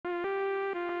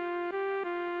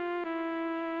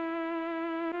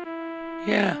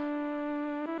Yeah.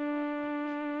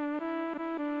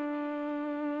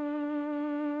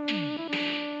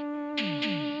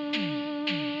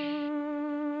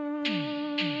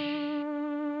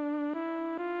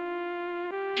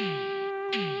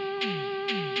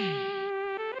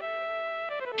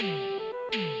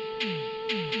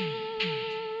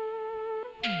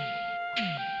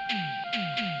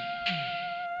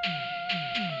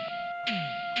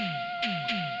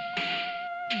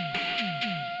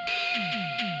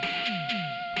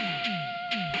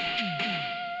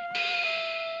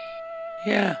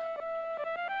 Yeah.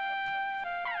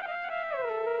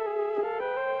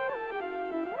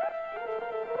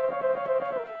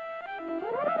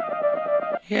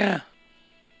 Yeah.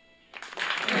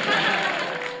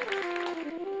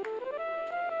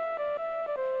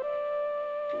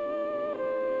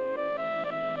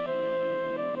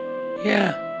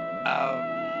 Yeah.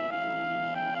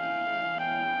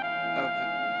 Of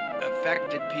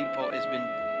affected people has been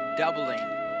doubling.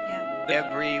 Yeah.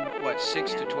 Every, what,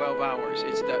 6 to 12 hours.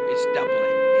 It's doubling.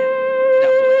 Yeah.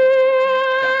 Doubling.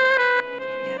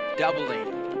 Yeah. Doubling.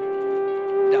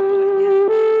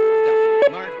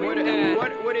 Mark,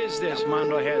 what is this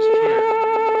Mondo has here?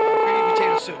 Creamy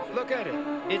potato soup. Look at it.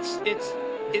 It's thick.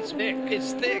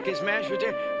 It's thick. It's mashed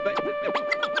potato. But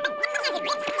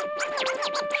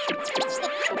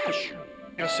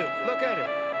soup. Look at it.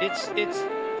 It's thick.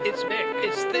 It's thick.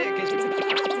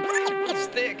 It's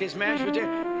thick. It's mashed potato.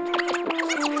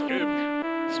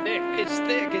 It's thick. It's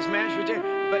thick. It's mashed potato.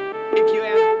 But if you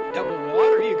have double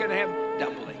water, you're gonna have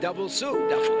double soup.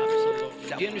 Double.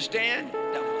 Do you understand?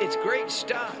 It's great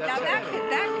stuff. Now that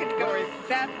could go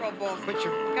several bowls. Put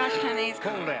your Gosh, honey,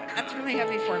 hold that. that's really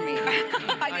heavy for me.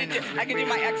 I can do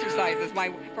my exercises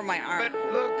for my arm. But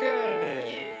look at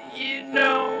it. You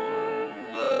know,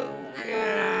 look at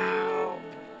how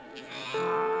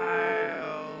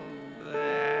piled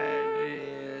that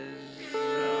is.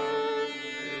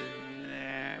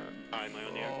 Hi, am I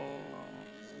on the air?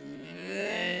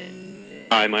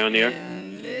 Hi, am I on the air?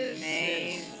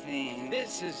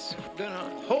 This is gonna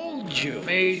hold you.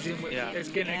 Amazing. Yeah. It's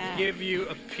going to give you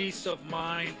a peace of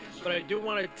mind. But I do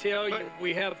want to tell you,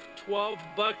 we have 12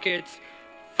 buckets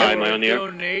for Hi, am I a on the air?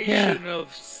 donation of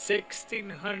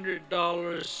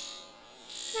 $1,600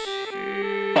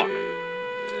 Fuck.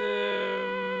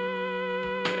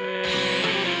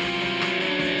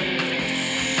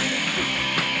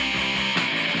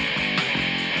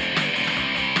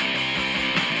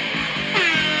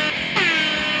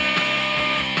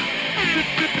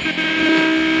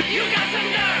 You got some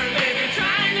nerve, baby,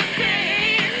 trying to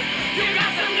sing. You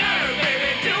got some nerve, baby,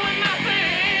 doing my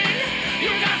thing.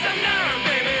 You got some nerve,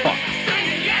 baby,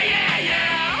 singing, yeah, yeah,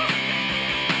 yeah.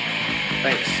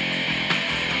 Thanks.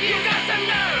 You got some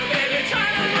nerve, baby,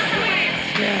 trying to look sweet.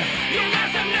 Yeah. You got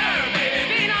some nerve, baby,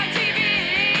 being on TV.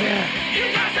 Yeah.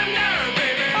 You got some nerve,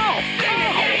 baby,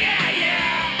 singing, yeah, yeah,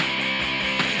 yeah.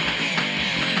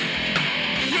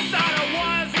 You thought it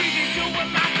was easy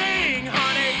doing my thing,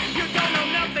 honey. You don't know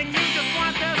nothing, you just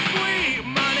want the sweet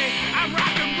money. I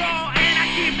rock and roll and I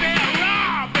keep it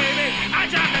raw, baby. I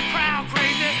drive the crowd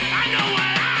crazy. I know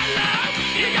what I love.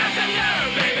 You got some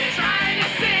nerve, baby, trying to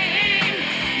sing.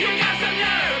 You got some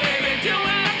nerve, baby,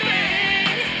 doing a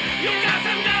thing. You got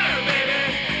some nerve, baby,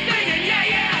 singing, yeah,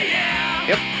 yeah, yeah.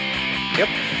 Yep.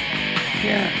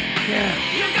 Yeah. Yeah.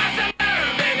 You got some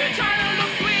nerve, baby, trying to look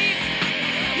sweet.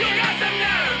 You got some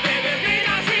nerve, baby, being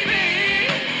on TV.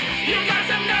 You got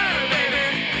some nerve, baby,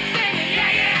 singing,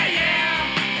 yeah, yeah,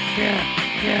 yeah. Yeah.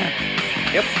 Yeah.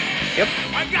 Yep.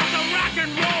 I got some rock and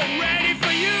roll ready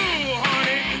for you,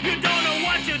 honey. You don't know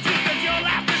what you do cause you're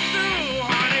laughing through,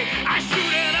 honey. I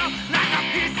shoot it up like a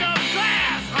piece of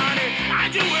glass, honey.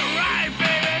 I do it right,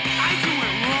 baby. I do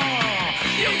it raw.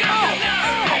 You got some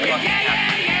nerve, baby, yeah,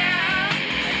 yeah,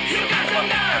 yeah. You got some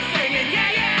nerve singing,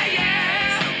 yeah, yeah,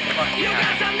 yeah. You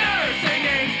got some nerve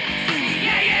singing,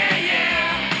 yeah, yeah,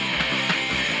 yeah.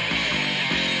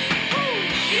 Woo.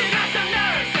 You got some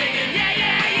nerve singing, yeah,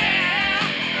 yeah, yeah.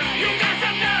 You got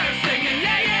some nerve singing,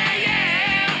 yeah, yeah,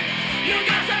 yeah. You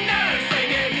got some nerve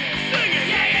singing,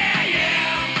 yeah, yeah,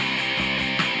 yeah.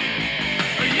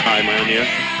 Hi, am I on the air?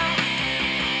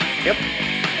 Yep.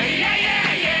 Yeah,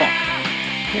 yeah, yeah.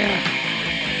 Yeah.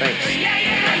 Thanks. Yeah,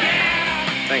 yeah,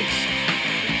 yeah. Thanks.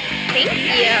 Thank you.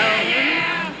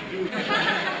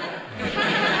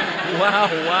 Wow.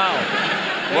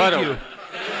 What Thank you.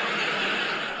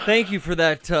 Thank you for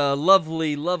that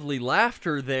lovely, lovely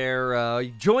laughter there.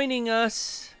 Joining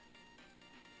us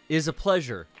is a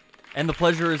pleasure. And the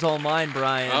pleasure is all mine,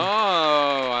 Brian.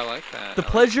 Oh, I like that. The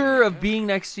pleasure of being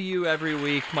next to you every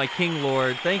week, my King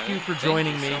Lord. Thank you for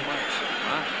joining me. So much.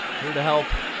 Wow. Here to help.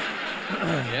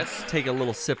 Yes. take a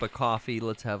little sip of coffee.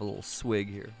 Let's have a little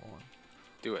swig here. Hold on.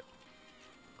 Do it.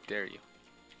 Dare you.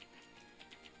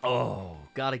 Oh,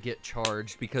 gotta get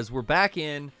charged because we're back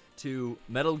in to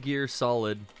Metal Gear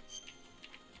Solid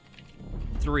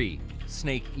 3,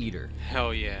 Snake Eater.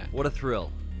 Hell yeah. What a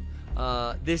thrill.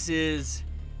 This is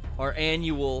our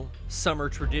annual summer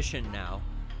tradition now.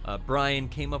 Brian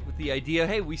came up with the idea,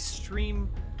 hey, we stream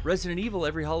Resident Evil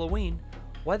every Halloween.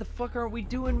 Why the fuck aren't we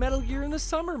doing Metal Gear in the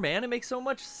summer, man? It makes so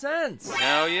much sense.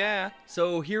 Hell yeah.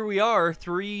 So here we are,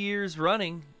 3 years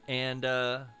running, and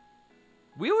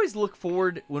we always look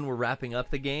forward when we're wrapping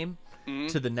up the game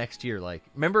to the next year. Like,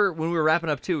 remember when we were wrapping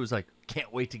up 2, it was like,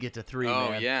 can't wait to get to 3,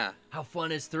 man. Oh, yeah. How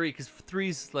fun is 3? Because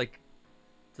 3's like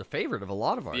the favorite of a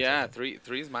lot of ours. Yeah, 3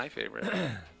 is my favorite.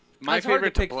 My It's hard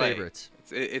favorite to pick play. favorites.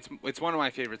 It's one of my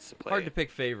favorites to play. Hard to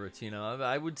pick favorites, you know.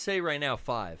 I would say right now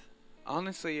 5.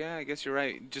 Honestly, yeah, I guess you're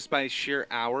right. Just by sheer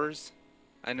hours,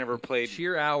 I never played.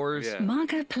 Sheer hours. Yeah.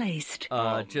 Marker placed.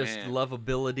 Just man.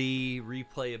 lovability,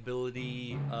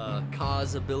 replayability,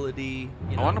 Kaz ability.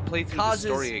 You know, I want to play through the Kaz's-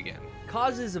 story again.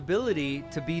 Kaz's ability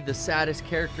to be the saddest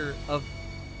character of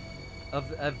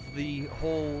the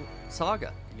whole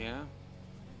saga. Yeah.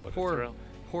 What a Poor thrill.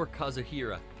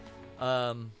 Kazuhira.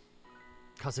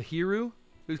 Kazuhiru?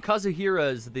 Who's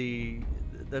Kazuhira is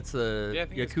that's the Yeah, I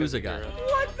think it's Yakuza guy. Kazuhira.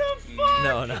 What the fuck?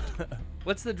 No.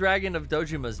 What's the dragon of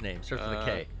Dojima's name? Starts with a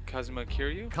K. Kazuma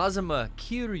Kiryu? Kazuma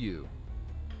Kiryu.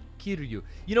 You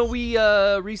know, we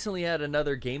recently had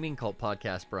another gaming cult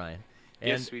podcast, Brian. And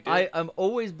Yes, we did. I'm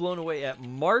always blown away at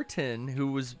Martin,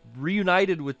 who was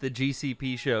reunited with the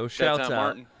GCP show. Shouts out.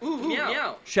 Martin.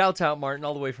 Meow. Shouts out, Martin,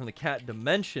 all the way from the Cat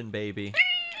Dimension, baby.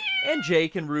 And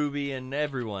Jake and Ruby and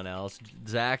everyone else.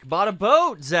 Zach bought a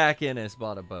boat. Zach Innes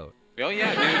bought a boat. Oh,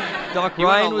 yeah, dude. Doc You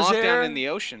went Ryan on was lockdown there. in the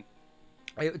ocean.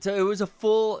 It was a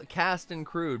full cast and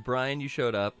crew. Brian, you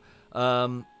showed up.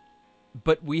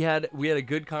 But we had a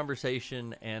good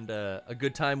conversation and a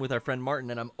good time with our friend Martin,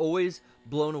 and I'm always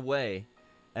blown away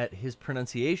at his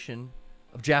pronunciation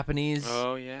of Japanese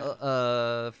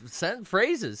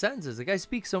phrases, sentences. The guy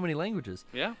speaks so many languages.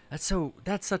 Yeah.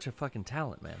 That's such a fucking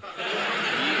talent, man.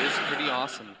 He is pretty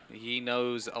awesome. He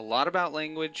knows a lot about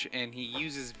language, and he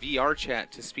uses VR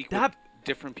chat to speak with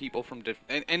different people from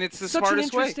different. And it's the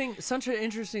smartest way. Such an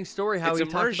interesting story how It's he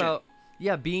talked immersion. about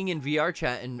being in VR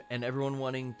chat and everyone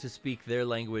wanting to speak their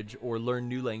language or learn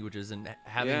new languages and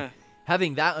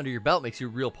having that under your belt makes you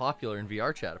real popular in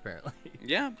VR chat apparently.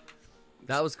 Yeah.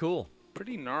 That was cool.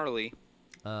 Pretty gnarly.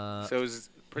 So it was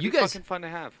pretty you guys- fucking fun to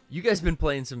have. You guys been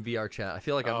playing some VR chat. I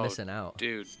feel like I'm missing out.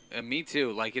 Dude, me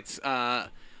too. Like it's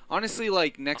honestly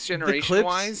like next generation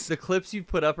wise. The clips you've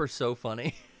put up are so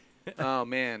funny. Oh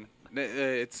man.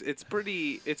 It's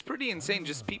pretty insane.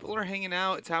 Just people are hanging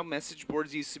out. It's how message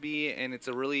boards used to be, and it's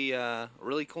a really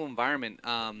cool environment.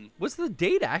 Was the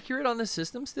date accurate on this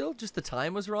system still? Just the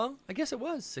time was wrong? I guess it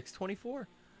was 6/24.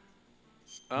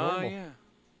 Oh yeah.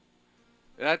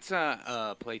 That's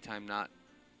playtime, not.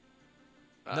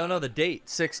 No, the date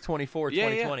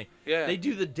 6/24/2020. Yeah. They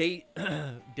do the date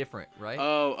different, right?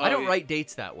 Oh, I don't yeah. write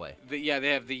dates that way. They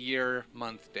have the year,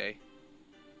 month, day.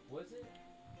 Was it?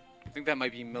 I think that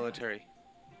might be military.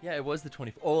 Yeah, it was the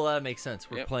 24th. Oh, that makes sense.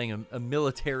 We're Yep. playing a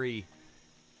military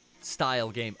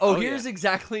style game. Oh, here's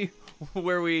exactly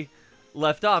where we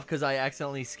left off because I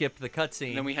accidentally skipped the cutscene.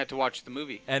 And then we had to watch the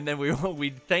movie. And then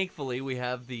we thankfully we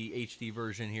have the HD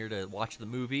version here to watch the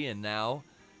movie. And now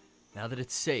that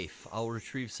it's safe, I'll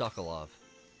retrieve Sokolov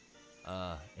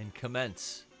and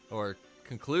commence or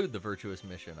conclude the virtuous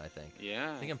mission. I think.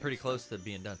 Yeah. I think I'm pretty close to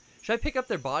being done. Should I pick up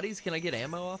their bodies? Can I get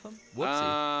ammo off them?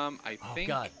 Whoopsie. I think.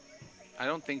 God. I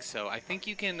don't think so. I think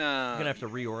you can. I'm gonna have to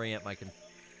reorient my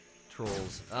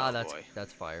controls. boy.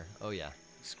 That's fire. Oh yeah.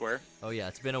 Square. Oh yeah.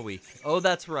 It's been a week. Oh,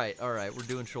 that's right. All right, we're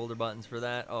doing shoulder buttons for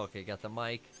that. Oh, okay, got the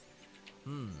mic.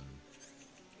 Okay.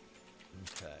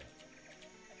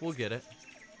 We'll get it.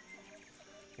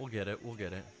 We'll get it.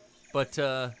 But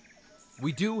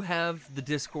we do have the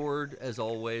Discord as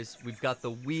always. We've got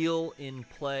the wheel in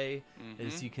play,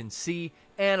 as you can see,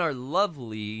 and our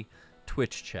lovely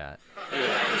Twitch chat.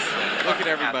 Look at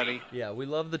everybody. Yeah, we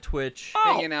love the Twitch.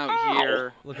 Hanging out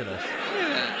here. Look at us.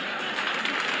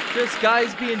 Just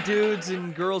guys being dudes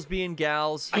and girls being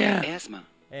gals. I have asthma.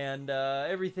 And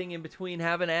everything in between,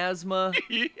 having asthma.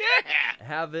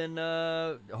 Having,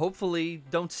 hopefully,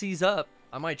 don't seize up.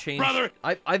 I might change. Brother!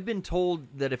 I've been told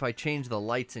that if I change the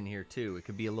lights in here, too, it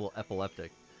could be a little epileptic.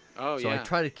 Oh, so yeah. I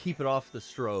try to keep it off the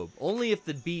strobe. Only if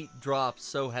the beat drops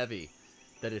so heavy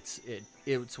that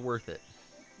it's worth it.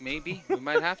 Maybe. We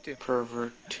might have to.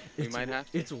 Pervert. We might have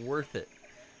to. It's worth it.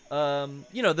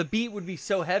 The beat would be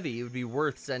so heavy, it would be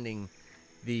worth sending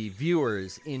the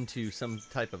viewers into some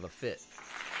type of a fit.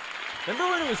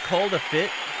 Remember when it was called a fit?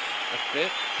 A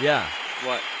fit? Yeah.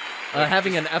 What?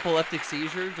 Having an epileptic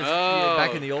seizure just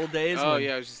back in the old days. Oh,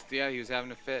 yeah, he was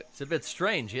having a fit. It's a bit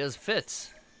strange. He has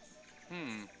fits.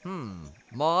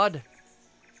 Maud,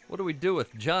 what do we do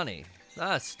with Johnny?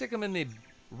 Stick him in the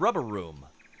rubber room.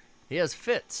 He has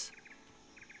fits.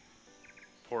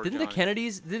 Poor Didn't Johnny.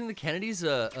 the Kennedys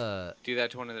do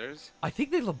that to one of theirs? I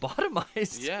think they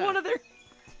lobotomized one of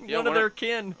their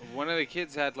kin. One of the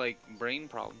kids had like brain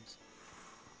problems.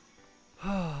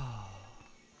 Now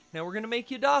we're gonna make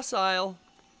you docile.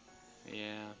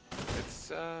 Yeah,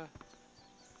 it's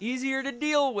easier to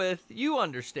deal with. You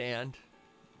understand.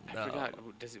 I forgot.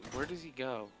 Where does he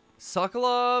go?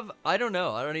 Sokolov, I don't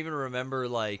know. I don't even remember.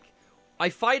 Like, I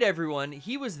fight everyone.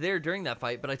 He was there during that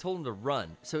fight, but I told him to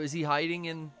run. So is he hiding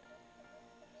in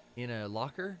a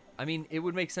locker? I mean, it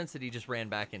would make sense that he just ran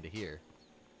back into here.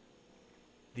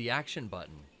 The action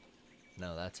button.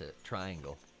 No, that's it.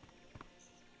 Triangle.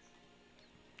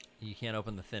 You can't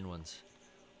open the thin ones.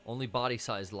 Only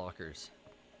body-sized lockers.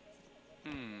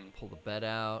 Pull the bed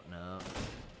out. No.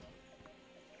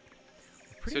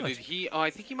 So did he? Oh, I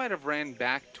think he might have ran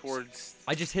back towards.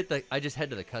 I just head to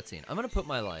the cutscene. I'm gonna put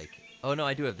my Oh no,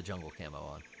 I do have the jungle camo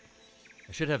on.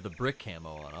 I should have the brick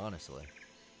camo on, honestly.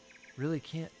 Really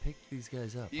can't pick these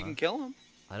guys up. You can kill them.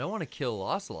 I don't want to kill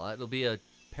Ocelot. It'll be a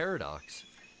paradox.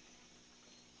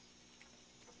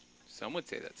 Some would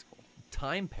say that's cool.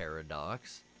 Time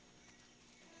paradox.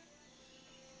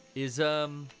 Is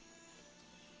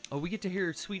we get to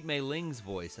hear Sweet Mei Ling's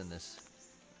voice in this.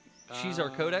 She's our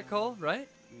Kodak call, right?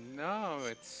 No,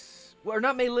 it's. Well, or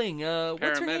not Mei Ling.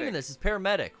 What's her name in this? It's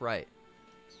paramedic, right?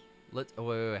 Let's. Oh,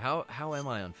 wait. How am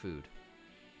I on food?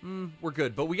 We're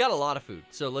good, but we got a lot of food.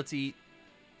 So let's eat,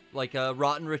 like a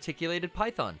rotten reticulated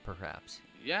python, perhaps.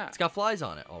 Yeah. It's got flies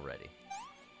on it already.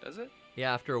 Does it?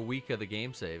 Yeah. After a week of the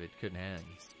game save, it couldn't hang.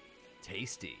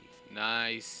 Tasty.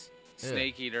 Nice.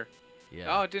 Snake eater.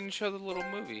 Yeah. Oh, it didn't show the little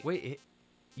movie. Wait.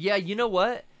 Yeah. You know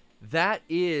what? That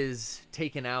is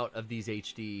taken out of these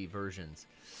HD versions.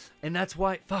 And that's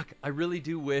why, I really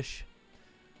do wish.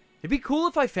 It'd be cool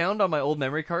if I found on my old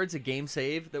memory cards a game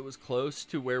save that was close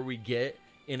to where we get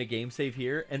in a game save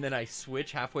here, and then I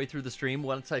switch halfway through the stream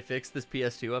once I fix this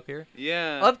PS2 up here.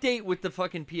 Yeah. Update with the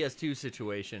fucking PS2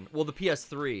 situation. Well, the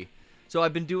PS3. So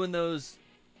I've been doing those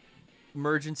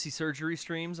emergency surgery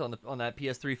streams on that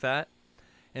PS3 Fat,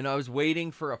 and I was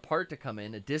waiting for a part to come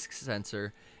in, a disc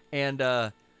sensor, and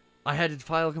I had to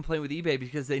file a complaint with eBay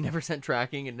because they never sent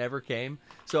tracking. It never came.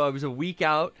 So I was a week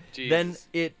out. Jesus. Then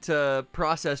it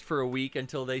processed for a week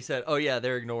until they said, oh, yeah,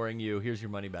 they're ignoring you. Here's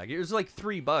your money back. It was like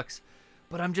 $3.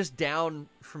 But I'm just down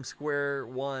from square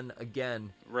one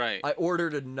again. Right. I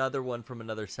ordered another one from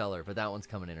another seller, but that one's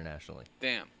coming internationally.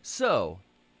 Damn. So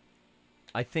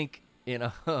I think in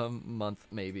a month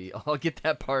maybe I'll get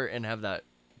that part and have that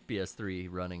PS3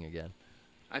 running again.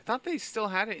 I thought they still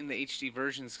had it in the HD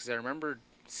versions because I remember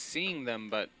seeing them,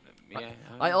 but yeah.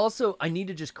 I need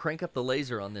to just crank up the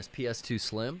laser on this PS2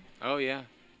 Slim. Oh yeah.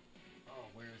 Oh,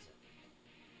 where is it?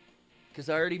 Because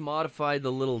I already modified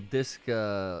the little disc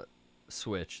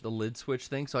switch, the lid switch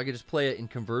thing, so I could just play it in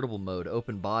convertible mode,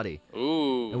 open body.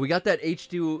 Ooh. And we got that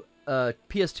PS2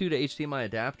 to HDMI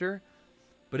adapter.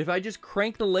 But if I just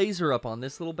crank the laser up on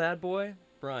this little bad boy,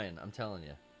 Brian, I'm telling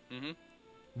you,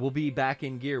 we'll be back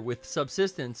in gear with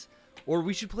Subsistence. Or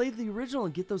we should play the original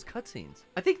and get those cutscenes.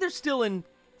 I think they're still in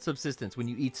Subsistence when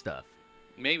you eat stuff.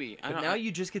 Maybe. But now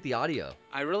you just get the audio.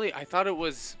 I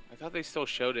thought they still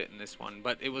showed it in this one,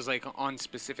 but it was like on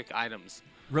specific items.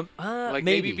 Like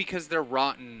maybe because they're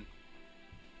rotten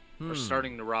or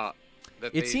starting to rot.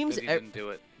 That they didn't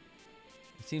do it.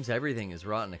 It seems everything is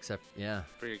rotten except,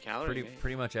 for your calorie.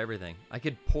 Pretty much everything. I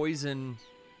could poison.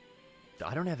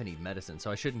 I don't have any medicine,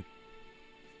 so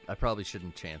I probably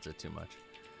shouldn't chance it too much.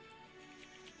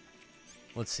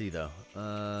 Let's see, though.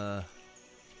 Let's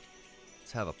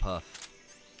have a puff.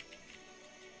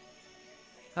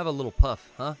 Have a little puff,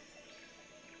 huh?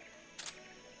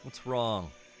 What's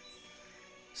wrong?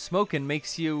 Smoking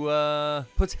makes you,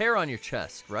 puts hair on your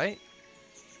chest, right?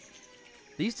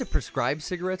 They used to prescribe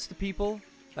cigarettes to people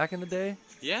back in the day.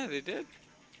 Yeah, they did.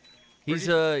 He's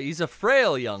a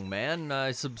frail young man.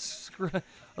 Let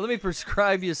me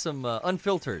prescribe you some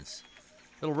unfiltereds.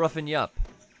 It'll roughen you up.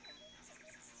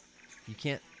 I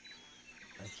can't.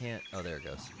 Oh, there it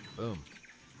goes. Boom.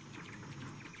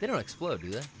 They don't explode, do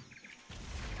they?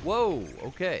 Whoa,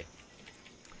 okay.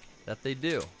 That they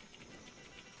do.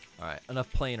 Alright,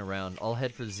 enough playing around. I'll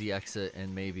head for the Z exit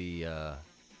and maybe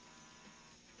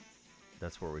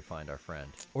That's where we find our friend.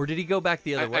 Or did he go back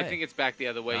the other way? I think it's back the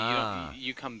other way.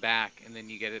 You come back, and then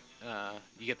you get it.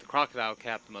 You get the crocodile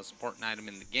cap, the most important item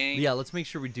in the game. Yeah, let's make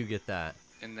sure we do get that.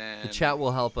 And then the chat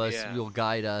will help us. Yeah. You'll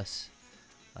guide us.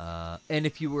 And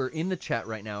if you were in the chat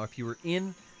right now, if you were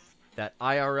in that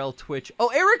IRL Twitch... Oh,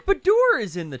 Eric Badur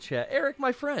is in the chat. Eric,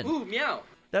 my friend. Ooh, meow.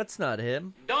 That's not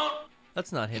him. Don't.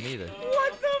 That's not him either.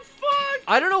 What the fuck?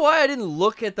 I don't know why I didn't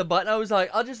look at the button. I was like,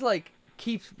 I'll just like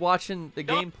keep watching the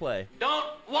gameplay. Don't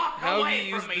walk How away have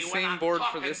you used from the me same when I'm board for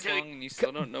talking this to you. long and you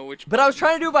still don't know which But I was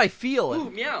trying to do it by feel. Ooh,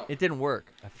 meow. It didn't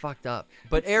work. I fucked up.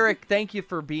 But Eric, thank you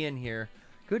for being here.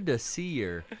 Good to see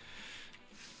your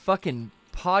fucking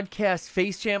podcast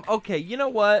face jam. Okay, you know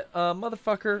what,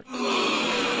 motherfucker?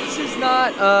 This is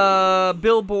not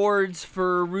billboards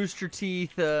for Rooster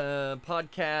Teeth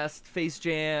podcast face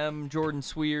jam. Jordan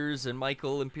Swears and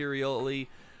Michael Imperioli.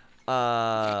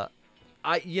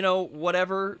 You know,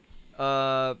 whatever.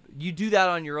 You do that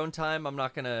on your own time. I'm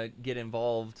not gonna get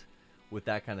involved with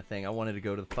that kind of thing. I wanted to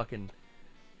go to the fucking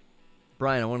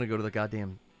Brian. I want to go to the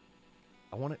goddamn.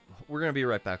 We're gonna be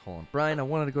right back. Hold on, Brian. I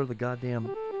wanted to go to the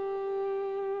goddamn.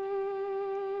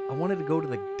 I wanted to go to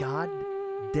the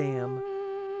goddamn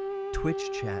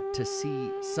Twitch chat to see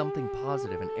something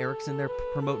positive, and Eric's in there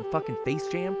promoting fucking face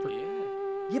jam for.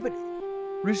 Yeah, but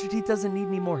Rooster Teeth doesn't need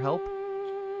any more help.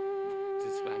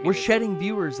 We're shedding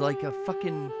viewers like a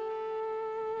fucking...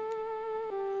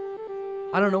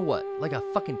 I don't know what. Like a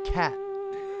fucking cat.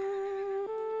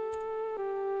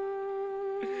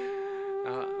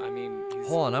 I mean...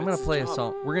 Hold on, I'm going to play a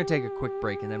song. We're going to take a quick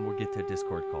break, and then we'll get to a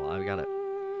Discord call. I got it.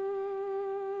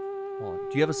 Hold on.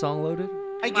 Do you have a song loaded?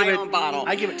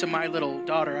 I give it to my little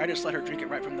daughter. I just let her drink it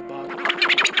right from the bottle.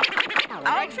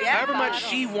 However much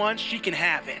she wants, she can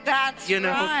have it. That's you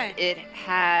know? right. It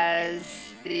has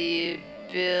the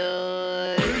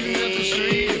ability.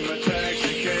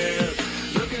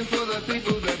 Looking for the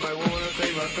people that might want to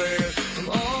pay my fares. From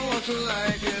all walks of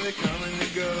life, yeah, they come and they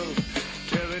go.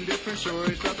 Telling different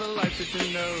stories about the life that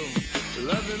you know.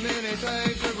 Love the many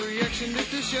types of reaction that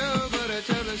to show, but I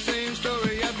tell the same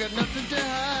story. I've got nothing to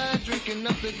hide, drinking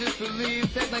up the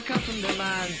disbelief that might come from their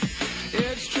mind.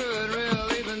 It's true and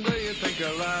real, even though you think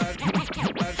I lied.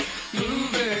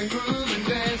 Moving, grooving,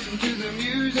 dancing to the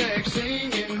music,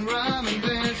 singing, rhyming,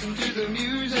 dancing to the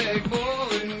music,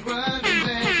 bowling, grinding,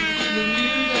 dancing to the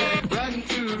music, riding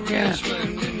through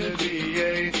Richmond in the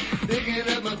VA, picking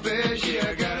up my fish, yeah,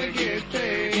 I gotta get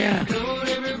paid. Yeah. Come on,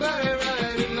 everybody,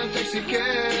 ride in my taxi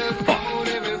cab. Come on,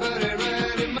 everybody,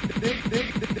 ride in my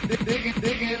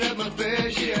picking up my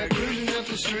fish, yeah, cruising up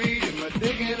the street, and my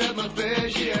picking up my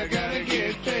fish, yeah, I gotta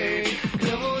get paid.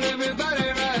 Come on, everybody,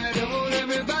 ride. Come on,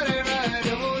 everybody, ride.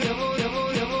 Come on,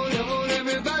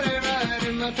 everybody, ride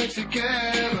in my taxi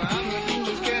cab. I'm the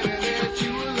coolest candidate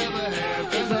you will ever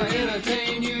have, 'cause I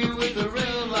entertain you with a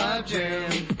real live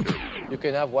jam. You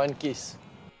can have one kiss.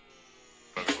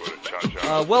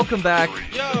 Welcome back.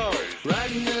 Yo!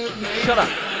 Shut up.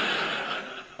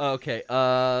 Okay,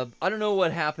 I don't know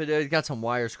what happened. I got some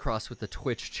wires crossed with the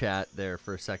Twitch chat there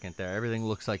for a second there. Everything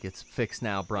looks like it's fixed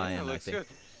now, Brian. Yeah, it looks good.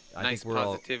 I Nice think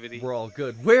positivity. We're all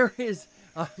good. Where is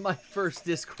my first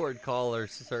Discord caller,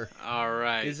 sir? All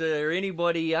right. Is there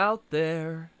anybody out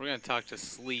there? We're going to talk to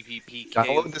Sleepy PK.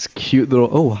 I love this cute little...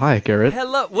 Oh, hi, Garrett.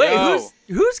 Hello. Wait, Yo.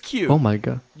 who's cute? Oh, my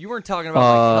God. You weren't talking about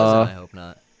my cousin, I hope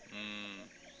not.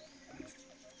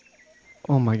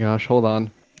 Oh, my gosh. Hold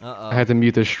on. Uh-oh. I had to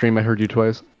mute this stream. I heard you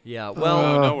twice. Yeah,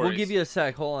 well, no we'll worries. give you a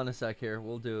sec. Hold on a sec here.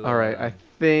 We'll do... All right. I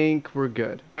think we're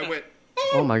good. I went.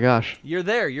 Oh, my gosh. You're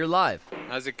there. You're live.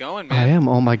 How's it going, I man? am.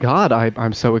 Oh, my God.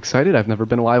 I'm so excited. I've never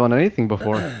been live on anything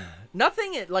before.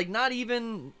 Nothing, like, not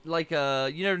even, like,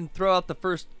 you never throw out the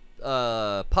first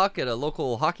puck at a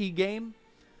local hockey game?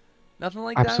 Nothing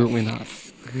like that? Absolutely not.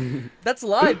 That's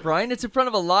live, Brian. It's in front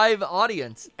of a live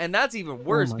audience. And that's even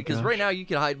worse my because gosh. right now you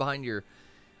can hide behind your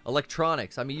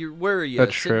electronics. I mean, where are you?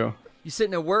 That's true. You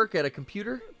sitting at work at a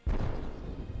computer?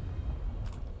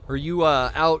 Or are you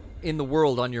out in the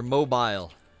world on your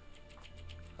mobile?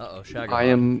 Uh-oh, Shagger. I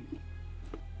am...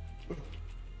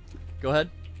 Go ahead.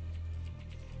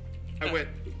 I went.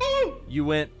 You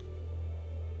went.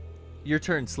 Your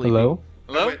turn, Sleepy. Hello?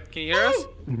 Hello? Can you hear us?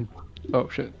 Oh,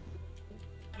 shit.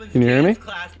 Can you hear me?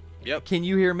 Yep. Can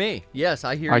you hear me? Yes,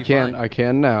 I hear you I can. fine. I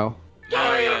can now. Get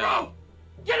out of your room!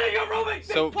 Get in your room and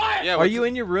So, be quiet! yeah, Are what's you it-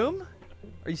 in your room?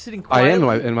 Are you sitting I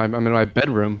quietly? am. I'm in my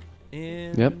bedroom.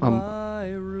 In Yep, my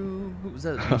room. Who was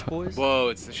that? The Beach Boys? Whoa,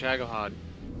 it's the Shagahod.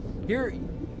 Here,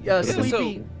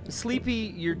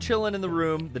 Sleepy, you're chilling in the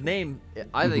room. The name,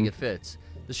 I think it fits.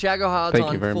 The Shagahad's Thank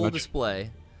you on very full much. display.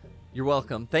 You're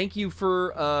welcome. Thank you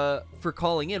for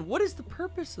calling in. What is the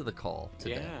purpose of the call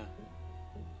today? Yeah.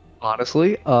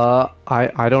 Honestly,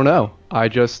 I don't know. I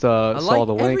just saw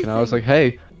the link and I was like,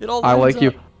 hey, I like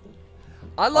you.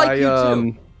 I like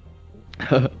you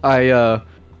too.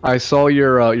 I saw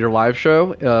your live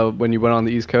show when you went on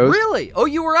the East Coast. Really? Oh,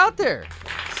 you were out there.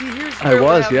 See, here's I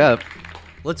was, yeah.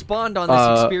 Let's bond on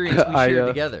this experience we shared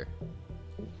together.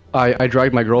 I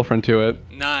dragged my girlfriend to it.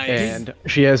 Nice. And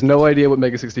she has no idea what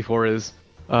Mega 64 is.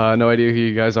 No idea who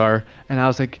you guys are. And I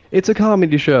was like, it's a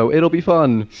comedy show. It'll be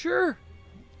fun. Sure.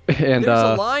 And there's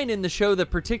a line in the show that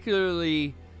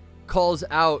particularly calls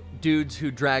out dudes who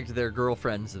dragged their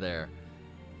girlfriends there.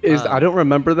 I don't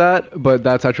remember that, but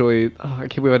that's actually... Oh, I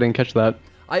can't believe I didn't catch that.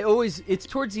 It's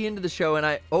towards the end of the show, and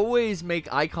I always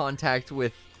make eye contact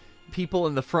with people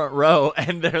in the front row,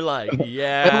 and they're like,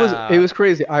 yeah. It was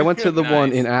crazy. I went to the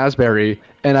one in Asbury,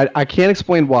 and I can't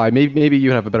explain why. Maybe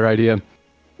you have a better idea.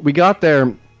 We got there,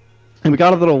 and we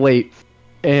got a little late,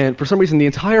 and for some reason the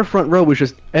entire front row was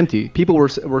just empty. People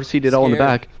were seated all in the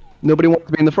back. Nobody wanted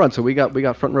to be in the front, so we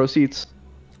got front row seats.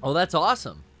 Oh, that's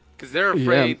awesome. Because they're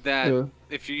afraid that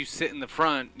if you sit in the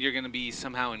front, you're going to be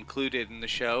somehow included in the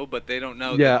show, but they don't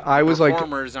know that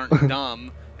performers aren't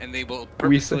dumb, and they will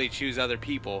purposely choose other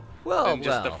people than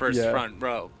just the first front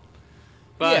row.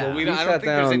 But I don't think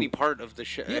there's any part of the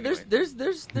show. Yeah, anyway.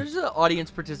 there's an audience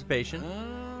participation,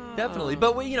 definitely.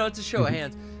 But it's a show of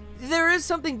hands. There is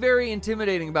something very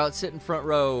intimidating about sitting front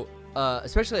row,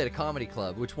 especially at a comedy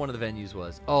club. Which one of the venues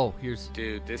was? Oh, here's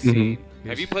this scene.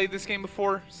 Have you played this game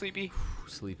before, Sleepy?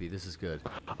 Sleepy, this is good.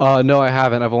 No, I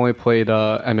haven't. I've only played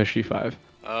MSG5.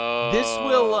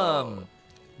 Oh.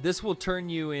 This will turn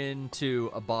you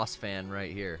into a boss fan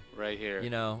right here. Right here.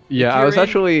 Yeah, I was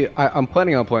I'm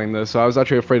planning on playing this, so I was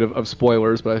actually afraid of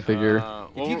spoilers, but I figure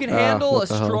if you can handle a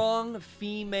strong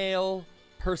female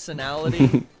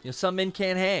personality, some men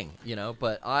can't hang,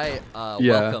 but I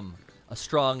welcome a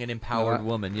strong and empowered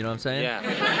woman, you know what I'm saying?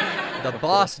 Yeah. The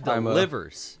boss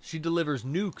delivers. She delivers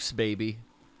nukes, baby.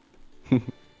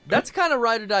 That's kind of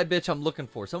ride or die bitch I'm looking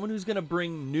for. Someone who's going to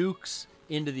bring nukes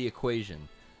into the equation.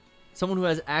 Someone who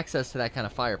has access to that kind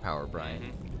of firepower,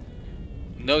 Brian.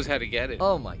 Knows how to get it.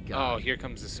 Oh, my God. Oh, here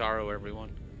comes the sorrow, everyone.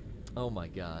 Oh, my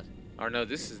God. Or no,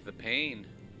 this is the pain.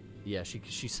 Yeah,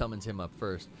 she summons him up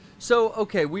first. So,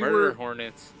 okay, Murder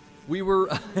Hornets. We were...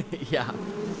 yeah.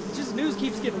 Just news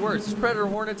keeps getting worse. There's Predator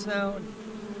Hornets now.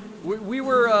 We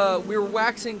were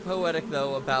waxing poetic,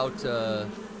 though, about...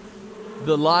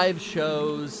 the live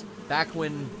shows back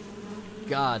when,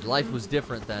 God, life was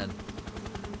different then.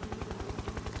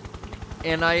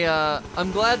 And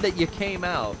I'm glad that you came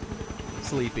out,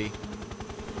 Sleepy.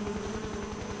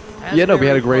 Yeah, no, we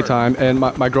had a great time, and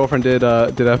my girlfriend did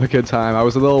have a good time. I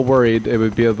was a little worried it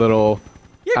would be a little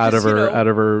out of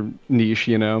her niche,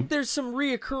 There's some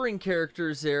reoccurring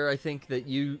characters there, I think, that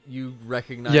you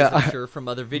recognize, I'm sure, from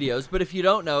other videos. But if you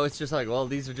don't know, it's just like, well,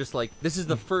 these are just like, this is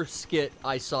the first skit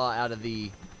I saw out of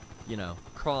the,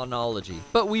 chronology.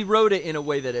 But we wrote it in a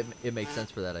way that it makes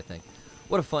sense for that, I think.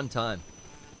 What a fun time.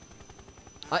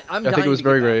 I think it was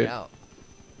very great.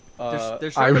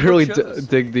 I really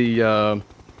dig the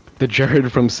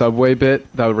Jared from Subway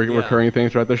bit, that recurring thing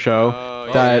throughout the show.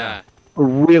 That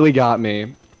really got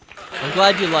me. I'm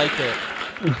glad you liked it.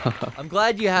 I'm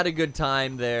glad you had a good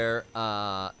time there.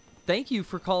 Thank you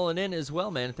for calling in as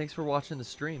well, man. Thanks for watching the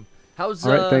stream. All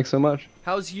right, thanks so much.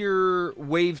 How's your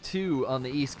Wave 2 on the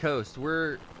East Coast?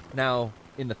 We're now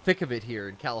in the thick of it here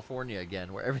in California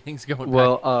again, where everything's going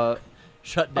back.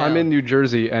 Shut down. I'm in New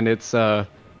Jersey, and it's I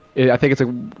think it's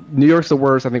New York's the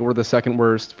worst. I think we're the second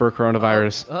worst for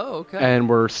coronavirus. Oh, okay. And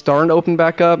we're starting to open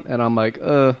back up, and I'm like,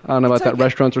 I don't know about that.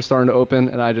 Restaurants are starting to open,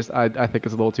 and I think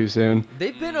it's a little too soon.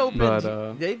 They've been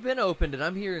opened. They've been opened, and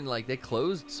I'm hearing like they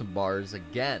closed some bars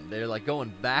again. They're like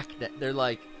going back. They're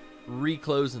like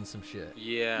reclosing some shit.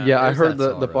 Yeah. Yeah, I heard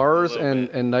the bars and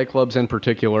nightclubs in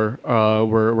particular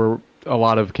were a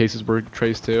lot of cases were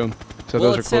traced to. So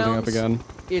those are closing up again.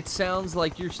 It sounds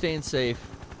like you're staying safe.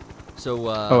 So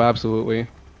oh, absolutely.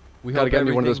 We gotta get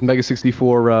me one of those Mega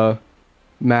 64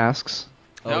 masks.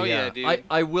 Oh yeah, dude.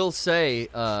 I will say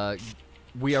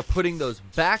we are putting those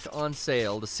back on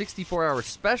sale. The 64-hour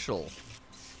special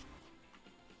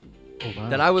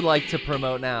that I would like to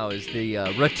promote now is the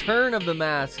return of the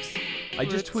masks. I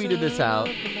just tweeted this out.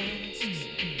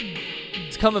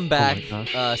 It's coming back.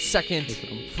 Second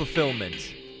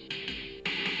fulfillment.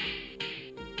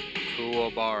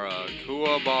 Kuwabara.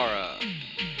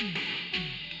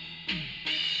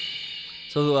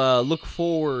 So look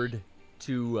forward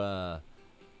to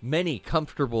many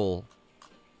comfortable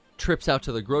trips out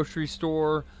to the grocery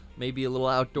store, maybe a little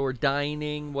outdoor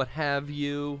dining, what have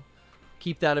you.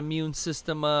 Keep that immune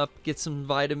system up, get some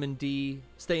vitamin D,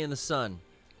 stay in the sun.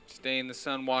 Stay in the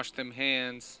sun, wash them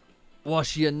hands.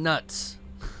 Wash your nuts,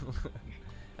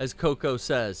 as Coco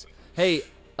says. Hey,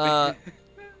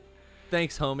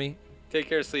 thanks, homie. Take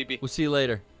care, Sleepy. We'll see you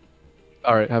later.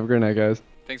 All right, have a great night, guys.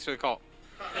 Thanks for the call.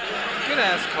 Good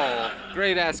ass call.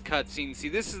 Great ass cutscene. See,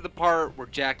 this is the part where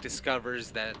Jack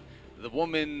discovers that the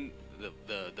woman,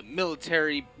 the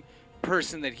military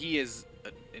person that he has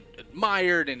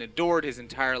admired and adored his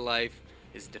entire life,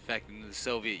 is defecting to the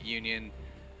Soviet Union.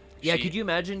 Yeah, could you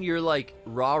imagine you're like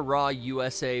rah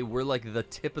USA, we're like the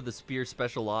tip of the spear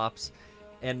special ops,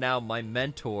 and now my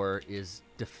mentor is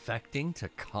defecting to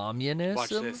communism? Watch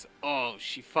this. Oh,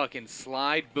 she fucking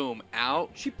slide, boom, out.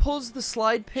 She pulls the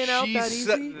slide pin out that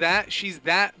easy? She's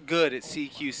that good at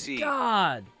CQC.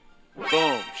 God.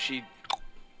 Boom, she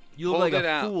You look pulled like it a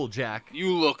out. fool, Jack.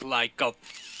 You look like a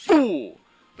fool.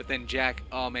 But then Jack,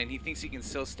 oh man, he thinks he can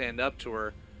still stand up to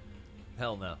her.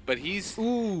 Hell no. But he's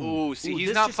he's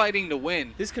this not just- fighting to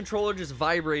win. This controller just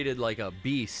vibrated like a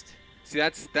beast. See,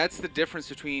 that's the difference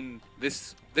between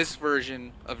this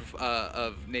version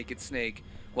of Naked Snake.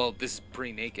 Well, this is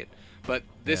pre-naked, but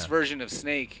this version of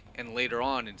Snake, and later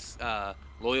on it's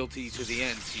loyalty to the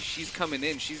end. See, she's coming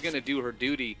in. She's gonna do her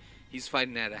duty. He's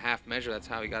fighting at a half measure. That's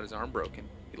how he got his arm broken.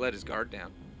 He let his guard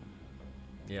down.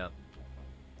 Yeah.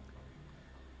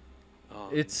 Oh.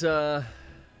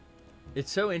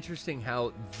 It's so interesting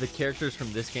how the characters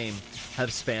from this game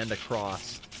have spanned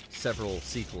across several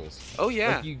sequels. Oh,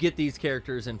 yeah. Like, you get these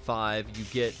characters in 5, you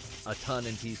get a ton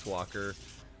in Peace Walker.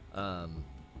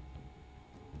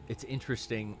 It's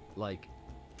interesting, like,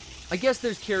 I guess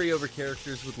there's carryover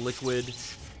characters with Liquid,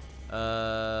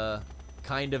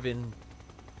 kind of in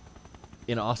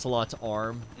Ocelot's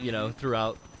arm, you know,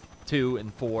 throughout 2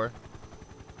 and 4.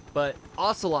 But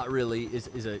Ocelot really is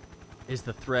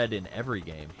the thread in every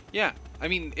game. Yeah, I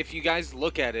mean, if you guys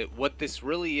look at it, what this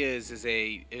really is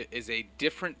a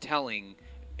different telling.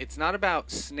 It's not about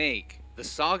Snake. The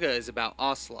saga is about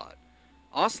Ocelot.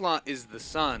 Ocelot is the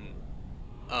son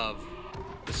of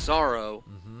the Sorrow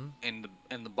and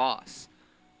the boss,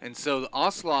 and so the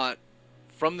Ocelot,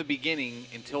 from the beginning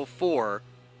until 4,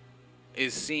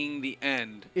 is seeing the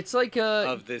end. It's like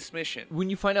of this mission. When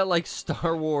you find out like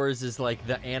Star Wars is like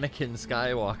the Anakin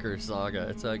Skywalker saga,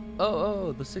 it's like,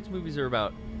 oh, the 6 movies are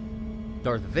about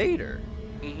Darth Vader.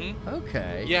 Mm-hmm.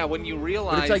 Okay. Yeah, when you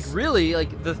realize, but it's like really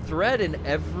like the thread in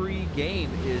every game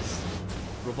is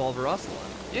Revolver Ocelot.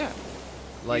 Yeah.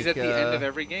 Like, he's at the end of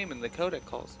every game in the codec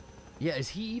calls. Yeah, is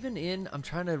he even in? I'm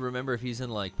trying to remember if he's in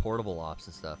like Portable Ops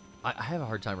and stuff. I have a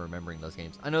hard time remembering those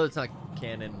games. I know it's not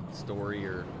canon story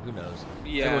or who knows.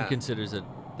 Yeah. Everyone considers it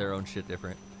their own shit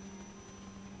different.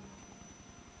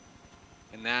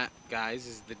 And that, guys,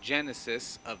 is the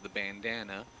genesis of the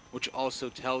bandana, which also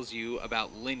tells you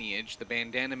about lineage. The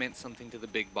bandana meant something to the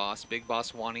Big Boss. Big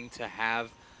Boss wanting to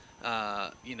have,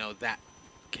 you know, that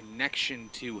connection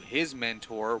to his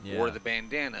mentor wore the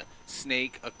bandana.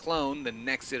 Snake, a clone, the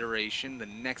next iteration, the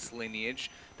next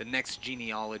lineage, the next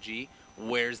genealogy,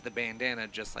 wears the bandana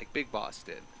just like Big Boss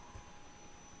did.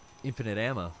 Infinite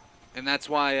ammo. And that's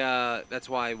why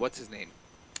what's his name?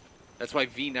 That's why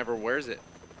V never wears it.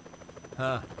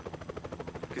 Huh.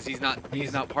 Because he's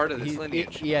not part of this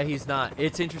lineage. Yeah, he's not.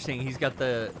 It's interesting. He's got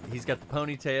the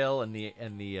ponytail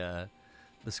and the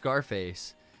scar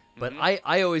face. But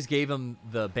I always gave him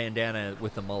the bandana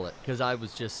with the mullet because I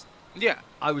was just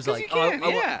I was like,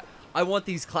 I want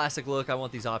these classic look. I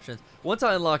want these options. Once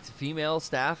I unlocked female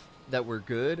staff that were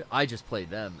good, I just played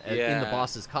them in the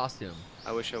boss's costume.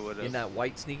 I wish I would have. In that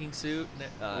white sneaking suit.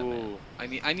 Ooh,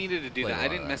 I needed to do that. I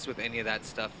didn't mess with any of that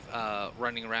stuff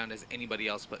running around as anybody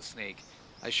else but Snake.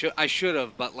 I should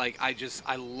have, but like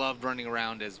I loved running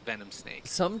around as Venom Snake.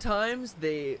 Sometimes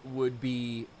they would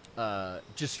be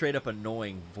just straight up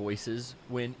annoying voices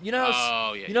when you know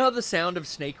how the sound of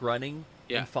Snake running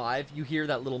in 5, you hear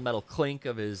that little metal clink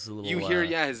of his little. You hear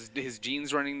his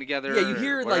jeans running together. Yeah, you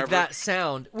hear like that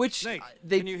sound, which Snake,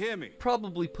 they can you hear me?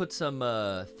 probably put some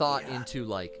thought into,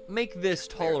 like make this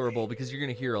tolerable because you're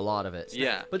gonna hear a lot of it.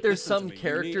 Yeah, but there's Listen to some me. You need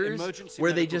characters emergency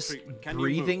where they medical just treatment. Can you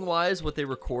breathing wise what they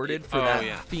recorded for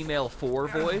that female 4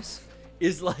 voice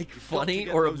is like funny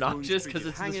get or those wounds obnoxious because treated.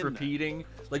 it's Hang just in there. repeating.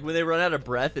 Like when they run out of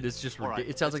breath, it is just All right,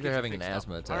 it sounds like let's they're get you having an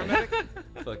fixed up. asthma attack.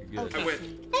 Fucking good. I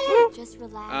win. Just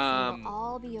relax and it'll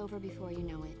all be over before you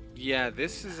know it. Yeah,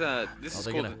 this is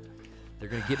cool. They're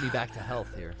gonna get me back to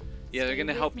health here. Yeah, they're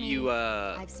gonna help you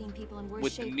I've seen people in worse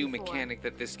with the shape new before. mechanic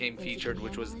that this game Think you featured, can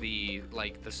which was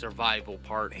handle the survival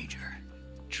part.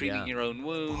 Treating your own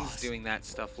wounds, doing that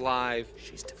stuff live.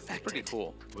 She's defected. Pretty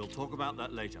cool. We'll talk about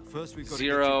that later. First, we've got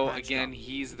Zero, to get you again, patched up.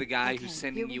 he's the guy who's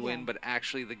sending you in, but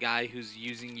actually the guy who's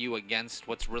using you against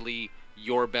what's really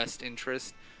your best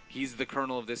interest, he's the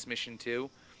colonel of this mission too.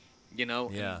 You know,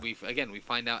 Yeah. and we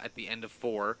find out at the end of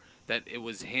 4 that it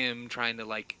was him trying to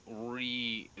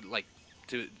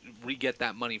to re-get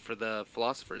that money for the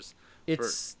philosophers.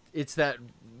 It's that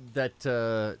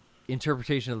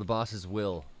interpretation of the boss's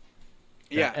will.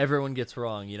 That Yeah. everyone gets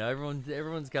wrong. You know,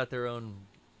 everyone's got their own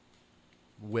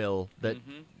will that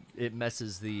it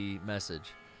messes the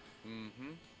message.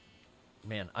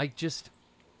 Man, I just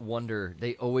wonder.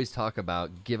 They always talk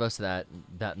about give us that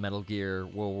Metal Gear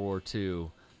World War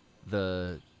II,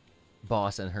 the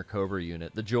boss and her Cobra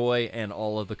unit, the Joy and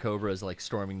all of the Cobras like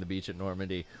storming the beach at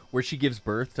Normandy, where she gives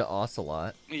birth to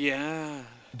Ocelot. Yeah.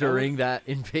 During that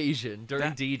invasion,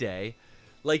 during D-Day.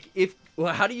 Like,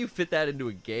 how do you fit that into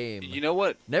a game? You know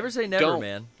what? Never say never,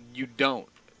 man. You don't.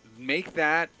 Make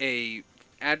that a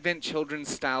Advent Children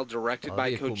style directed by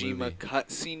That'd be a cool Kojima movie.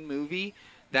 cutscene movie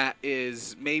that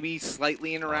is maybe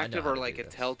slightly interactive or like a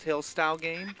Telltale style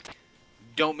game.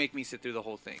 Don't make me sit through the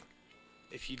whole thing.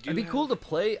 If you do, It'd be cool to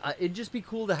play. It'd just be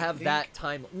cool to have that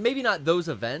time. Maybe not those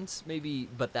events,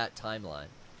 but that timeline.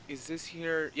 Is this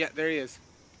here? Yeah, there he is.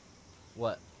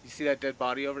 What? You see that dead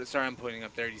body over there? Sorry, I'm pointing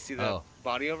up there. Do you see that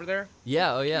body over there?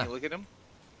 Yeah. Oh, yeah. Can you look at him?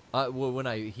 Well, when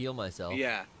I heal myself.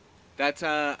 Yeah, that's.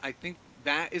 I think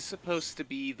that is supposed to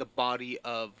be the body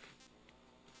of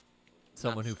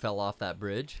someone who fell off that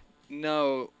bridge.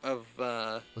 No, of.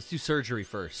 Let's do surgery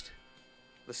first.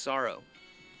 The Sorrow.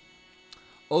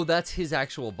 Oh, that's his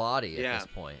actual body at this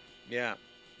point. Yeah.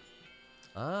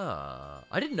 Ah,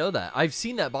 I didn't know that. I've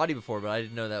seen that body before, but I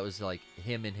didn't know that was like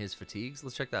him in his fatigues.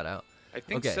 Let's check that out. I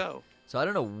think so. So I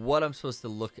don't know what I'm supposed to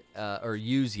look or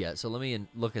use yet. So let me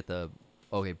look at the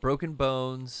broken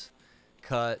bones,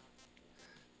 cut,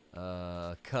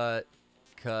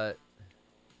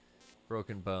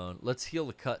 broken bone. Let's heal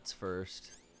the cuts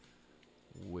first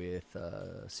with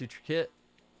suture kit.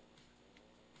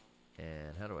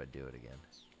 And how do I do it again?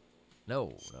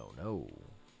 No.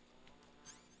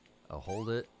 Oh, hold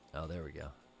it. Oh, there we go.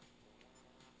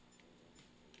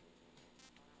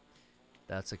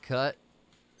 That's a cut.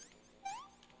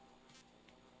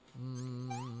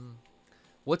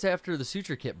 What's after the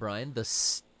suture kit, Brian? The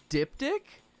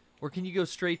styptic? Or can you go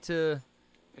straight to...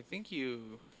 I think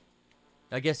you...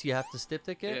 I guess you have to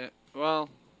styptic it? Yeah, well...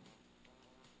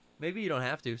 Maybe you don't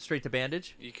have to. Straight to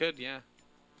bandage? You could, yeah.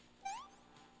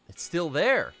 It's still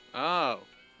there. Oh.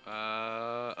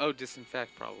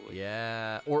 Disinfect probably.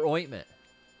 Yeah. Or ointment.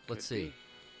 Let's see.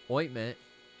 Ointment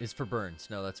is for burns.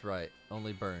 No, that's right.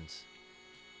 Only burns.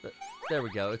 There we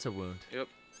go. It's a wound. Yep.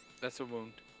 That's a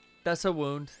wound. That's a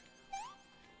wound.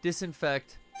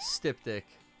 Disinfect, styptic,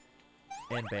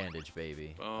 and bandage,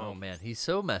 baby. Oh, man. He's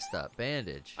so messed up.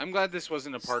 Bandage. I'm glad this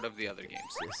wasn't a part of the other games.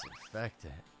 Disinfect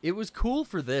it. It was cool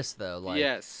for this, though. Like,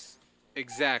 yes.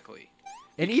 Exactly.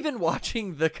 And even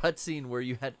watching the cutscene where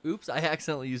you had... Oops, I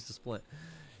accidentally used a splint.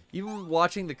 Even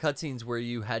watching the cutscenes where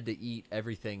you had to eat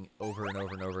everything over and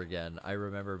over and over again, I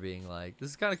remember being like, this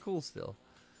is kind of cool still.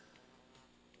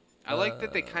 I like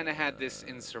that they kind of had this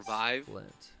in Survive,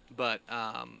 but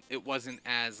it wasn't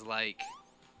as, like...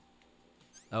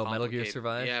 Oh, Metal Gear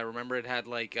Survive? Yeah, remember it had,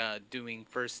 like, doing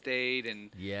first aid, and...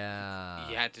 Yeah.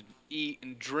 You had to eat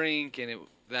and drink, and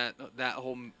that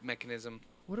whole mechanism...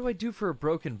 What do I do for a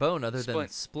broken bone other than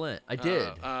splint? I did.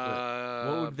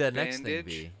 What would the next thing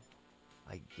be?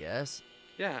 I guess.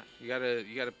 Yeah, you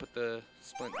gotta put the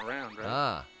splint around, right?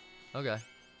 Ah, okay.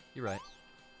 You're right.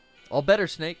 All better,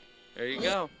 Snake. There you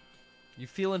go. You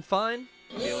feeling fine?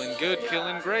 Feeling good,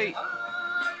 feeling great.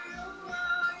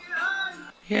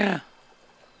 Yeah.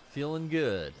 Feeling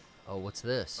good. Oh, what's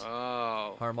this?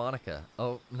 Oh. Harmonica.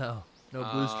 Oh, no. No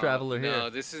Blues Traveler here. No,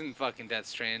 this isn't fucking Death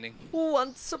Stranding.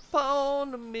 Once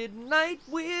upon a midnight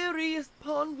weary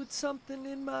pond with something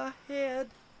in my head.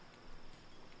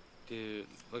 Dude,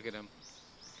 look at him.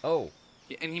 Oh.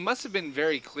 Yeah, and he must have been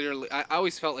very clearly... I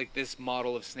always felt like this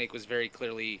model of Snake was very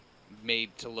clearly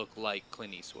made to look like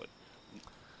Clint Eastwood.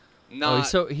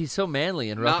 He's so manly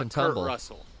and rough and tumble. Not Kurt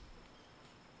Russell.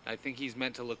 I think he's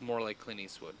meant to look more like Clint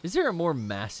Eastwood. Is there a more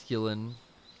masculine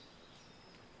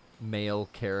male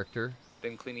character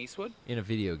than Clint Eastwood in a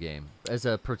video game as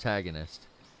a protagonist?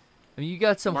 I mean, you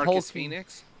got some Marcus hulking...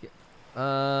 Phoenix.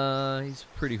 He's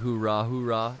pretty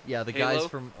hoorah. Yeah, the Halo? guys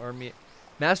from Army.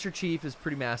 Master Chief is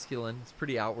pretty masculine. It's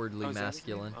pretty outwardly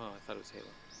masculine. Oh, I thought it was Halo.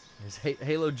 It's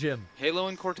Halo Jim. Halo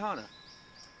and Cortana.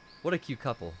 What a cute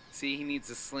couple. See, he needs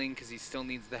a sling because he still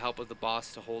needs the help of the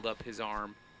boss to hold up his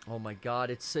arm. Oh my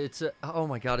God, it's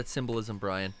symbolism,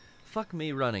 Brian. Fuck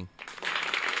me running.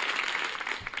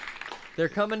 They're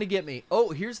coming to get me. Oh,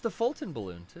 here's the Fulton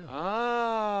balloon too.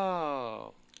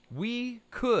 Oh. We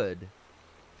could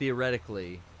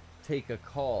theoretically take a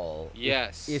call.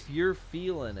 Yes. If you're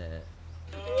feeling it.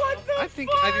 I think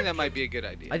that might be a good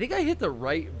idea. I think I hit the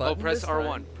right button. Oh, press this R1.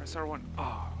 time. Press R1.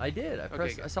 Oh. I did.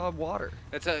 I saw water.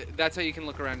 That's how you can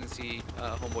look around and see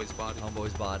Homeboy's body.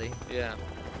 Homeboy's body. Yeah.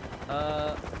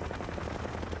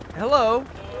 Hello.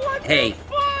 Hey.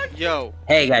 Yo.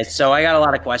 Hey guys. So I got a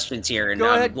lot of questions here, and Go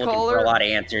I'm ahead, looking caller. for a lot of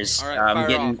answers. All right, I'm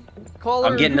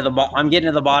getting to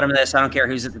the bottom of this. I don't care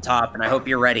who's at the top, and I hope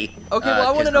you're ready. Okay. Well,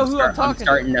 I want to know who I'm talking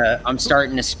to. I'm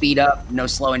starting to speed up. No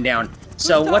slowing down.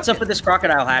 So what's up with this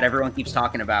crocodile hat everyone keeps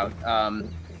talking about?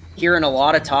 Hearing a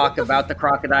lot of talk about the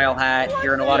crocodile hat.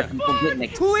 Hearing a lot of people getting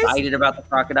excited about the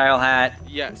crocodile hat.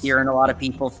 Yes. Hearing a lot of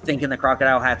people thinking the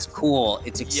crocodile hat's cool.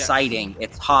 It's exciting. Yes.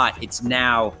 It's hot. It's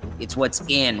now. It's what's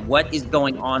in. What is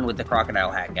going on with the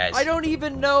crocodile hat, guys? I don't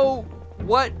even know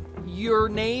what your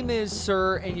name is,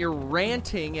 sir, and you're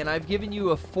ranting, and I've given you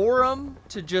a forum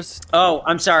to just. Oh,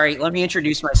 I'm sorry. Let me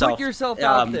introduce myself. Put yourself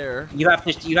out there. You have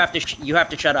to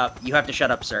shut up. You have to shut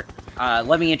up, sir.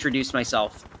 Let me introduce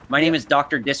myself. My name is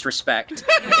Dr. Disrespect,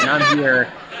 and I'm here.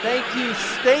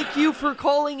 Thank you for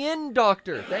calling in,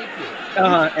 Doctor. Thank you.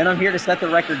 And I'm here to set the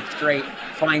record straight.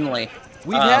 Finally,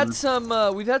 we've had some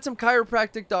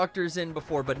chiropractic doctors in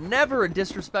before, but never a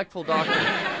disrespectful doctor.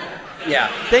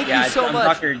 Yeah. Thank you so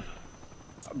much,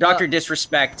 Dr.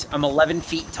 Disrespect. I'm 11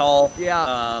 feet tall.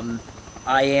 Yeah.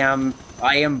 I am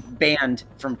banned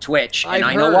from Twitch, and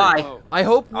I know why. I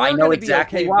hope I know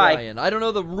exactly why. Brian. I don't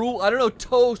know the rule. I don't know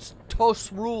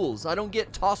toss rules. I don't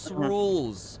get toss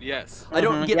rules. Yes. I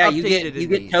don't get updated. You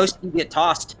get toast. You get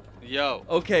tossed. Yo.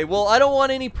 Okay. Well, I don't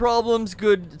want any problems,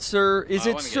 good sir. Is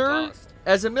it sir?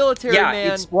 As a military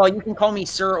man. Well, you can call me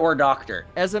sir or doctor.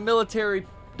 As a military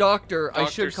doctor, I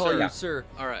should call you sir.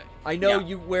 All right. I know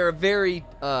you wear a very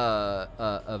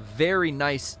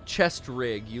nice chest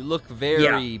rig. You look very.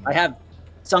 Yeah, I have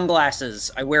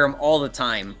sunglasses. I wear them all the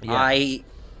time. Yeah.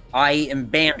 I am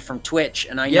banned from Twitch,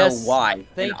 and I know why.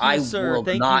 Thank you, sir.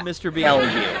 Thank you, Mr. Bean. Tell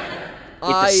you.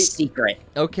 It's a secret.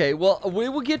 Okay, well, we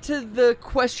will get to the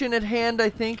question at hand, I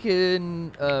think,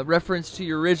 in reference to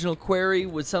your original query,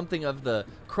 was something of the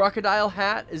crocodile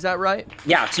hat. Is that right?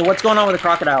 Yeah, so what's going on with the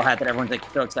crocodile hat that everyone's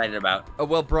so excited about?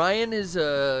 Well, Brian has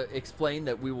explained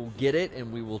that we will get it,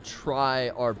 and we will try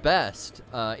our best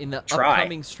in the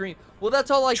upcoming stream. Well,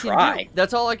 that's all I can do.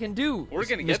 That's all I can do, We're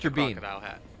going to get the crocodile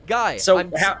hat. Guy, so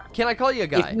can I call you a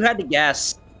guy? If you had to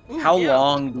guess, how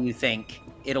long do you think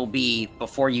it'll be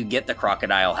before you get the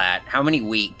crocodile hat? How many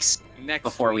weeks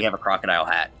before we have a crocodile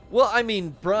hat? Well, I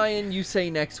mean, Brian, you say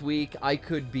next week. I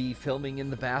could be filming in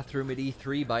the bathroom at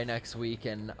E3 by next week,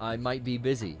 and I might be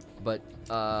busy. But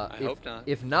I hope not.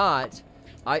 If not,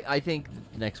 I think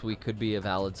next week could be a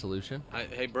valid solution.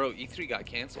 Hey, bro, E3 got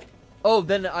canceled. Oh,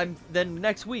 then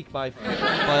next week by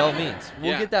all means.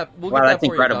 We'll get that. We'll get that that's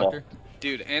for incredible. you, Doctor.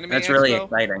 Dude, Anime That's Expo, really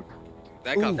exciting.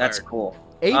 That got That's fired. cool.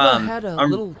 Ava had a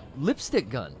little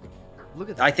lipstick gun. Look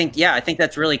at that. I think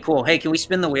that's really cool. Hey, can we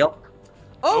spin the wheel?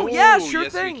 Oh yeah, sure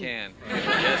yes thing. We can.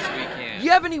 Yes, we can. You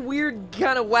have any weird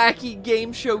kind of wacky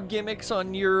game show gimmicks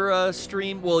on your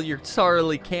stream? Well, your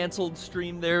sorely canceled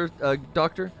stream there,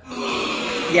 Doctor?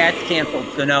 Yeah, it's canceled,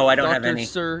 so no, I don't have any.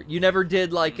 Sir, you never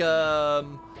did like a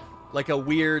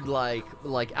weird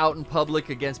like out in public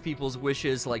against people's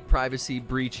wishes, like privacy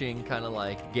breaching kind of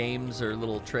like games or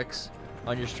little tricks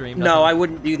on your stream? Nothing? No, I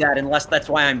wouldn't do that unless that's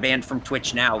why I'm banned from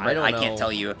Twitch now, but I can't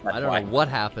tell you if that's I don't why. know what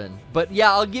happened. But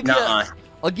yeah, I'll give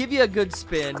you a good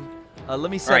spin.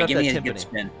 Let me set up that timpani. Give me a good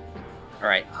spin. All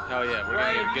right. Oh yeah, we're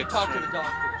Brian, gonna get a good talk to the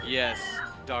doctor. Yes,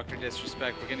 Dr.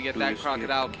 Disrespect. We're gonna get that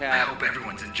crocodile cat. I hope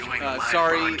everyone's enjoying the live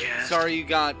sorry broadcast. you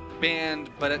got banned,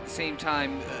 but at the same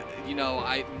time, you know,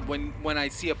 when I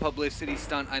see a publicity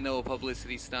stunt, I know a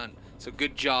publicity stunt. So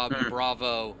good job,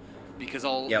 bravo. Because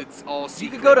it's all secrets. You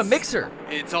could go to Mixer.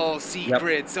 It's all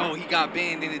secrets. Oh, he got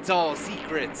banned, and it's all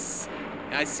secrets.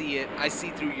 I see it. I see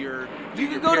through your. You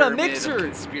can go to Mixer.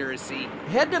 Conspiracy.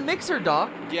 Head to Mixer, Doc.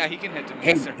 Yeah, he can head to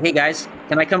Mixer. Hey guys,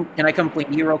 can I come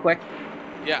clean you real quick?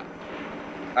 Yeah.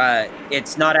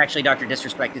 It's not actually Dr.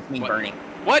 Disrespect. It's me, Bernie.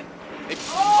 What?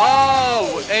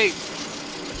 Oh, hey,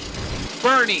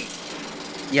 Bernie.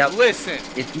 Yep. Listen.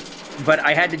 But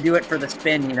I had to do it for the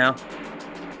spin, you know.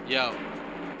 Yo.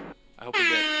 I hope we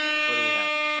get. What do we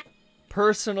have?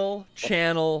 Personal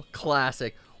channel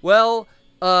classic. Well,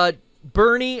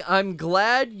 Bernie, I'm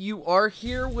glad you are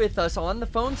here with us on the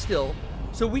phone still,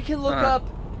 so we can look up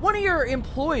one of your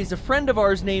employees. A friend of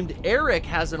ours named Eric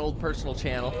has an old personal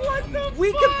channel.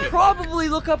 We could probably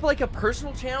look up like a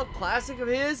personal channel classic of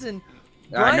his, and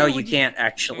Brian, no, you can't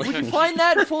actually. Would you find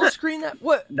that full screen? That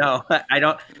what? No, I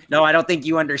don't. No, I don't think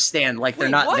you understand. Like they're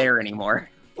not there anymore.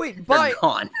 Wait, they're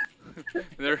gone.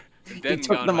 Dead and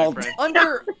took gone, them my all friend.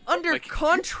 Under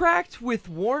contract with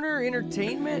Warner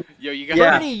Entertainment? Yo, you got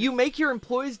Bernie, you make your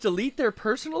employees delete their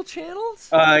personal channels?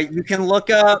 You can look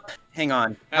up. Hang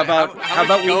on. How about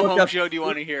we go look home up show do you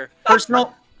want to hear?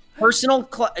 personal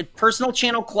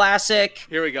channel classic?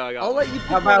 Here we go. I got I'll one. let you pick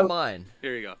How one of about- mine.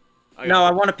 Here you go. No,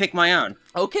 I want to pick my own.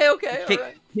 Okay.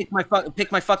 Pick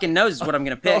my fucking nose is what I'm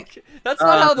gonna pick. Okay. That's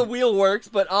not how the wheel works,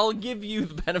 but I'll give you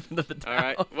the benefit of the doubt. All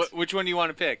right. Which one do you want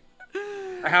to pick?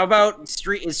 How about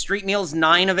Street Meals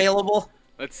 9 available?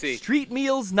 Let's see. Street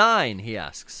Meals 9, he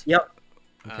asks. Yep.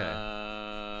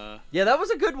 Okay. Yeah, that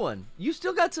was a good one. You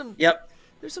still got some. Yep.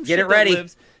 There's some Get shit it ready. that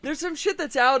lives. There's some shit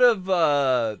that's out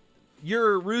of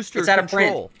your Rooster It's out of print.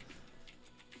 control.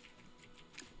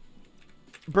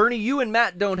 Bernie, you and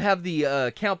Matt don't have the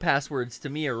account passwords to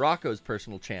me or Rocco's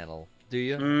personal channel, do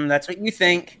you? That's what you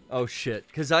think. Oh shit!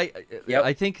 Because I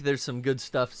think there's some good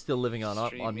stuff still living on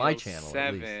my channel.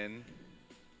 7. At least.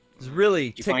 It's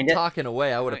really tick-tocking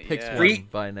away. I would have picked one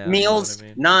by now. Meals you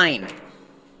know what I mean? 9.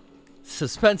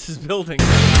 Suspense is building.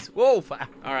 Whoa!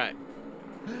 All right.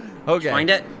 Okay. Find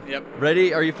it. Yep.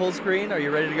 Ready? Are you full screen? Are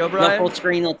you ready to go, Brian? Full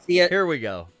screen. Let's see it. Here we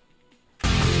go.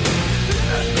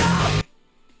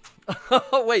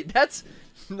 Oh wait, that's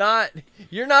not.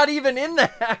 You're not even in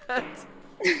that.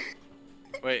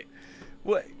 Wait.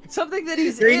 What? Something that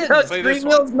he's Street in. Street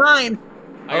Meals 9.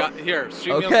 I got here.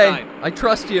 Street Meals Okay, 9. I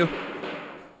trust you.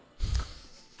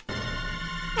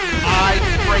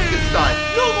 Frankenstein.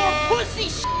 No more pussy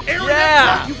shit. Aaron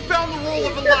Yeah. Eckhart, you found the role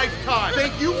of a lifetime.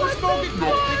 Thank you for smoking.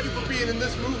 No, thank you for being in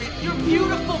this movie. You're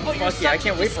beautiful, but you're Fuck yeah, I such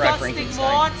can't a wait for I disgusting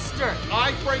Frankenstein. monster.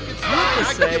 I Frankenstein.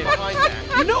 I can get behind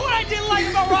that. You know what I didn't like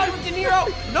about Robert De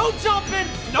Niro? No jumping,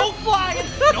 no flying,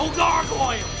 no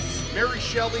gargoyles. Mary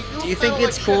Shelley. Do you think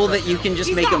it's cool that you can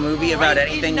just make a movie about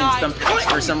anything and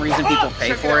for some reason people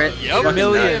pay for it? Yep. Fucking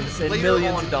Millions nuts. and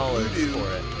millions of dollars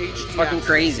for it. It's fucking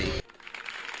crazy.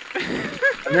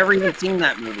 I've never even seen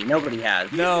that movie. Nobody has.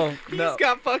 No, He's no.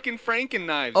 got fucking Franken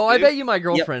knives. Oh, I dude. bet you my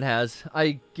girlfriend has.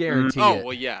 I guarantee it. Oh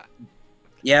well, yeah.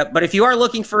 Yeah, but if you are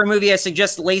looking for a movie, I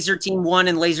suggest Laser Team 1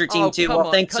 and Laser Team 2. come Well,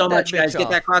 on, thanks cut so that much, guys. bitch Get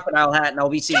that crocodile hat, and I'll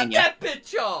be seeing you. Get that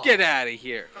bitch off! Get out of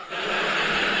here.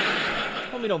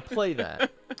 Tell me don't play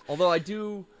that. Although I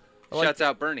do. Shouts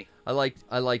out Bernie. I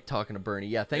like talking to Bernie.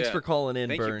 Yeah, thanks for calling in,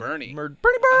 Thank Bernie. you, Bernie. Bernie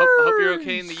I hope you're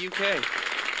okay in the UK.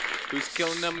 Who's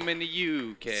killing them in the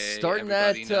UK? Starting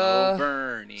Everybody know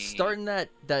Bernie. starting that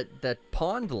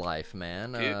pond life,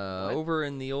 man. Dude, over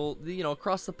in the old,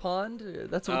 across the pond.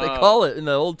 That's what they call it in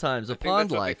the old times. A I think pond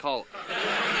that's what life. they call it.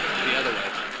 The other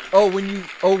way.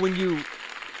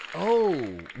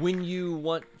 When you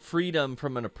want freedom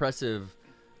from an oppressive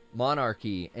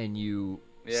monarchy and you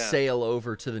sail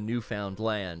over to the newfound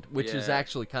land, which is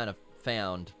actually kind of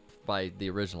found by the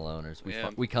original owners.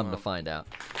 We come to find out.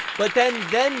 But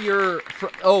then you're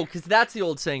because that's the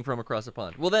old saying, from across the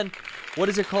pond. Well, then what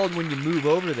is it called when you move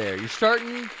over there? You're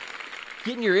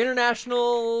getting your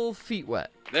international feet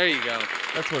wet. There you go.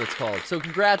 That's what it's called. So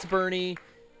congrats, Bernie,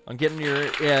 on getting your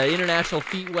international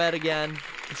feet wet again.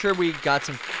 I'm sure we got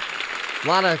a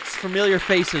lot of familiar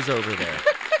faces over there.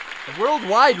 A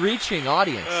worldwide reaching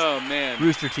audience. Oh man,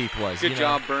 Rooster Teeth was. Good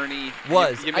job, Bernie.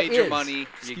 Was you made your money?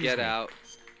 You get out.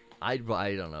 I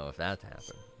don't know if that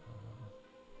happened.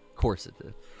 Of course it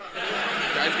did.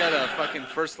 Guy's got a fucking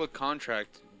first look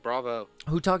contract. Bravo.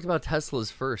 Who talked about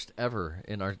Teslas first ever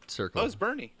in our circle? Oh, it was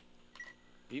Bernie.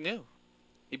 He knew.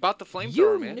 He bought the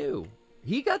flamethrower, man. You knew.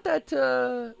 He got that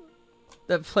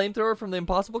flamethrower from the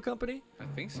Impossible Company? I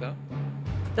think so.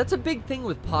 That's a big thing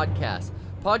with podcasts.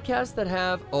 Podcasts that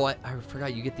have... Oh, I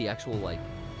forgot you get the actual,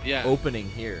 opening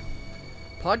here.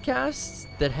 Podcasts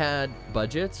that had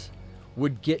budgets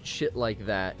would get shit like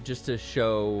that just to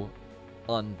show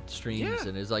on streams.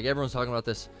 And it's like, everyone's talking about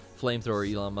this flamethrower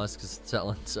Elon Musk is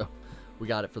selling, so we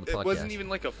got it for the podcast. It wasn't even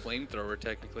like a flamethrower,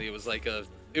 technically. It was like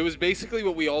it was basically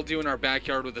what we all do in our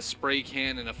backyard with a spray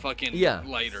can and a fucking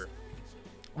lighter.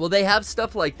 Well, they have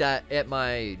stuff like that at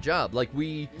my job. Like,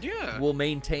 we will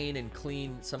maintain and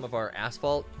clean some of our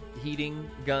asphalt heating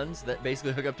guns that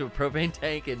basically hook up to a propane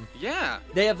tank. And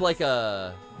they have like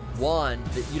a wand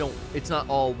that it's not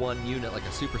all one unit like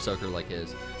a super soaker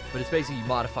is, but it's basically you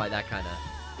modify that kind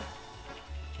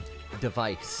of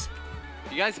device.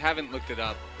 If you guys haven't looked it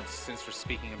up, since we're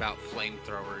speaking about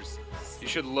flamethrowers, you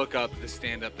should look up the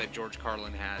stand-up that George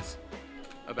Carlin has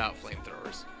about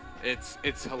flamethrowers.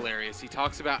 It's hilarious. He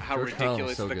talks about how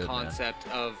ridiculous the concept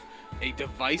of a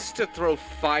device to throw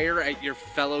fire at your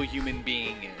fellow human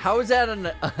being is. How is that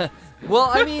well,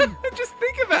 I mean... Just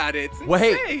think about it. It's insane.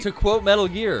 Wait, to quote Metal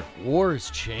Gear,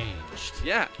 war's changed.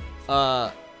 Yeah.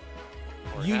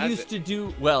 You used to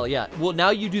do... Well, yeah. Well, now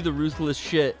you do the ruthless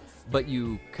shit but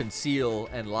you conceal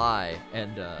and lie,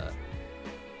 and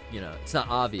it's not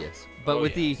obvious. But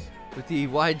with the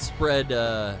widespread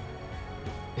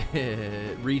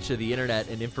reach of the internet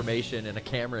and information and a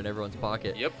camera in everyone's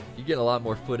pocket, you get a lot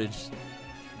more footage.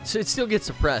 So it still gets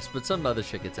suppressed, but some other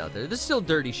shit gets out there. There's still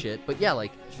dirty shit, but yeah,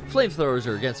 like flamethrowers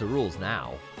are against the rules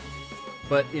now.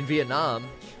 But in Vietnam,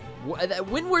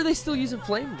 when were they still using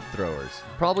flamethrowers?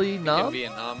 Probably not. In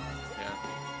Vietnam, yeah.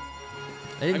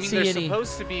 I didn't see they're any.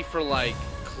 Supposed to be for like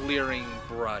clearing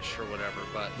brush or whatever,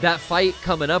 but that fight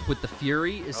coming up with the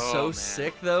Fury is so man.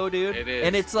 sick, though, dude. It is,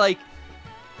 and it's like,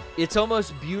 it's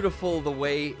almost beautiful the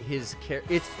way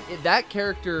that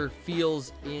character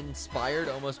feels inspired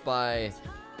almost by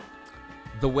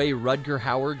the way Rutger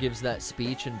Hauer gives that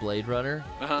speech in Blade Runner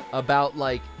about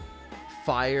like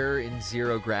fire in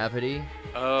zero gravity.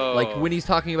 Oh, like when he's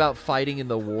talking about fighting in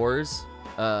the wars.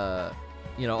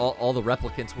 All the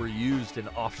replicants were used in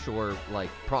offshore like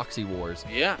proxy wars.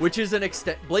 Yeah. Which is an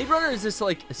Blade Runner is this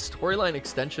like a storyline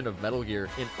extension of Metal Gear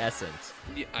in essence.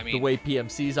 Yeah, I mean, the way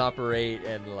PMCs operate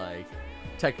and like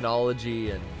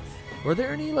technology. And were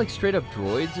there any like straight up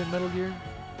droids in Metal Gear?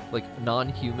 Like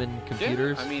non-human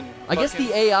computers? Yeah, I mean, I guess the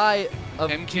AI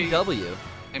of GW.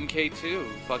 MK2,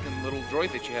 fucking little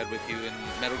droid that you had with you in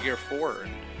Metal Gear 4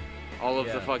 and all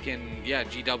of the fucking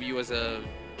GW as a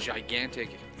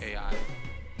gigantic AI.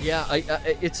 Yeah,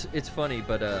 it's funny,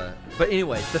 but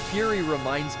anyway, the Fury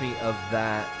reminds me of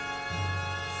that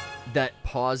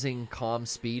pausing, calm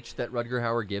speech that Rutger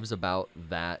Hauer gives about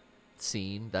that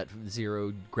scene, that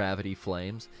zero gravity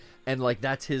flames, and like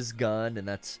that's his gun, and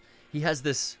he has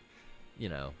this,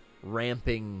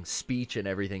 ramping speech and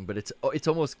everything, but it's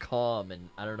almost calm, and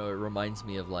I don't know, it reminds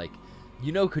me of like,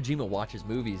 Kojima watches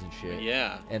movies and shit,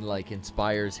 and like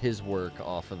inspires his work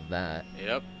off of that.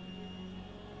 Yep.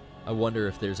 I wonder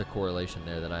if there's a correlation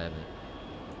there that I haven't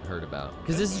heard about.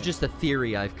 Because this is just a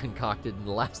theory I've concocted in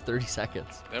the last 30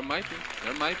 seconds. There might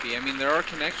be. I mean, there are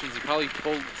connections. You probably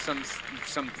pulled some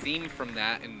theme from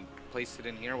that and placed it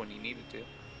in here when you needed to.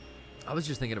 I was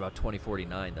just thinking about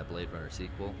 2049, that Blade Runner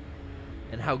sequel,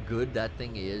 and how good that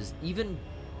thing is, even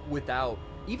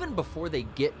before they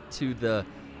get to the,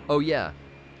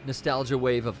 nostalgia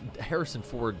wave of Harrison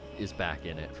Ford is back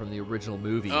in it from the original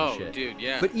movie and shit. Oh, dude,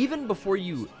 yeah. But even before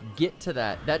you get to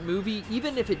that movie,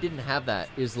 even if it didn't have that,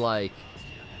 is like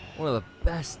one of the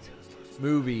best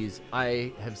movies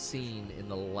I have seen in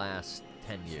the last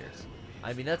 10 years.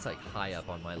 I mean, that's like high up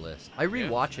on my list. I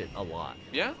rewatch it a lot.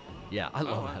 Yeah? Yeah, I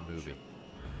love that movie.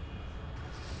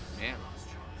 Man.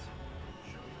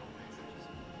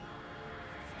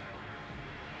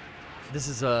 This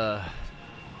is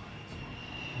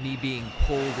me being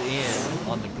pulled in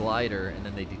on the glider, and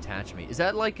then they detach me. Is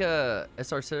that like a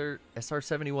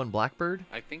SR-71 Blackbird?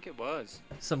 I think it was.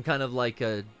 Some kind of like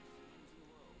a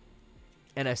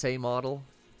NSA model?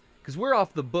 Because we're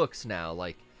off the books now.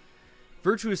 Like,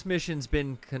 Virtuous Mission's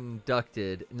been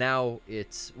conducted. Now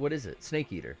it's, what is it?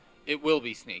 Snake Eater. It will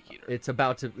be Snake Eater. It's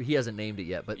about to, he hasn't named it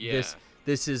yet, but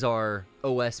this is our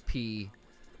OSP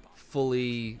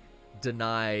fully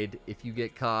denied. If you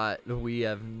get caught, we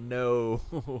have no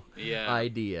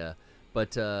idea.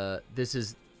 But this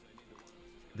is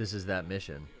that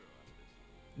mission,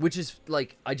 which is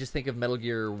like, I just think of Metal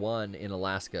Gear 1 in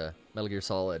Alaska, Metal Gear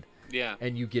Solid. Yeah.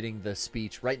 And you getting the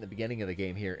speech right in the beginning of the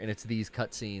game here, and it's these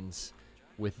cutscenes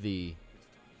with the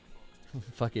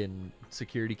fucking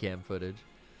security cam footage.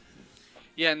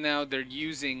 Yeah, now they're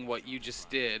using what you just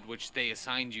did, which they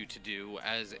assigned you to do,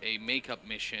 as a makeup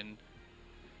mission.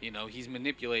 You know, he's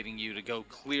manipulating you to go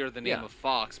clear the name of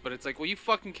Fox, but it's like, well, you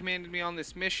fucking commanded me on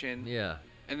this mission. Yeah.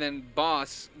 And then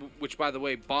Boss, which, by the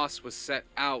way, Boss was set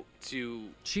out to...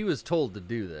 She was told to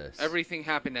do this. Everything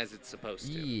happened as it's supposed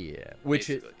to. Yeah. Which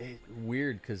is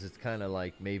weird, because it's kind of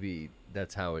like maybe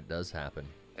that's how it does happen.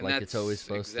 And like that's it's always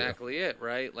supposed exactly it,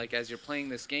 right? Like, as you're playing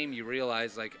this game, you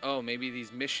realize, like, oh, maybe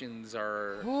these missions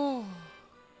are...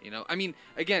 You know, I mean,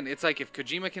 again, it's like if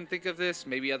Kojima can think of this,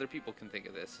 maybe other people can think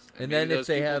of this. And then if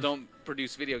they don't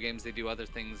produce video games, they do other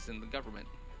things in the government.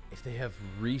 If they have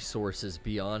resources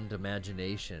beyond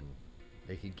imagination,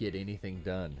 they could get anything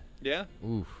done. Yeah.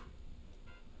 Oof.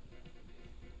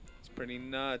 It's pretty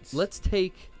nuts. Let's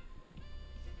take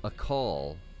a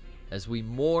call as we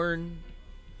mourn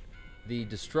the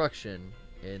destruction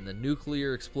and the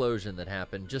nuclear explosion that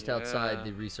happened just outside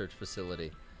the research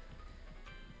facility.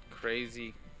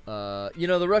 Crazy. You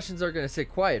know, the Russians are going to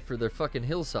sit quiet for their fucking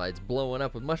hillsides blowing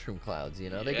up with mushroom clouds, you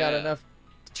know? They got enough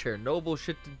Chernobyl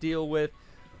shit to deal with.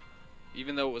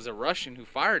 Even though it was a Russian who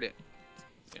fired it.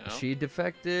 You know? She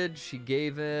defected. She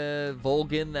gave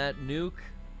Volgin that nuke.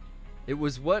 It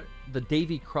was what? The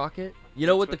Davy Crockett You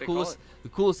know what That's the they call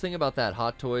coolest thing about that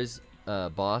Hot Toys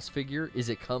boss figure is?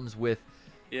 It comes with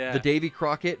Yeah. the Davy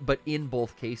Crockett, but in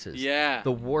both cases. Yeah.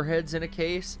 The warheads in a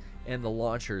case and the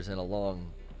launchers in a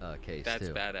long case. That's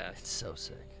too. badass. It's so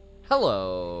sick.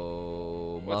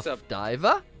 Hello, What's Muff up?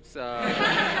 Diva.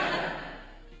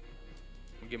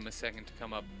 We'll give him a second to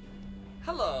come up.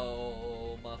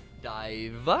 Hello, Muff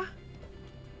Diva.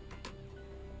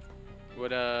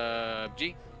 What up,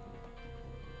 G?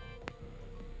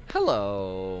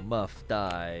 Hello, Muff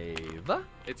Diva.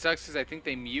 It sucks because I think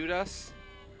they mute us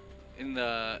in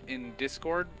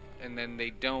Discord, and then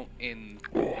they don't in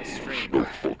the stream.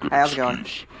 Hi, how's it going?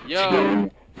 Yo.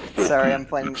 Sorry, I'm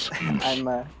playing.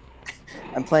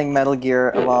 I'm playing Metal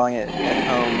Gear along at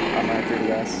home on my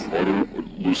 3DS.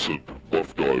 Listen,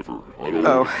 Buff Diver, I don't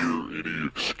want to hear any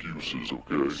excuses,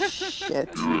 okay? Shit.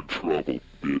 You're in trouble,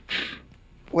 bitch.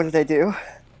 What did I do?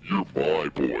 You're my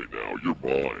boy now, you're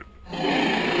mine.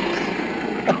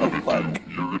 Oh, fuck.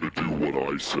 You're gonna do what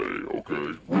I say, okay?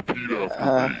 Repeat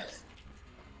after me.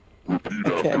 Repeat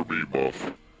after me,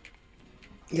 Muff.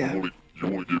 Yeah. You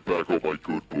wanna get back on my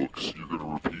good books, you're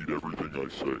gonna repeat everything I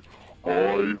say.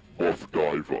 I, Muff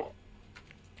Diva,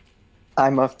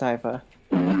 I'm Muff Diva.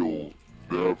 will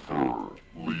never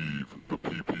leave the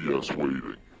PPS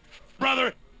waiting.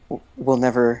 Brother! We'll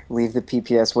never leave the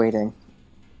PPS waiting.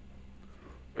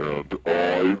 And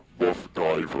I, Muff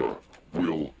Diva,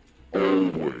 will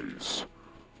always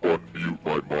unmute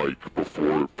my mic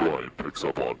before Brian picks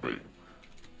up on me.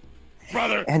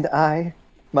 Brother! And I,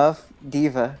 Muff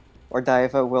Diva, or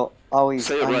Diva, will always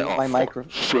Say it right. unmute my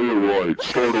microphone. Say it right.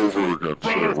 Start over again.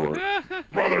 Say it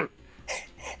right. Brother!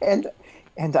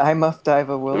 And I, Muff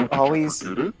Diva, will always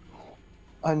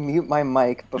unmute my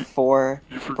mic before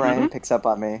Brian picks up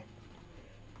on me.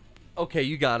 Okay,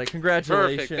 you got it.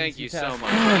 Congratulations. Perfect. Thank you so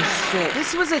much. Oh, shit.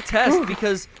 This was a test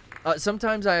because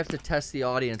sometimes I have to test the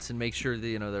audience and make sure that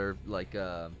they're like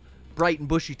bright and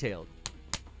bushy-tailed.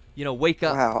 Wake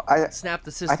up. Wow, snap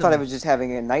the system. I thought I was just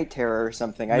having a night terror or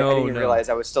something. I No, didn't even no. realize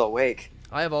I was still awake.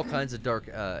 I have all kinds of dark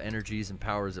energies and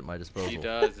powers at my disposal. He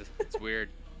does. It's weird.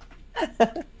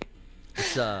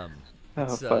 It's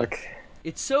fuck.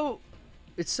 It's so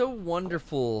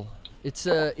wonderful.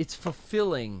 It's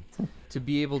fulfilling to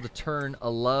be able to turn a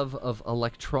love of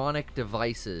electronic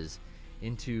devices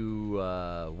into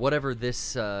whatever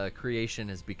this creation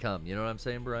has become. You know what I'm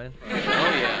saying, Brian? Oh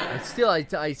yeah. And still,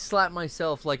 I slap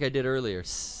myself like I did earlier.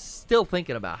 Still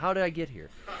thinking about how did I get here?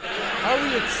 How are we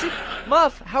at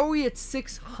Muff? How are we at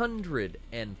 603?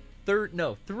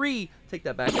 No, 3. Take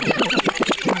that back.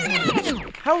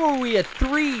 How are we at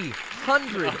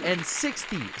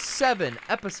 367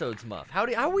 episodes, Muff? How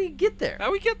do we get there? How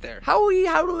we get there? How do we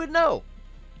know?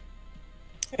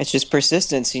 It's just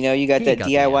persistence, you got He that got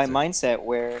the DIY answer. mindset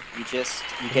where you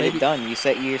get it done. You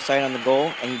set your sight on the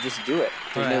goal and you just do it.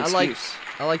 There's no excuse.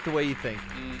 I like the way you think.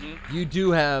 You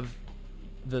do have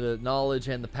the knowledge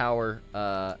and the power,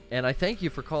 and I thank you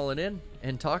for calling in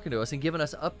and talking to us and giving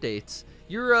us updates.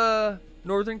 You're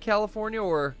Northern California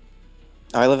or?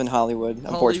 I live in Hollywood,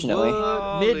 unfortunately.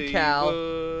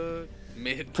 Mid-Cal.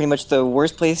 Pretty much the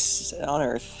worst place on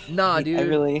earth. Nah,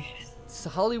 dude.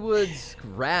 Hollywood's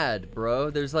rad, bro.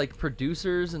 There's like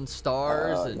producers and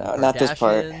stars and no, not this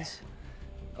part. Kardashians.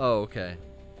 Oh, okay.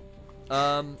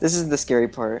 This is the scary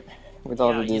part, with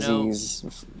all the disease,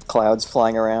 clouds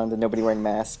flying around, and nobody wearing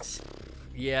masks.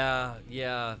 Yeah.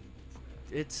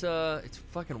 It's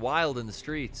fucking wild in the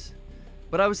streets.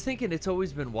 But I was thinking it's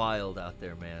always been wild out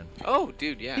there, man. Oh,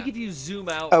 dude, yeah. I think if you zoom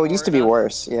out. Oh, it used to be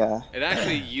worse, yeah. It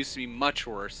actually used to be much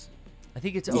worse. I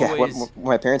think it's Yeah, always. when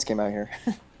my parents came out here.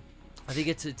 I think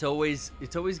it's always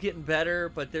getting better,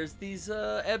 but there's these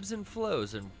ebbs and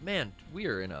flows, and man, we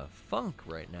are in a funk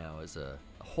right now as a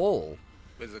whole.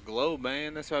 As a globe,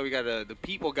 man. That's why the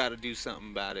people gotta do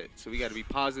something about it. So we gotta be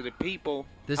positive people,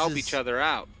 help each other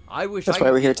out. I wish. That's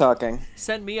why we're here talking.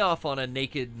 Send me off on a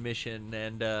naked mission,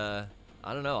 and I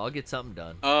don't know. I'll get something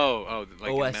done. Oh,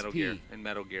 like OSP. in Metal Gear. In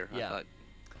Metal Gear. Yeah. I thought.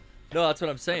 No, that's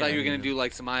what I'm saying. I thought you were gonna do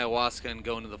like some ayahuasca and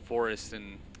go into the forest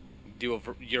and do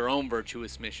your own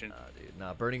virtuous mission.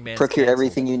 Nah, Burning Man. Procure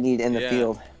everything you need in the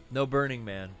field. No Burning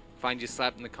Man. Find you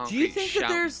slapped in the concrete. Do you think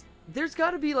that there's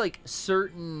got to be like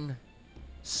certain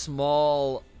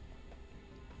small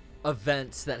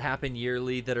events that happen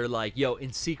yearly that are like, yo,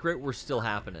 in secret, we're still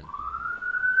happening?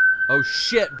 Oh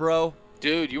shit, bro.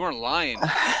 Dude, you weren't lying.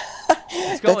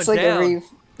 It's going down.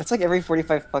 That's like every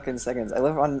 45 fucking seconds. I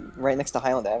live right next to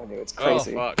Highland Avenue. It's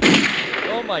crazy. Oh, fuck.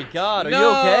 Oh my god, are you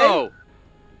okay?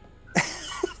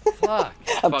 Fuck.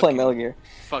 I'm playing Metal Gear.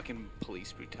 Fucking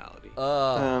police brutality.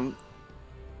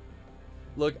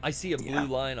 Look, I see a blue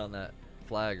line on that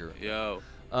flagger. Yo.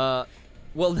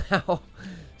 Well, now,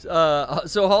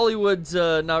 so Hollywood's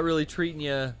not really treating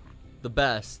you the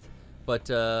best, but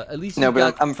at least no. You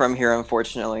But got, I'm from here,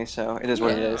 unfortunately, so it is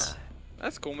what it is.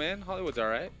 That's cool, man. Hollywood's all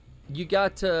right. You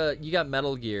got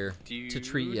Metal Gear to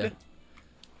treat you. Dude.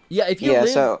 Yeah, if you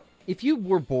if you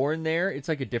were born there, it's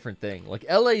like a different thing. Like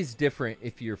LA's different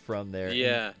if you're from there.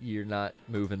 Yeah. You're not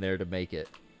moving there to make it.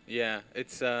 Yeah,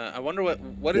 it's. I wonder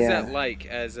what is that like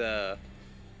as a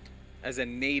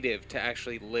native to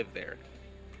actually live there.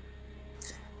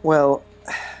 Well,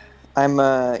 I'm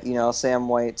I'll say I'm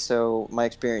white, so my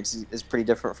experience is pretty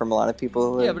different from a lot of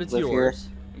people who live, but it's live yours.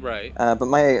 here. Right. But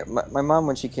my mom,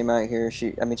 when she came out here,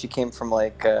 she came from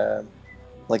like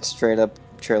straight up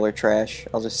trailer trash.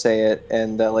 I'll just say it.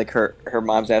 And like her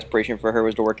mom's aspiration for her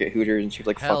was to work at Hooters, and she was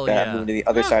like, Hell "Fuck that! yeah. I'm moving to the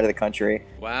other side of the country,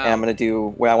 Wow. and I'm gonna do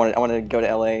what I want. I want to go to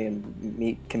LA and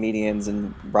meet comedians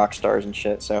and rock stars and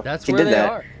shit." So That's she where did they that.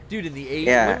 are. Dude, in the 80s.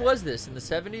 Yeah. When was this? In the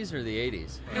 70s or the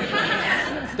 80s?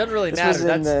 Doesn't really This matter. was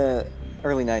in the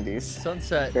early 90s.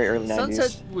 Sunset. Very early 90s.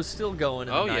 Sunset was still going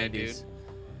in the 90s.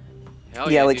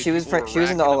 Dude. Yeah, like dude, she was people were she was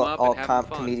into racking them all up and having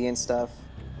fun. comedian stuff.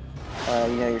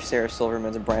 Your Sarah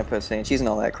Silvermans and Brian Posehn. She's in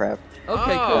all that crap.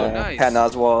 Okay, cool. Nice. Patton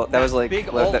Oswalt. That was like big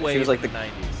she alt-wave was like in the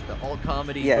 90s. The alt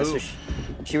comedy. yeah. boom. So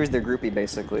she was their groupie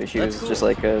basically. She That's was cool. just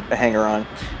like a hanger-on.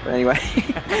 But anyway,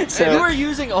 so You are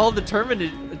using all the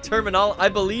terminology. I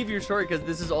believe you're short because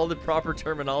this is all the proper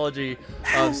terminology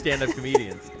of stand-up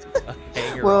comedians. A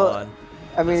hanger well, on.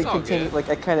 I mean, It's it all continued. good. Like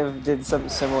I kind of did something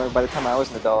similar. By the time I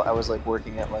was an adult, I was like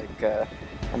working at like a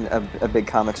big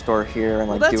comic store here and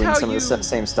like Well, that's doing how some of the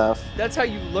same stuff. That's how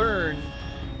you learn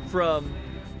from,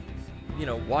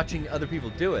 watching other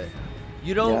people do it.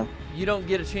 You don't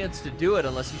get a chance to do it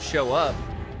unless you show up.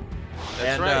 That's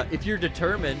and right. If you're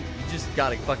determined, you just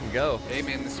gotta fucking go. Hey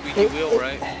man, the squeaky wheel,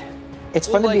 right? It's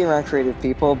Well, fun to be like- around creative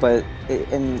people, but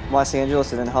in Los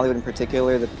Angeles and in Hollywood in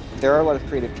particular, there are a lot of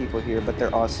creative people here, but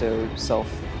they're also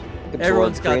self-absorbed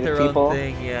Everyone's got creative their people. own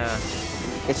thing, yeah.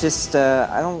 It's just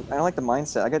I don't like the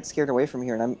mindset. I got scared away from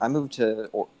here, and I moved to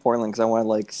Portland because I wanted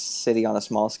like city on a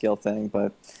small scale thing.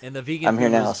 But And the vegan I'm here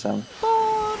food now, was so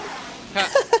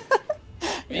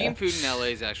Vegan food in LA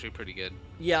is actually pretty good.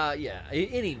 Yeah.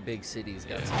 Any big city's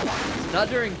got some. Not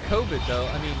during COVID though.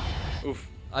 I mean, oof.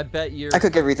 I bet you're I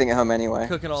cook everything at home anyway.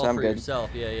 cooking all so I'm for good. yourself.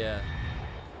 Yeah.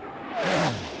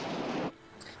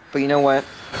 But you know what?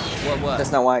 What?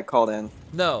 That's not why I called in.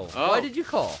 No. Oh. Why did you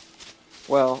call?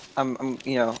 Well, I'm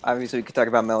obviously we could talk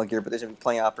about Metal Gear, but there's been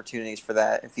plenty of opportunities for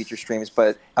that in future streams.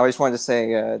 But I just wanted to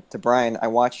say to Brian, I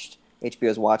watched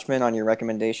HBO's Watchmen on your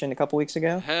recommendation a couple weeks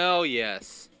ago. Hell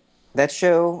yes. That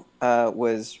show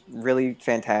was really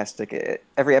fantastic.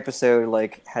 Every episode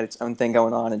like had its own thing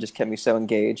going on and just kept me so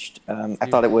engaged. I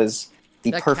thought it was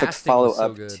the That perfect casting was so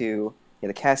follow-up good. to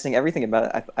the casting, everything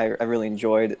about it. I really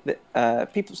enjoyed.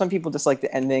 Some people dislike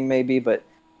the ending maybe, but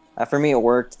for me it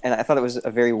worked, and I thought it was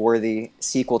a very worthy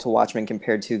sequel to Watchmen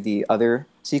compared to the other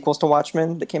sequels to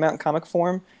Watchmen that came out in comic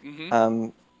form. Mm-hmm.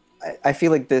 I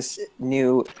feel like this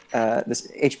new this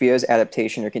HBO's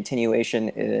adaptation or continuation.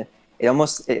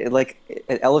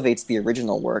 It elevates the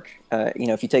original work.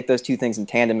 If you take those two things in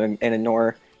tandem and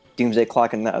ignore Doomsday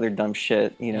Clock and that other dumb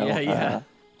shit, Yeah.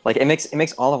 like it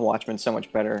makes all of Watchmen so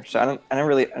much better. So I don't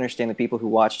really understand the people who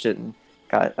watched it and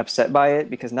got upset by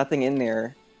it because nothing in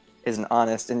there isn't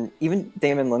honest. And even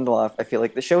Damon Lindelof, I feel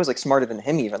like the show is like smarter than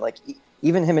him even. Like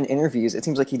even him in interviews, it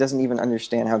seems like he doesn't even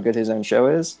understand how good his own show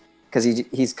is because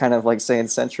he's kind of like saying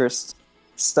centrist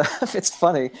stuff. It's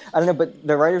funny. I don't know, but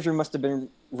the writers' room must have been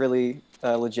really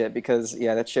legit because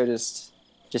that show just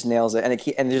nails it.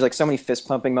 And there's like so many fist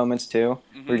pumping moments too.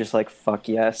 Mm-hmm. We're just like, fuck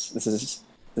yes, this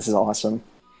is awesome.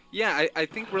 Yeah, I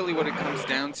think really what it comes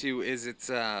down to is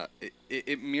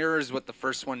it mirrors what the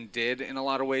first one did in a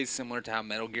lot of ways, similar to how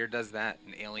Metal Gear does that,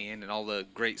 and Alien, and all the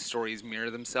great stories mirror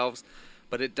themselves.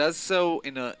 But it does so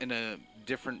in a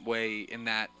different way in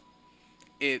that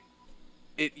it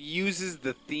uses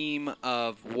the theme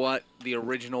of what the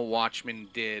original Watchmen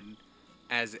did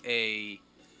as a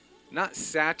not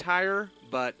satire,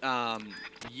 but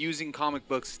using comic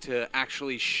books to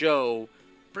actually show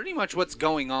pretty much what's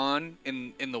going on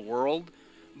in the world,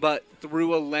 but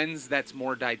through a lens that's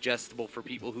more digestible for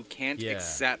people who can't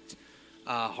accept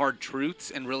hard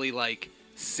truths and really like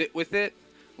sit with it.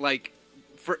 Like,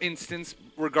 for instance,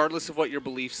 regardless of what your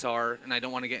beliefs are, and I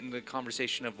don't want to get into the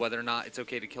conversation of whether or not it's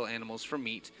okay to kill animals for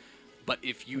meat, but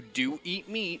if you do eat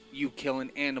meat, you kill an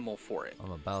animal for it.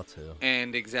 I'm about to.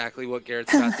 And exactly what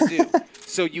Garrett's about to do.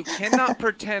 So you cannot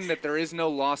pretend that there is no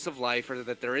loss of life or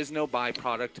that there is no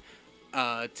byproduct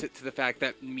to the fact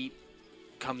that meat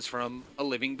comes from a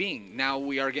living being. Now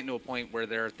we are getting to a point where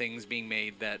there are things being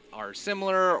made that are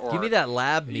similar, or give me that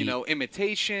lab meat. You know,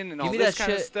 imitation and give all me this that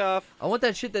kind of shit. stuff. I want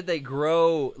that shit that they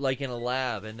grow like in a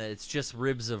lab, and it's just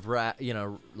ribs of you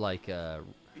know, like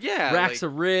yeah, racks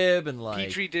like of rib and like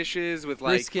petri dishes with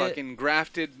like brisket. fucking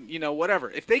grafted, you know,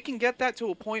 whatever. If they can get that to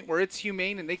a point where it's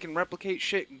humane and they can replicate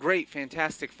shit, great,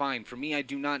 fantastic, fine. For me, I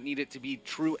do not need it to be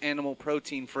true animal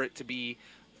protein for it to be,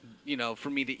 you know, for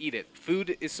me to eat it.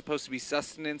 Food is supposed to be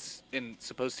sustenance and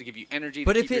supposed to give you energy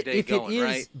to keep your day going,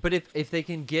 right? But if they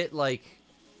can get like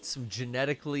some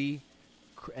genetically,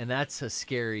 and that's a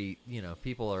scary, you know,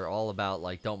 people are all about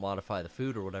like don't modify the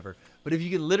food or whatever. But if you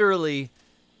can literally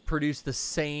produce the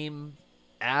same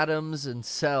atoms and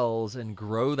cells and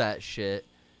grow that shit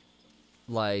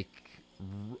like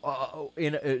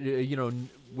you know,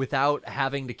 without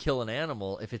having to kill an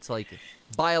animal, if it's like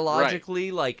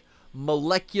biologically like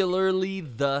molecularly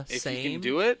the same. If you can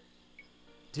do it,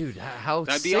 dude, how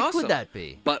that'd be sick awesome. would that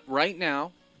be? But right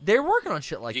now, they're working on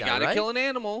shit like you that. gotta right? kill an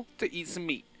animal to eat some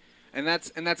meat, and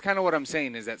that's kind of what I'm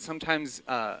saying is that sometimes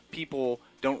people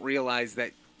don't realize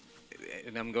that.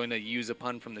 And I'm going to use a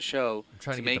pun from the show.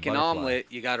 To make an omelet,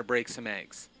 you got to break some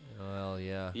eggs. Well,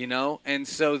 yeah. You know, and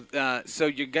so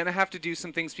you're gonna have to do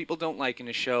some things people don't like in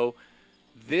a show.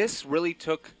 This really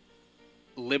took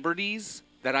liberties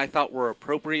that I thought were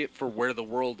appropriate for where the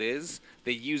world is.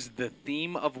 They used the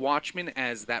theme of Watchmen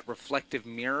as that reflective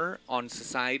mirror on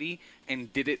society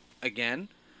and did it again.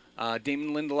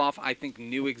 Damon Lindelof, I think,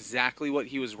 knew exactly what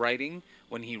he was writing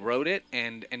when he wrote it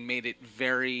and made it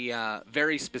very,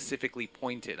 very specifically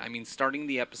pointed. I mean, starting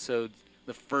the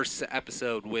first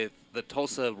episode with the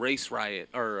Tulsa race riot,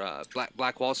 or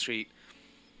Black Wall Street,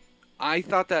 I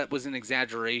thought that was an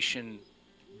exaggeration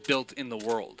built in the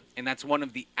world. And that's one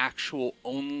of the actual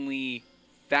only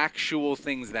factual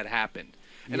things that happened.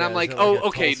 And Yeah, I'm like, is it oh, like a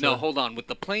okay, no, Tulsa? hold on. With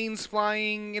the planes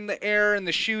flying in the air and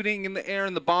the shooting in the air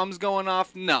and the bombs going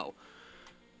off, no.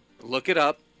 Look it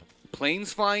up.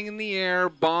 Planes flying in the air,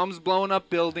 bombs blowing up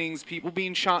buildings, people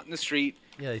being shot in the street.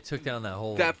 Yeah, they took down that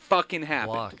whole That fucking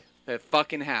happened. block. That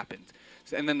fucking happened.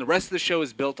 And then the rest of the show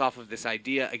is built off of this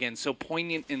idea, again, so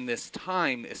poignant in this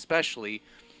time, especially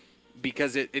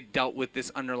because it dealt with this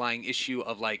underlying issue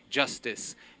of like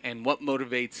justice and what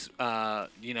motivates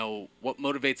what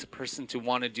motivates a person to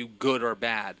want to do good or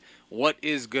bad. What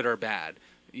is good or bad?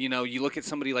 You know, you look at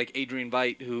somebody like Adrian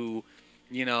Veidt, who,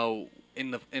 you know,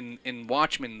 in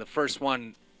Watchmen, the first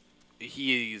one,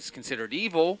 he is considered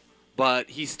evil, but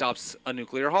he stops a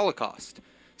nuclear holocaust.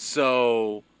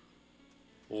 So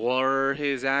were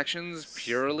his actions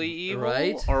purely evil,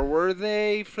 Right. or were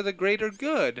they for the greater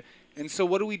good? And so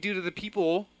what do we do to the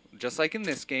people, just like in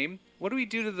this game, what do we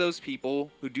do to those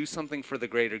people who do something for the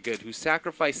greater good, who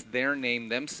sacrifice their name,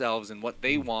 themselves, and what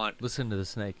they want Listen to the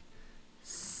snake.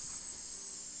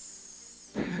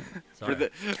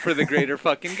 for the greater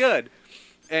fucking good?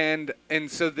 And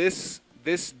so this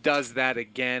does that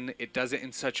again. It does it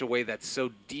in such a way that's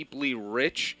so deeply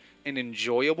rich and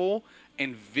enjoyable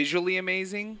and visually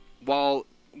amazing, while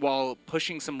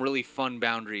pushing some really fun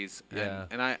boundaries. Yeah.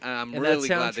 And I'm And really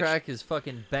that glad soundtrack is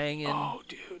fucking banging. Oh,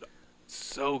 dude,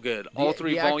 so good. All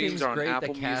three volumes are on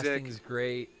Apple the Music. casting's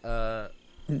great. I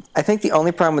think the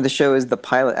only problem with the show is the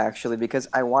pilot, actually, because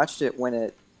I watched it when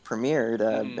it premiered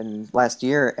in last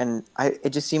year, and it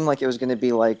just seemed like it was going to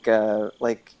be like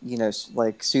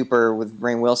Super with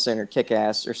Rainn Wilson or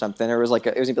Kick-Ass or something. Or it was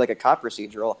going to be like a cop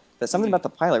procedural. But something about the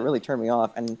pilot really turned me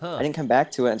off, and I didn't come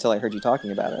back to it until I heard you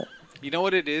talking about it. You know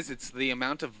what it is? It's the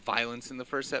amount of violence in the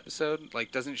first episode.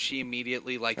 Like, doesn't she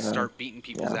immediately start beating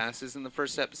people's asses in the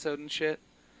first episode and shit?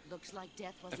 Looks like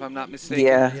death was if I'm not mistaken.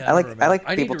 Yeah, I like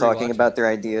people talking about their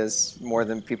ideas more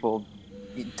than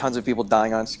tons of people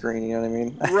dying on screen. You know what I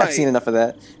mean? Right. I've seen enough of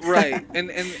that. Right,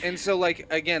 and so like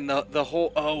again the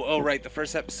whole right, the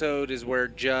first episode is where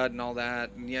Judd and all that.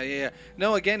 And yeah.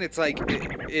 No, again, it's like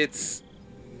it's.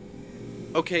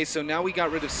 Okay, so now we got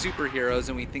rid of superheroes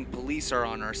and we think police are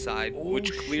on our side,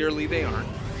 which clearly they aren't.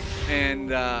 And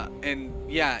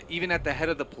yeah, even at the head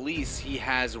of the police, he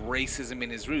has racism in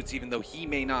his roots, even though he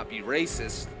may not be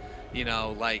racist. You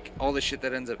know, like all the shit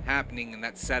that ends up happening and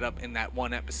that setup in that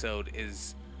one episode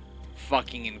is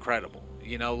fucking incredible.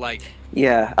 You know, like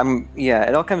yeah,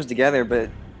 it all comes together, but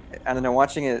I don't know,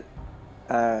 watching it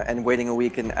and waiting a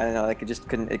week, and I don't know, like it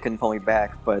couldn't pull me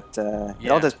back, but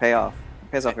it all does pay off.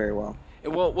 It pays off very well.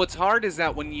 Well, what's hard is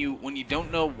that when you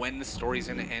don't know when the story's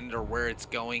gonna end or where it's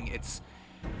going,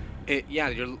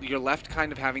 you're left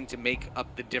kind of having to make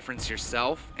up the difference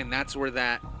yourself, and that's where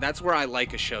I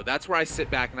like a show. That's where I sit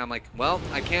back and I'm like, well,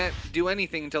 I can't do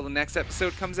anything until the next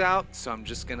episode comes out, so I'm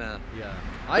just gonna. Yeah,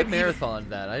 I marathoned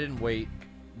that. I didn't wait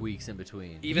weeks in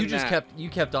between. Even you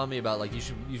kept on me about like you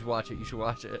should watch it. You should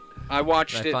watch it. I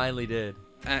watched and it. I finally did.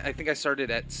 I think I started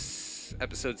at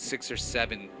episode 6 or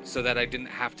 7, so that I didn't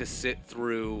have to sit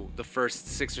through the first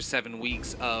 6 or 7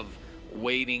 weeks of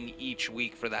waiting each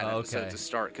week for that episode to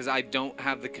start, because I don't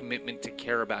have the commitment to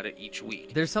care about it each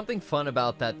week. There's something fun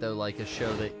about that though, like a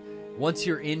show that once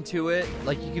you're into it,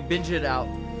 like you can binge it out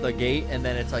the gate, and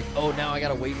then it's like, oh, now I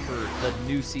gotta wait for the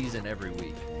new season every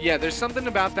week. Yeah, there's something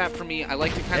about that for me. I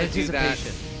like to kind of do that,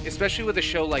 especially with a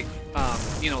show like,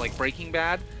 like Breaking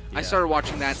Bad. Yeah. I started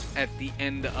watching that at the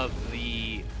end of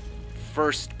the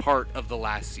first part of the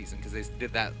last season, because they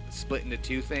did that split into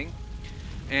 2 thing.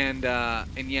 And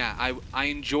yeah, I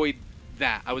enjoyed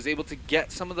that. I was able to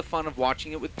get some of the fun of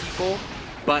watching it with people,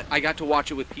 but I got to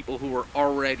watch it with people who were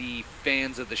already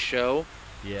fans of the show.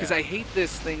 Yeah. Because I hate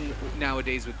this thing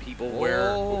nowadays with people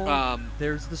where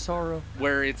there's the sorrow.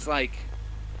 Where it's like,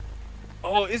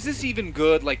 oh, is this even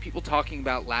good? Like people talking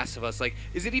about Last of Us, like,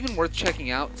 is it even worth checking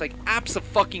out? It's like,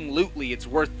 abso-fucking-lutely, it's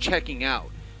worth checking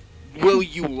out. Will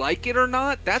you like it or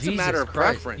not? That's a matter of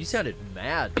preference. You sounded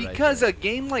mad. Because a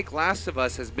game like Last of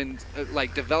Us has been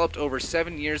developed over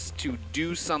 7 years to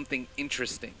do something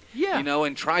interesting. Yeah.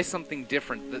 And try something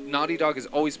different. The Naughty Dog has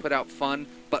always put out fun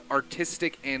but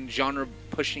artistic and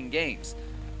genre-pushing games.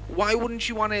 Why wouldn't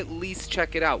you want to at least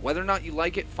check it out? Whether or not you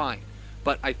like it, fine.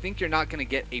 But I think you're not going to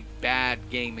get a bad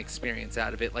game experience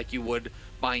out of it like you would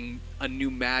buying a new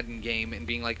Madden game and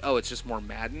being like, oh, it's just more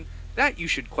Madden. That you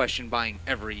should question buying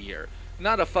every year,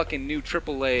 not a fucking new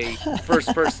AAA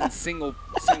first-person single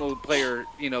player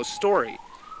story.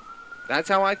 That's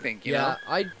how I think. You know?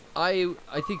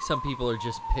 I think some people are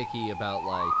just picky about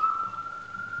like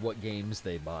what games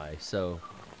they buy, so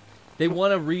they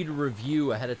want to read a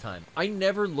review ahead of time. I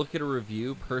never look at a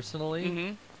review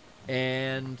personally,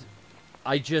 and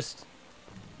I just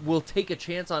will take a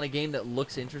chance on a game that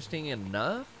looks interesting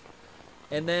enough.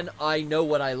 And then I know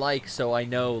what I like, so I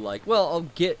know, like, well, I'll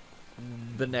get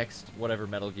the next whatever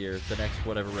Metal Gear, the next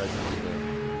whatever Resident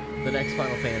Evil, the next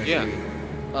Final Fantasy.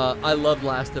 Yeah. I loved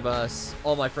Last of Us.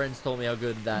 All my friends told me how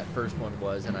good that first one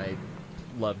was, and I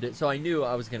loved it. So I knew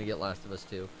I was going to get Last of Us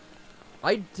 2.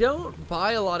 I don't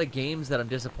buy a lot of games that I'm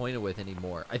disappointed with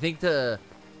anymore. I think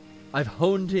I've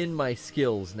honed in my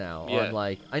skills now on,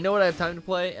 like, I know what I have time to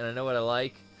play, and I know what I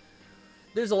like.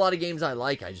 There's a lot of games I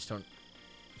like, I just don't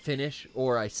finish,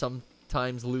 or I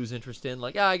sometimes lose interest in.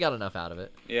 Like, I got enough out of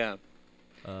it. Yeah.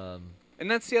 And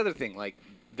that's the other thing. Like,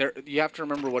 you have to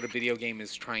remember what a video game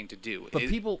is trying to do. But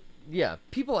people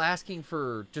asking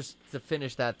for, just to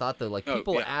finish that thought though, like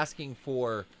people asking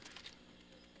for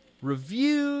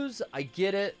reviews. I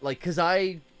get it. Like, because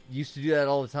I used to do that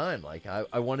all the time. Like,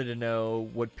 I wanted to know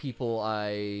what people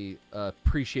I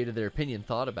appreciated their opinion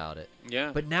thought about it. Yeah.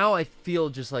 But now I feel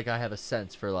just like I have a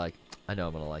sense for, like, I know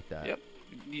I'm gonna like that. Yep.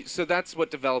 So that's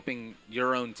what developing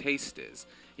your own taste is.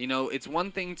 It's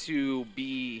one thing to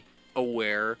be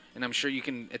aware, and I'm sure you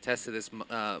can attest to this,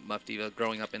 Mufti,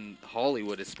 growing up in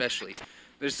Hollywood especially.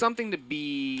 There's something to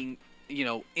being,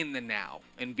 in the now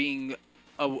and being,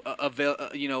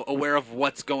 aware of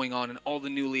what's going on and all the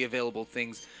newly available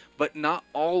things. But not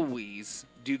always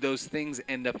do those things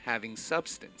end up having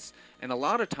substance. And a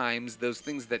lot of times, those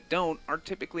things that don't are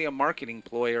typically a marketing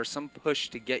ploy or some push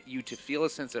to get you to feel a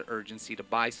sense of urgency to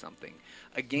buy something.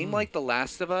 A game like The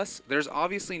Last of Us, there's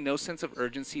obviously no sense of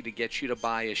urgency to get you to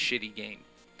buy a shitty game.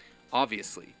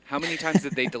 Obviously. How many times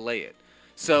did they delay it?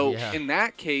 So, in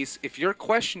that case, if you're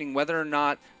questioning whether or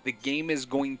not the game is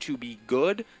going to be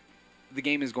good, the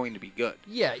game is going to be good.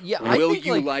 Yeah. Will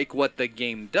you like what the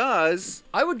game does?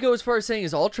 I would go as far as saying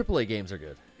is all AAA games are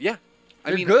good. Yeah.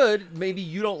 They're good. Maybe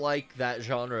you don't like that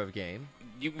genre of game.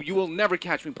 You will never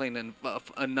catch me playing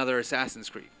another Assassin's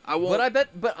Creed. I won't.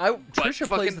 But Trisha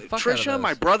plays the fuck out of Trisha, those.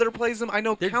 my brother plays them. I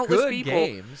know They're countless good people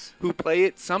games. who play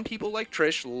it. Some people like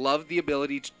Trish love the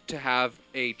ability to have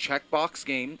a checkbox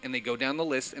game, and they go down the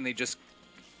list and they just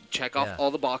check off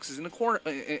all the boxes in the corner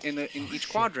in each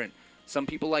quadrant. Some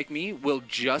people like me will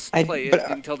just play it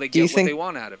until they get what they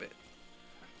want out of it.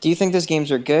 Do you think those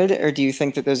games are good, or do you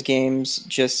think that those games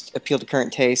just appeal to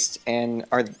current taste and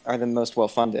are the most well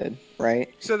funded?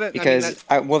 Right. So that because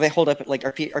will they hold up? Like,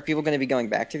 are people going to be going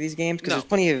back to these games? Because there's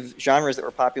plenty of genres that were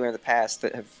popular in the past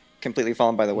that have completely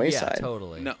fallen by the wayside. Yeah,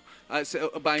 totally. No.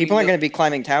 People aren't going to be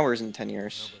climbing towers in 10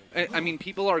 years. I mean,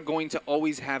 people are going to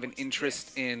always have an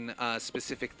interest in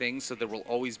specific things, so there will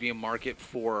always be a market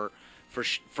for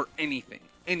anything.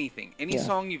 Any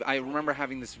song I remember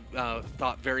having this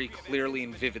thought very clearly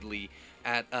and vividly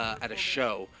at a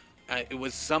show. It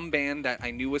was some band that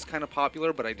I knew was kind of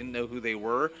popular, but I didn't know who they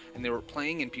were, and they were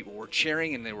playing, and people were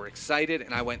cheering, and they were excited,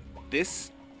 and I went,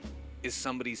 this is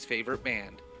somebody's favorite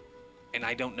band, and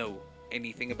I don't know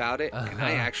anything about it, and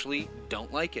I actually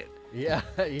don't like it. Yeah,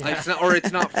 It's not, or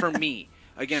it's not for me.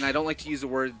 Again, I don't like to use the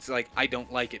words like I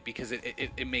don't like it because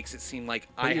it makes it seem like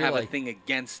I have a thing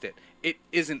against it. It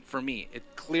isn't for me. It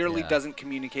clearly doesn't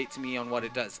communicate to me on what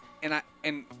it does.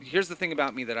 And here's the thing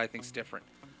about me that I think's different.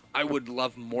 I would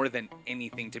love more than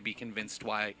anything to be convinced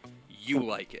why you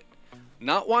like it.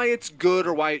 Not why it's good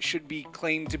or why it should be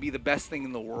claimed to be the best thing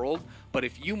in the world, but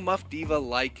if you Muff Diva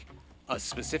like a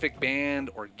specific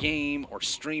band or game or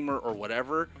streamer or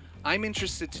whatever, I'm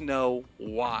interested to know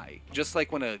why. Just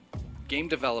like when a game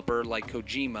developer like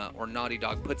Kojima or Naughty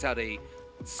Dog puts out a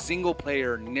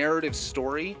single-player narrative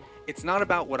story, it's not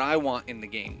about what I want in the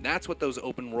game. That's what those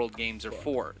open world games are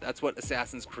for. That's what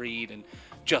Assassin's Creed and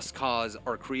Just Cause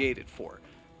are created for.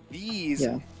 These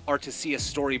are to see a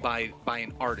story by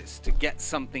an artist, to get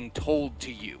something told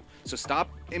to you. So stop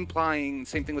implying,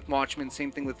 same thing with Watchmen,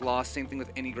 same thing with Lost, same thing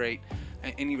with any great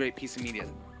piece of media.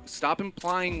 Stop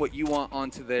implying what you want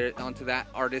onto that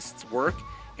artist's work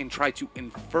and try to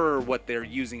infer what they're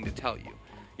using to tell you.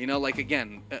 You know, like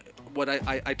again, what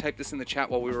I typed this in the chat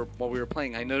while we were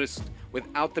playing. I noticed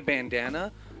without the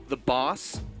bandana, the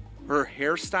boss, her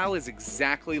hairstyle is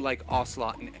exactly like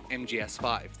Ocelot in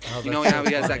MGS5. Oh, you know how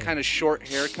he has that kind of short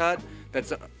haircut?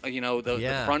 That's you know, the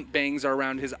front bangs are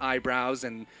around his eyebrows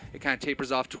and it kind of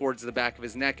tapers off towards the back of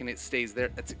his neck and it stays there.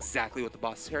 That's exactly what the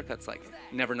boss's haircut's like.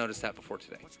 Never noticed that before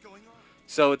today.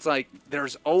 So it's like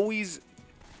there's always.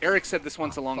 Eric said this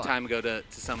once a long time ago to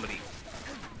somebody.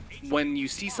 When you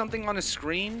see something on a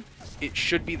screen, it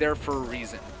should be there for a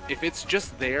reason. If it's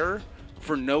just there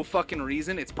for no fucking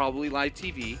reason, it's probably live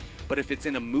TV. But if it's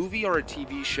in a movie or a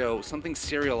TV show, something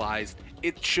serialized,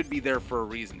 it should be there for a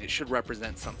reason. It should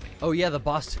represent something. Oh yeah, the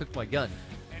boss took my gun.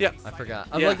 Yeah, I forgot.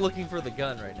 I'm like looking for the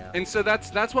gun right now. And so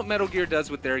that's what Metal Gear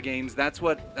does with their games. That's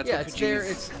what it's there.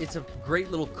 It's a great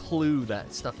little clue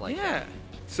that stuff like that.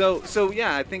 So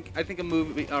yeah, I think a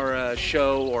movie or a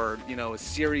show or a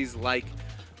series like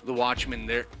The Watchmen,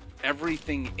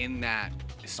 everything in that,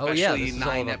 especially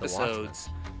 9 episodes,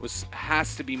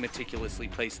 has to be meticulously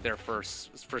placed there for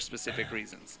specific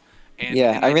reasons. And,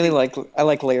 I really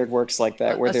like layered works like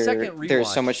that where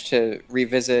there's so much to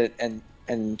revisit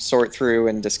and sort through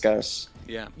and discuss.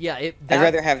 Yeah. I'd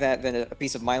rather have that than a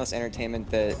piece of mindless entertainment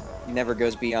that never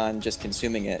goes beyond just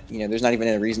consuming it. There's not even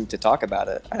a reason to talk about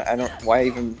it. I don't. Why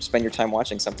even spend your time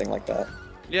watching something like that?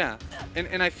 Yeah,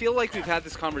 and I feel like we've had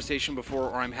this conversation before,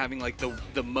 or I'm having like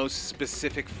the most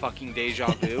specific fucking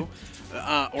deja vu,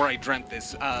 or I dreamt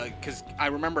this, because I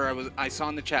remember I saw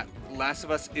in the chat, Last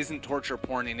of Us isn't torture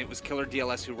porn, and it was Killer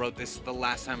DLS who wrote this the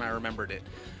last time I remembered it.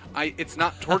 It's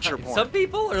not torture porn. Some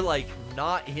people are like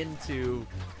not into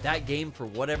that game for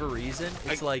whatever reason.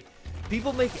 It's like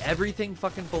people make everything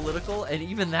fucking political, and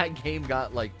even that game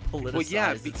got like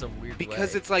politicized in some weird way.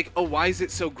 Because it's like, oh, why is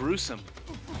it so gruesome?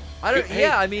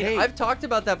 I've talked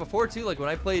about that before too. Like when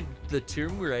I played the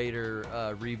Tomb Raider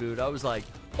reboot, I was like,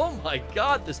 oh my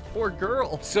god, this poor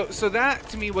girl. So that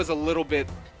to me was a little bit.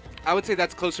 I would say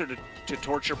that's closer to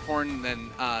torture porn than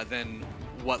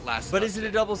what Last of Us. But is it a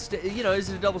double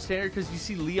standard? Because you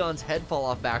see Leon's head fall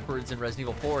off backwards in Resident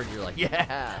Evil 4, and you're like,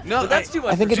 yeah. No, but that's too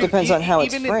much. I think it depends on how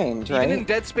it's framed, right? Even in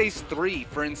Dead Space 3,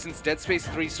 for instance, Dead Space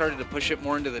 3 started to push it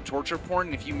more into the torture porn,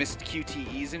 and if you missed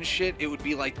QTEs and shit, it would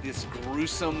be like this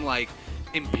gruesome, like,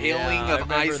 impaling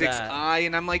of Isaac's eye,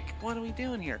 and I'm like, what are we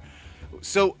doing here?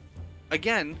 So,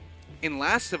 again, in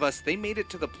Last of Us, they made it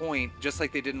to the point, just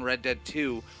like they did in Red Dead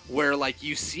 2, where, like,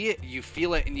 you see it, you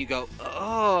feel it, and you go,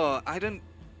 oh, I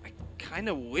kind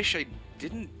of wish I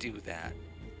didn't do that.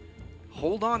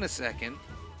 Hold on a second.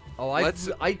 Oh, I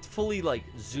fully like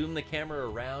zoom the camera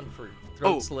around for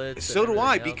throat slits. So do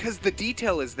I, because the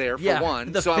detail is there for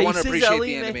one. So I want to appreciate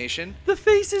the animation. The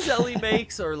faces Ellie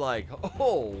makes are like,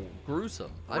 oh,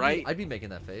 gruesome. Right? I'd be making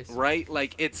that face. Right?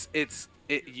 Like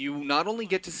you not only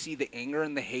get to see the anger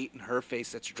and the hate in her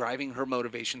face that's driving her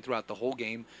motivation throughout the whole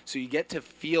game, so you get to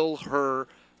feel her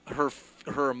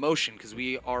emotion, because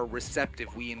we are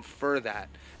receptive. We infer that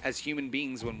as human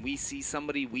beings. When we see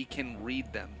somebody, we can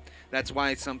read them. That's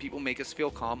why some people make us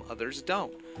feel calm, others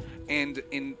don't. And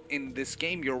in this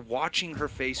game, you're watching her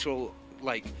facial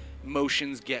like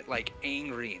motions get like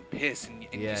angry and pissed, and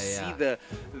you see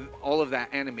all of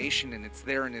that animation, and it's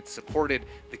there and it's supported.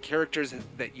 The characters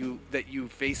that you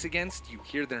face against, you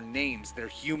hear their names, they're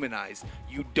humanized.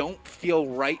 You don't feel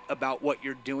right about what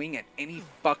you're doing at any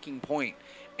fucking point.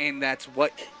 And that's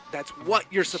what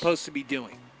you're supposed to be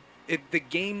doing.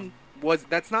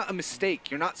 That's not a mistake.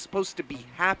 You're not supposed to be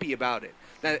happy about it.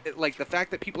 Like the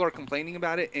fact that people are complaining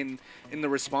about it in the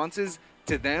responses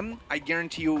to them, I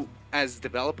guarantee you as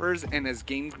developers and as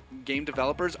game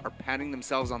developers are patting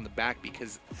themselves on the back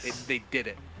because they did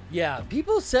it. Yeah,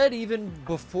 people said even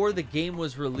before the game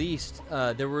was released,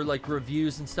 there were like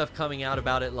reviews and stuff coming out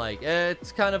about it. Like,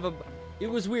 it's kind of it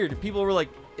was weird. People were like,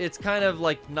 it's kind of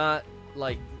like not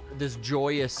like this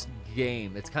joyous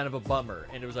game. It's kind of a bummer.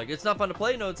 And it was like, it's not fun to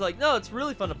play. No, it's like, no, it's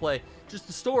really fun to play. Just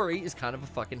the story is kind of a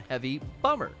fucking heavy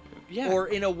bummer. Yeah. Or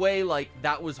in a way, like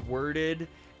that was worded,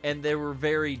 and they were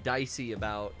very dicey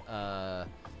about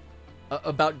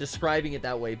describing it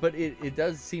that way, but it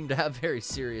does seem to have very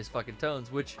serious fucking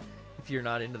tones, which if you're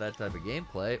not into that type of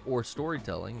gameplay or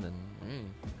storytelling, then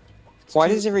why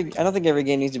does I don't think every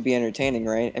game needs to be entertaining,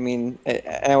 right? I mean,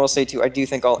 and I will say too, I do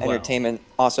think all entertainment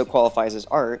also qualifies as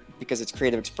art because it's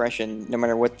creative expression, no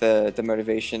matter what the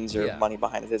motivations or money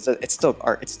behind it is. It's still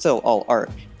art. It's still all art.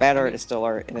 Bad art is still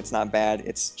art, and it's not bad.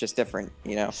 It's just different,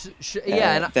 you know.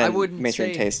 Yeah, and I wouldn't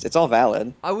mainstream say taste. It's all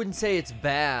valid. I wouldn't say it's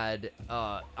bad.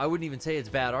 I wouldn't even say it's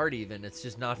bad art. Even it's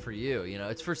just not for you. You know,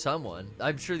 it's for someone.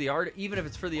 I'm sure the art, even if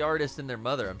it's for the artist and their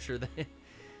mother, I'm sure they.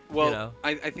 Well, you know?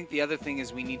 I think the other thing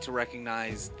is we need to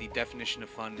recognize the definition of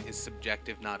fun is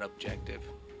subjective, not objective.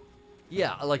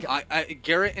 Yeah, like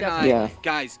Garrett and definitely.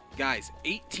 guys,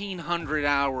 1,800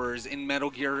 hours in Metal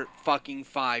Gear fucking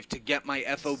 5 to get my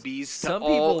FOBs Some to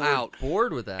all people out. were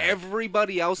bored with that.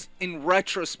 Everybody else, in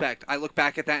retrospect, I look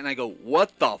back at that and I go,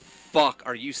 "What the fuck?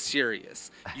 Are you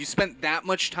serious? You spent that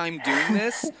much time doing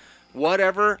this?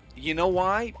 Whatever. You know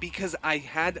why? Because I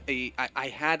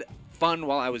had fun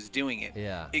while I was doing it.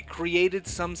 Yeah. It created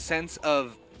some sense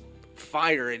of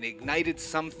fire and ignited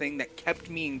something that kept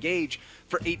me engaged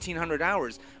for 1,800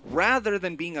 hours. Rather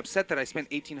than being upset that I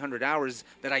spent 1,800 hours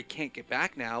that I can't get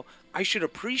back now, I should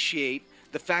appreciate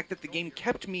the fact that the game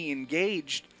kept me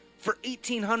engaged for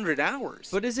 1,800 hours.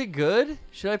 But is it good?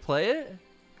 Should I play it?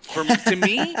 To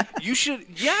me, you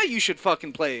should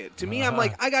fucking play it. To me, I'm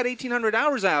like, I got 1,800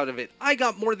 hours out of it. I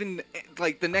got more than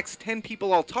like the next 10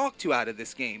 people I'll talk to out of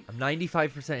this game. I'm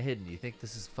 95% hidden. Do you think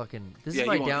this is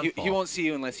my downfall? He won't see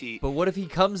you unless he... But what if he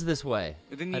comes this way?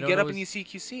 Then you get up and you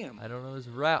CQC him. I don't know his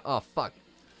route. Oh, fuck.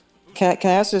 Can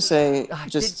I also say,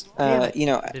 just, you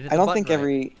know, Did hit I the don't think button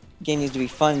every game needs to be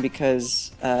fun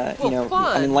because, you know,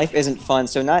 fun. I mean, life isn't fun.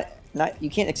 So you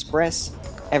can't express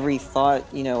every thought,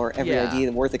 you know, or every idea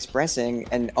worth expressing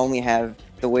and only have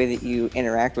the way that you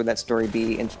interact with that story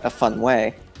be in a fun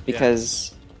way,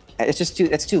 because it's just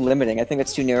it's too limiting. I think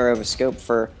it's too narrow of a scope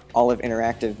for all of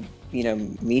interactive, you know,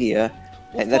 media.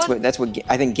 And that's what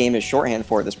I think game is shorthand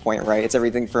for at this point, right? It's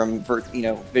everything from you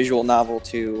know, visual novel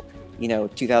to, you know,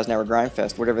 2,000-hour grind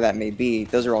fest, whatever that may be.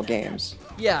 Those are all games.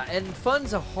 Yeah, and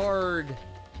fun's a hard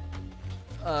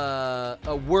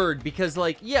a word because,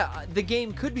 like, yeah, the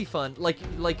game could be fun. Like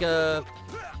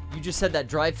you just said that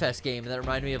Drive Fest game, and that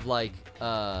reminded me of like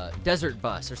Desert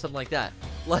Bus or something like that.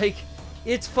 Like,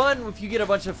 it's fun if you get a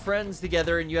bunch of friends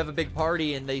together and you have a big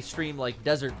party and they stream like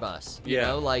Desert Bus. You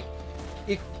know, like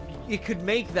it could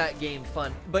make that game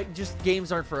fun, but just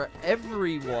games aren't for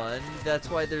everyone.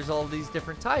 That's why there's all these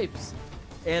different types.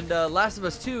 And Last of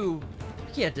Us 2, you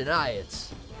can't deny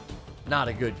it's not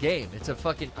a good game. It's a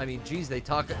fucking, I mean, geez,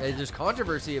 there's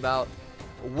controversy about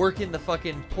working the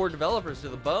fucking poor developers to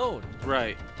the bone.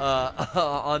 Right.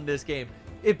 On this game.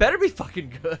 It better be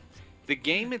fucking good. The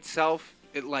game itself,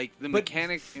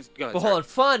 mechanic is good. But hold on,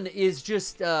 fun is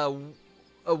just a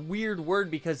weird word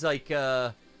because, like,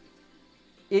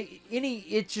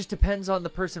 it just depends on the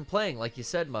person playing, like you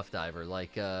said, Muff Diver.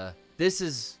 Like, this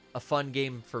is a fun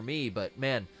game for me, but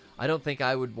man, I don't think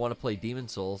I would want to play Demon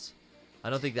Souls. I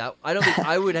don't think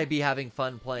I would be having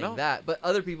fun playing that, but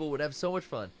other people would have so much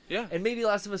fun. Yeah. And maybe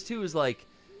Last of Us 2 is like,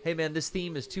 hey man, this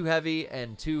theme is too heavy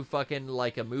and too fucking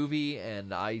like a movie,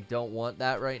 and I don't want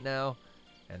that right now,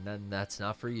 and then that's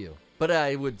not for you. But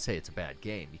I wouldn't say it's a bad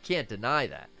game. You can't deny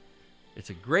that.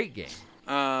 It's a great game.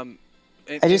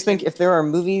 I just think if there are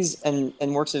movies and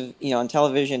works of, you know, on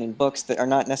television and books that are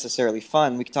not necessarily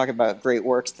fun, we can talk about great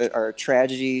works that are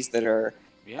tragedies, that are,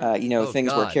 you know,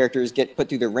 things where characters get put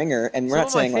through the ringer. And we're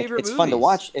not saying like it's fun to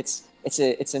watch. It's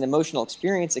an emotional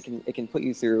experience. It can put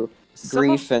you through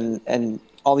grief and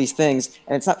all these things.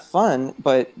 And it's not fun,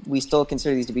 but we still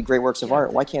consider these to be great works of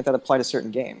art. Why can't that apply to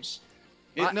certain games?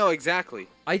 No, exactly.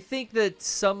 I think that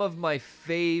some of my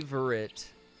favorite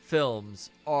films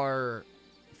are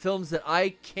films that I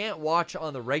can't watch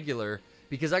on the regular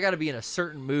because I got to be in a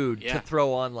certain mood to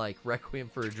throw on like Requiem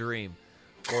for a Dream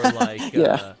or like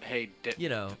you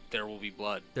know, There Will Be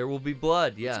Blood. There Will Be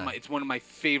Blood. Yeah, it's one of my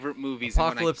favorite movies.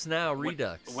 Apocalypse Now,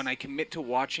 Redux. When I commit to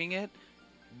watching it,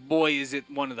 boy, is it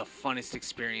one of the funnest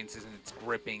experiences, and it's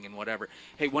gripping and whatever.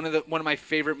 Hey, one of my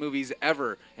favorite movies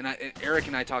ever, and Eric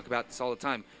and I talk about this all the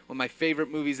time. One of my favorite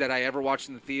movies that I ever watched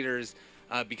in the theaters,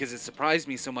 because it surprised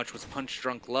me so much, was Punch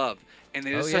Drunk Love, and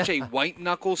it is such a white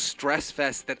knuckle stress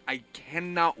fest that I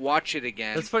cannot watch it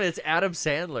again. That's funny. It's Adam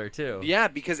Sandler too. Yeah,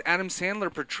 because Adam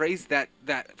Sandler portrays that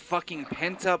fucking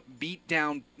pent up, beat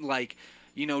down, like,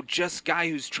 you know, just guy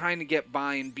who's trying to get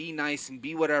by and be nice and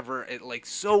be whatever, like,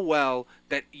 so well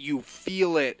that you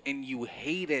feel it and you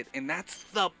hate it, and that's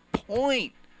the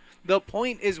point. The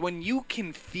point is when you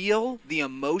can feel the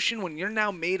emotion, when you're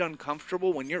now made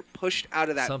uncomfortable, when you're pushed out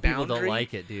of that boundary. Some people don't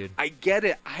like it, dude. I get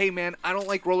it. Hey, man, I don't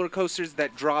like roller coasters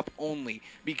that drop only,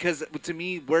 because to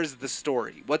me, where's the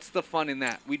story? What's the fun in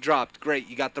that? We dropped. Great.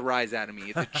 You got the rise out of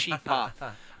me. It's a cheap pop.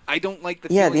 I don't like the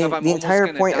feeling of I'm the almost entire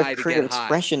gonna point die of to creative get high.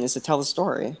 expression is to tell the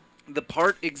story. The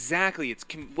part, exactly. It's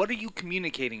what are you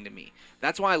communicating to me?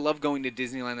 That's why I love going to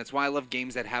Disneyland. That's why I love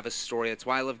games that have a story. That's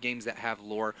why I love games that have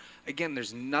lore. Again,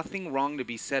 there's nothing wrong to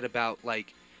be said about,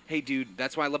 like, hey, dude,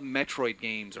 that's why I love Metroid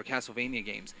games or Castlevania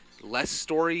games. Less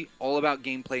story, all about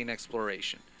gameplay and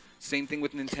exploration. Same thing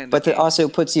with Nintendo. But games. it also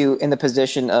puts you in the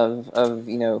position of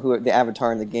you know, who the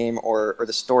avatar in the game or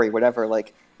the story, whatever.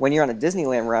 Like, when you're on a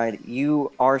Disneyland ride,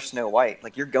 you are Snow White.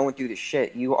 Like, you're going through the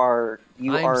shit. You are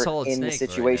in the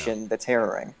situation that's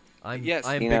harrowing. I'm you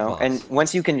Big know, Boss. and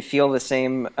once you can feel the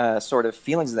same sort of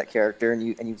feelings of that character,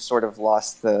 and you've sort of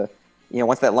lost the, you know,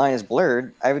 once that line is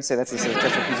blurred, I would say that's a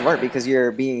successful piece of art because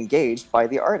you're being engaged by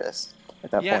the artist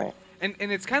at that point.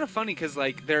 And it's kind of funny because,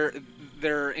 like, there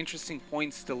are interesting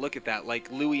points to look at that.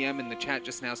 Like Louis M in the chat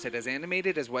just now said, as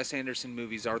animated as Wes Anderson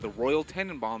movies are, the Royal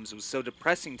Tenenbaums was so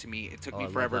depressing to me, it took me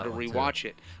forever to rewatch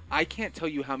it. I can't tell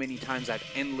you how many times I've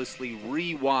endlessly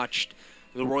rewatched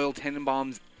the Royal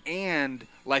Tenenbaums and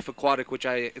Life Aquatic, which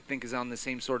I think is on the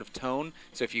same sort of tone.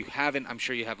 So if you haven't, I'm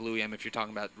sure you have Louis M if you're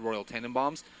talking about Royal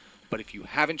Tenenbaums. But if you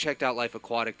haven't checked out Life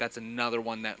Aquatic, that's another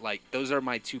one that, like, those are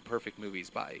my two perfect movies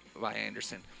by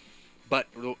Anderson. But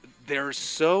they're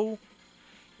so,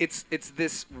 it's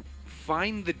this,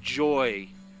 find the joy,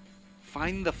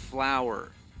 find the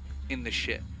flower in the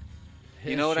shit.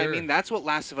 You know what I mean? That's what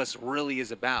Last of Us really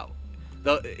is about.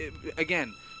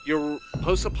 Again, your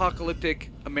post-apocalyptic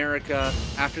America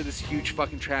after this huge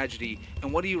fucking tragedy,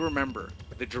 and what do you remember?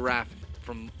 The giraffe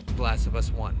from The Last of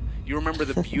Us 1. You remember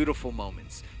the beautiful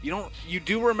moments. You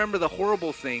do remember the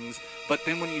horrible things, but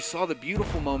then when you saw the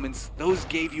beautiful moments, those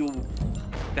gave you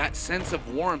that sense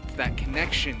of warmth, that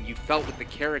connection you felt with the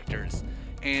characters.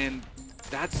 And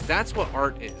that's what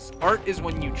art is. Art is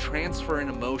when you transfer an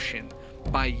emotion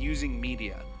by using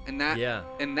media. And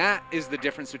that is the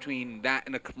difference between that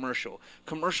and a commercial.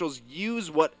 Commercials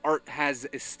use what art has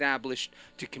established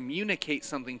to communicate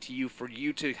something to you, for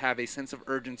you to have a sense of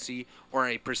urgency or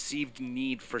a perceived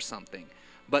need for something.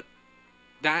 But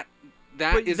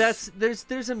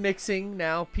there's a mixing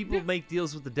now. People make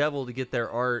deals with the devil to get their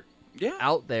art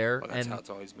out there, well, that's how it's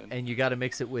always been. And you got to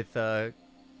mix it with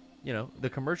you know, the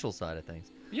commercial side of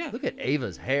things. Yeah. Look at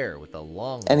Ava's hair with the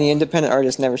long. And the independent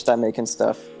artists never stop making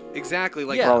stuff. Exactly,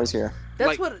 like we're always here.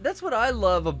 That's what I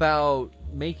love about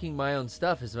making my own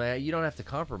stuff is, man, you don't have to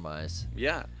compromise.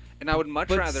 Yeah, and I would much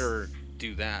rather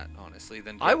do that, honestly,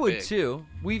 than get I would big. too.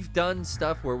 We've done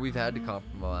stuff where we've had to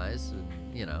compromise, and,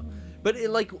 you know. But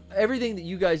like everything that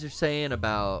you guys are saying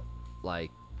about,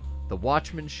 like, the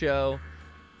Watchmen show,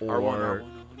 or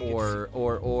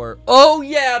oh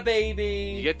yeah,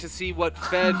 baby, you get to see what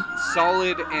fed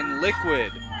solid and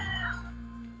liquid.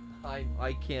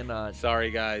 I cannot.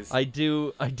 Sorry, guys. I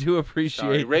do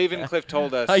appreciate. Sorry, Ravencliff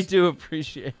told us. I do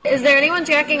appreciate. Is there anyone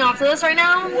jacking off to this right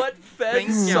now? What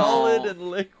fed solid and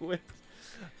liquid?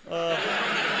 No,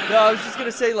 I was just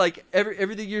gonna say, like,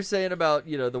 everything you're saying about,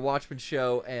 you know, the Watchmen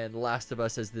show and Last of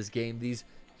Us as this game, these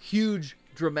huge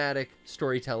dramatic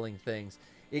storytelling things,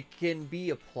 it can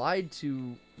be applied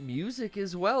to music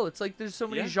as well. It's like there's so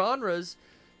many genres.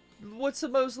 What's the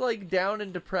most, like, down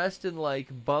and depressed and, like,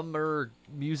 bummer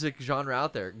music genre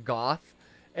out there? Goth,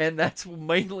 and that's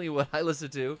mainly what I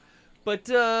listen to. But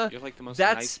you're like the most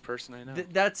nice person I know.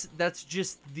 That's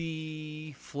just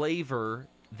the flavor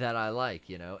that I like,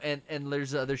 you know. And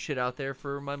there's other shit out there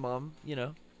for my mom, you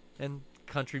know. And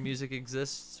country music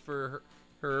exists for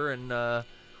her and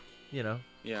you know.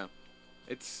 Yeah,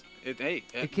 it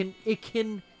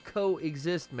can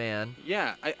coexist, man.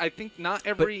 Yeah, I think not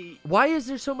every. But why is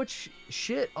there so much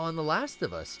shit on The Last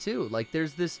of Us too? Like,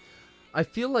 there's this, I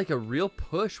feel like a real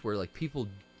push where, like, people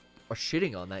are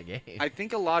shitting on that game. I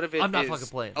think a lot of it. I'm not fucking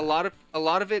playing. A lot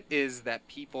of it is that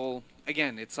people.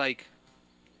 Again, it's like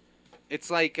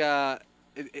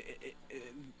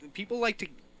people like to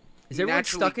Is everyone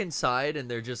stuck inside and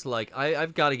they're just like,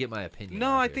 I've got to get my opinion?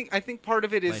 No, I think part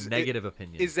of it is my negative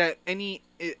opinion is that any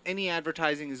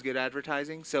advertising is good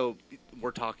advertising. So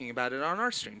we're talking about it on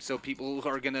our stream. So people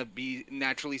are gonna be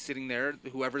naturally sitting there,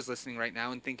 whoever's listening right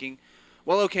now, and thinking,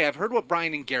 well, okay, I've heard what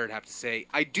Bryan and Garrett have to say.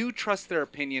 I do trust their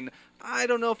opinion. I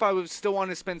don't know if I would still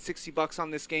want to spend $60 on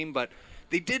this game, but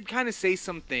they did kind of say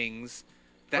some things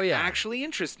that actually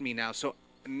interest me now. So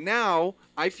now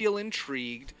I feel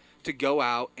intrigued to go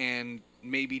out and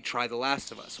maybe try The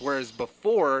Last of Us, whereas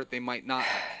before they might not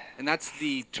have. And that's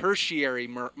the tertiary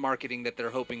marketing that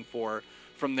they're hoping for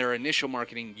from their initial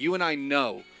marketing. You and I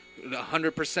know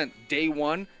 100% day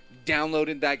one,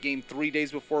 downloaded that game 3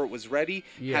 days before it was ready,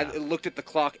 had looked at the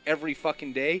clock every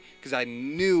fucking day because I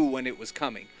knew when it was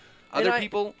coming. Other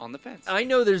people on the fence. I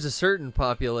know there's a certain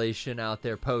population out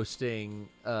there posting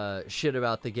shit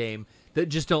about the game that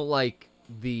just don't like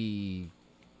the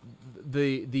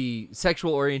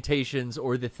sexual orientations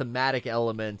or the thematic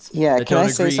elements that can don't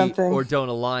I say agree something? or don't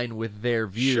align with their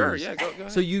views. Sure, yeah, go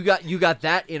ahead. So you got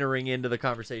that entering into the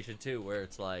conversation too, where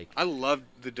it's like, I love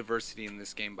the diversity in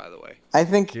this game, by the way. I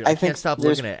think Dude, I think can't stop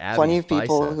there's looking at plenty Abby's of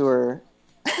people biceps. who are.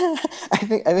 I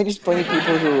think there's plenty of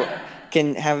people who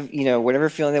can have whatever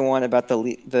feeling they want about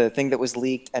the thing that was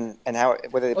leaked and how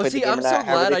whether they played the game or not.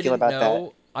 However they feel about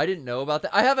that. I didn't know about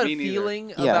that. I have a Me neither.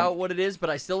 feeling about what it is, but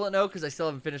I still don't know because I still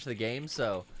haven't finished the game.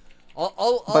 So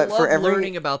I'll But love for every-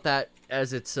 learning about that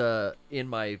as it's in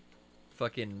my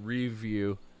fucking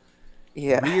review.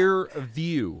 Yeah. Rear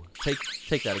view.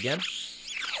 Take that again.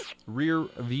 Rear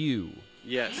view.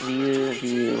 Yes. Rear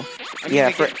view. I mean,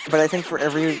 Yeah, but I think for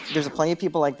there's plenty of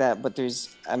people like that. But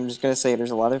I'm just gonna say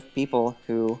there's a lot of people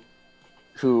who,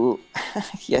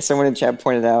 yeah, someone in chat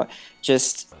pointed out,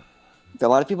 a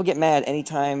lot of people get mad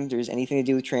anytime there's anything to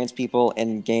do with trans people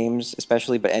in games,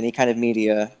 especially, but any kind of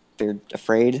media. They're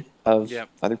afraid of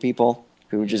other people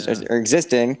who just are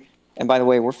existing. And by the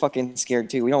way, we're fucking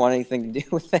scared too. We don't want anything to do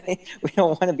with it. We don't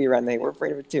want to be around it. We're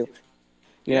afraid of it too.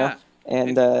 You know?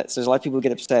 And so there's a lot of people who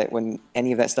get upset when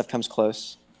any of that stuff comes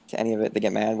close to any of it. They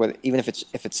get mad. Even if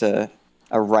it's a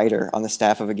writer on the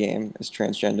staff of a game is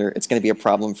transgender, it's going to be a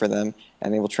problem for them,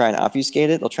 and they will try and obfuscate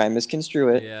it. They'll try and misconstrue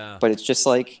it. Yeah. But it's just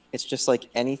like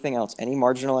anything else. Any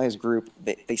marginalized group,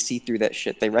 they see through that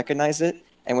shit. They recognize it,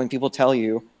 and when people tell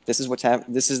you this is what's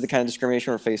happening, this is the kind of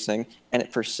discrimination we're facing, and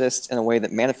it persists in a way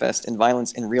that manifests in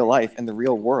violence in real life, in the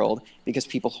real world, because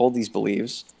people hold these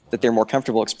beliefs that they're more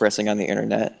comfortable expressing on the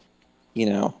internet.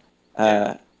 You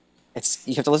have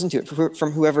to listen to it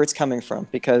from whoever it's coming from,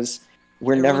 because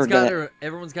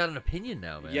everyone's got an opinion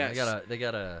now, man. Yes. They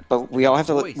gotta. But we all have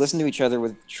to voice. listen to each other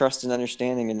with trust and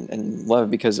understanding and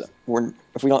love, because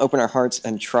if we don't open our hearts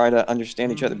and try to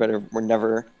understand each other better, we're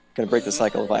never going to break the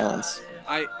cycle of violence.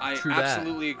 I True that.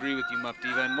 absolutely agree with you, Muff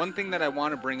Diva. And one thing that I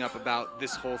want to bring up about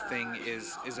this whole thing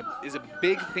is a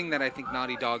big thing that I think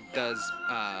Naughty Dog does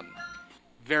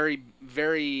very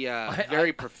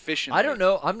proficiently. I don't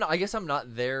know. I guess I'm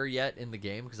not there yet in the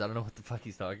game because I don't know what the fuck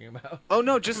he's talking about. Oh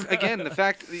no! Just again, the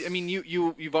fact. I mean,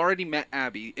 you've already met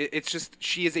Abby. It's just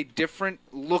she is a different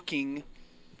looking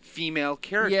female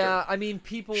character. Yeah, I mean,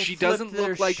 people. She flip doesn't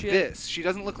their look like shit. this. She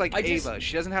doesn't look like Ava.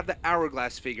 She doesn't have the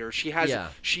hourglass figure. She has. Yeah.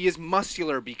 She is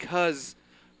muscular because,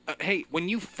 hey, when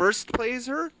you first play as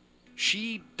her,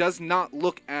 she does not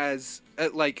look as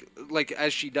like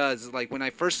as she does. Like when I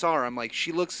first saw her, I'm like,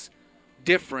 she looks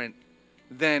different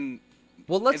than.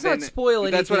 Well, let's not spoil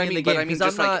anything that's what I in mean, the game but I mean,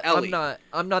 because just like Ellie.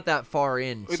 I'm not that far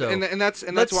in. So and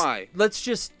that's why. Let's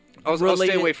just. I'll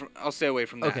stay away from. I'll stay away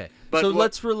from that. Okay, but so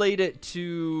let's relate it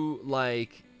to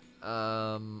like,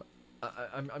 I'm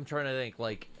trying to think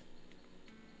like.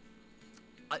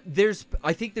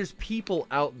 I think there's people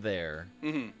out there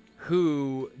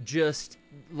who just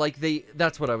like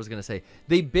that's what I was gonna say.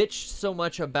 They bitched so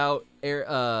much about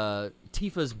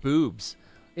Tifa's boobs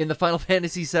in the Final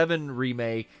Fantasy VII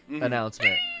remake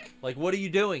announcement. Like, what are you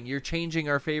doing? You're changing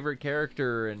our favorite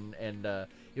character, and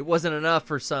it wasn't enough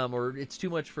for some, or it's too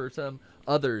much for some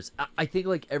others. I think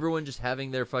like everyone just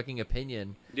having their fucking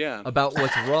opinion about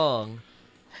what's wrong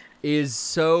is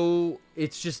so.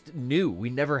 It's just new. We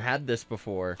never had this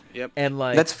before. Yep. And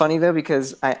like That's funny though,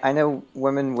 because I know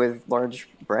women with large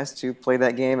breasts who play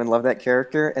that game and love that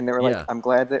character, and they were like, "I'm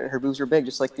glad that her boobs were big,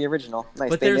 just like the original." Nice.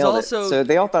 But they there's nailed also it. So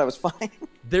they all thought it was fine.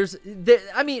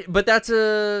 I mean, but that's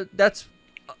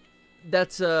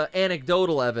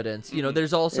anecdotal evidence. You know,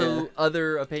 there's also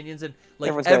other opinions, and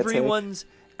like everyone's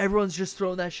just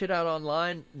throwing that shit out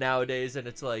online nowadays, and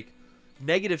it's like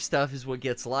negative stuff is what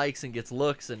gets likes and gets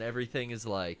looks, and everything is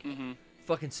like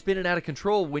fucking spinning out of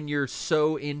control when you're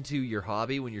so into your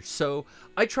hobby. When you're so,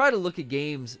 I try to look at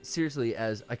games seriously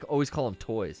as I always call them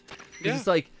toys. Because it's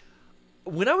like,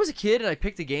 when I was a kid and I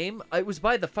picked a game, it was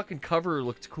by the fucking cover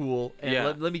looked cool,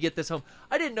 and let me get this home.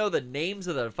 I didn't know the names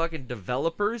of the fucking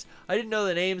developers. I didn't know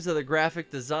the names of the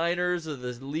graphic designers or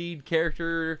the lead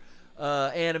character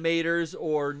animators,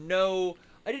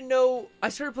 I didn't know. I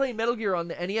started playing Metal Gear on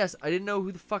the NES. I didn't know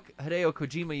who the fuck Hideo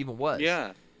Kojima even was.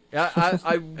 Yeah.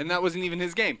 And that wasn't even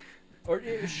his game. Or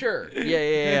sure.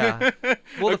 Yeah.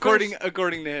 Well, according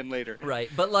to him later. Right,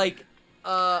 but like,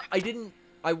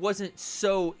 I wasn't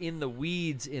so in the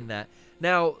weeds in that.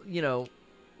 Now,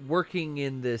 working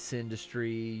in this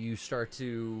industry, you start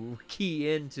to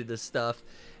key into the stuff,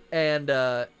 and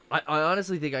I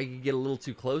honestly think I could get a little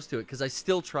too close to it because I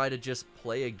still try to just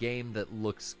play a game that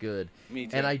looks good. Me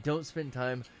too. And I don't spend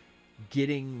time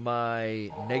getting my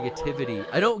negativity.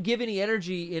 I don't give any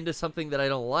energy into something that I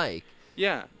don't like.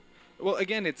 Yeah. Well,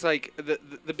 again, it's like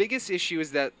the biggest issue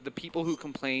is that the people who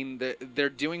complain, they're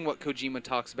doing what Kojima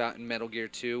talks about in Metal Gear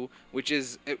 2, which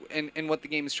is, and what the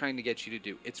game is trying to get you to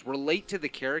do. It's relate to the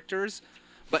characters,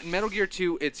 but in Metal Gear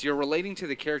 2, you're relating to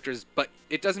the characters, but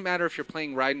it doesn't matter if you're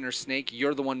playing Raiden or Snake,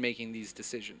 you're the one making these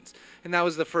decisions. And that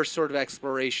was the first sort of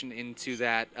exploration into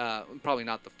that, probably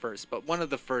not the first, but one of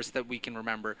the first that we can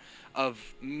remember of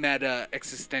meta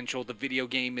existential, the video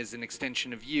game is an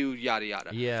extension of you, yada yada.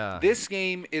 Yeah. This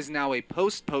game is now a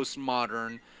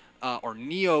postmodern or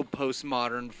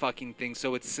neo-postmodern fucking thing,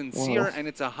 so it's sincere and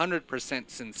it's 100%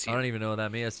 sincere. I don't even know what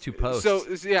that means. It's two posts. So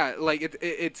yeah, like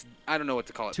it's I don't know what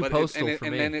to call it. Too but postal for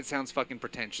and me. then it sounds fucking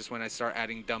pretentious when I start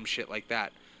adding dumb shit like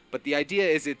that. But the idea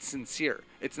is it's sincere.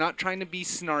 It's not trying to be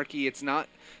snarky. It's not.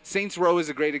 Saints Row is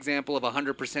a great example of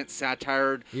 100%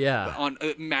 satire. Yeah. On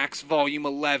max volume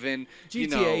 11.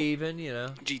 GTA even.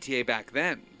 GTA back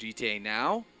then. GTA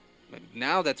now.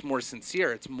 Now that's more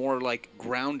sincere. It's more like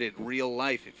grounded, real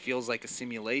life. It feels like a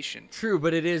simulation. True,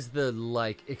 but it is the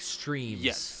like extremes.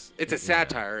 Yes, it's a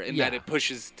satire in that it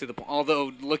pushes to the point.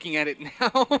 Although looking at it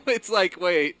now, it's like,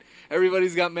 wait,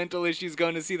 everybody's got mental issues,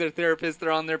 going to see their therapist. They're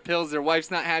on their pills. Their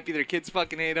wife's not happy. Their kids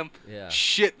fucking hate them. Yeah.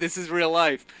 Shit, this is real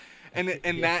life. And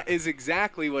that is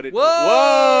exactly what it.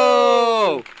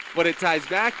 Whoa! What it ties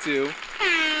back to.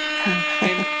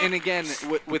 And again,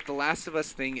 with the Last of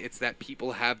Us thing, it's that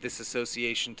people have this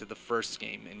association to the first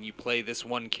game, and you play this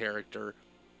one character.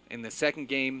 In the second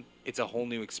game, it's a whole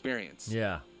new experience.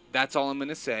 Yeah. That's all I'm going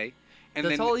to say. And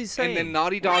That's all he's saying. And then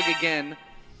Naughty Dog, again,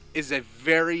 is a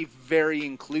very, very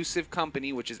inclusive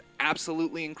company, which is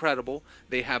absolutely incredible.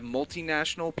 They have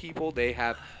multinational people. They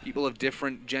have people of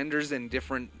different genders and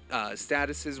different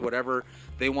statuses, whatever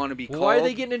they want to be called. Why are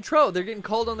they getting in trouble? They're getting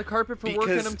called on the carpet for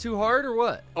working them too hard, or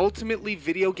what? Ultimately,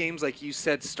 video games, like you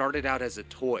said, started out as a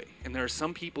toy. And there are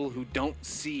some people who don't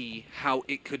see how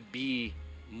it could be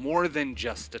more than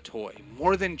just a toy,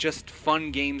 more than just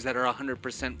fun games that are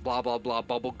 100% blah, blah, blah,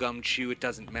 bubblegum chew, it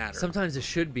doesn't matter. Sometimes it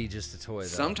should be just a toy, though.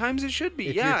 Sometimes it should be,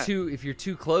 if you're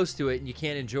too close to it and you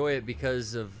can't enjoy it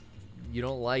because of you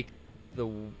don't like the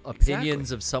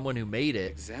opinions of someone who made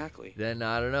it, then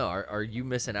I don't know. Are you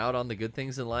missing out on the good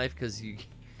things in life because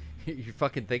you're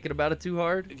fucking thinking about it too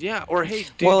hard? Yeah, or hey,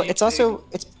 well, it's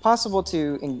possible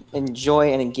to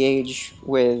enjoy and engage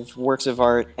with works of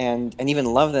art and even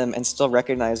love them and still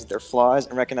recognize their flaws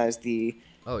and recognize the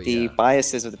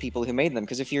biases of the people who made them.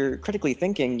 Because if you're critically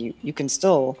thinking, you can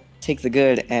still take the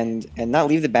good and not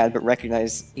leave the bad, but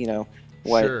recognize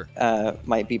what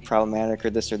might be problematic or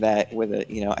this or that with it.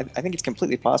 I think it's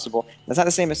completely possible. That's not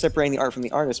the same as separating the art from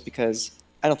the artist, because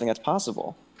I don't think that's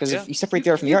possible. Because if you separate the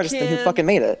art from the artist, then who fucking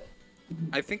made it?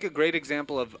 I think a great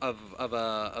example of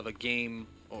a game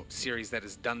or series that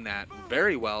has done that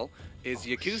very well is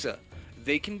Yakuza.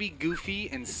 They can be goofy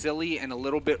and silly and a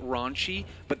little bit raunchy,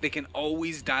 but they can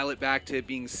always dial it back to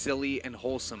being silly and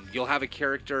wholesome. You'll have a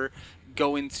character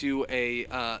go into a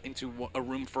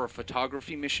room for a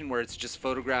photography mission where it's just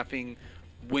photographing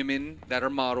women that are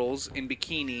models in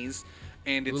bikinis,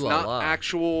 and it's not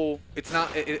actual. It's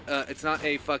not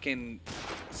a fucking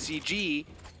CG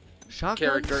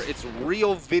character. It's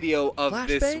real video of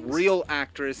this real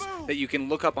actress that you can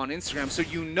look up on Instagram, so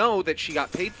you know that she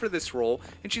got paid for this role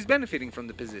and she's benefiting from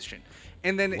the position.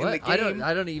 And then in the game,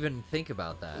 I don't even think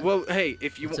about that. Well, hey,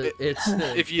 if you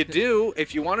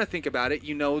if you want to think about it,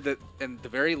 you know that at the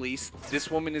very least, this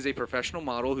woman is a professional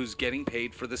model who's getting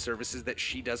paid for the services that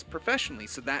she does professionally.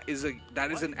 So that is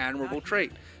an admirable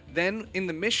trait. Then in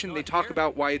the mission, they talk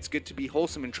about why it's good to be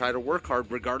wholesome and try to work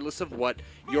hard regardless of what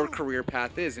your career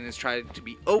path is, and is trying to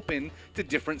be open to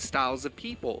different styles of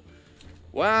people.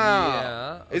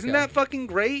 Wow. Yeah. Isn't okay. that fucking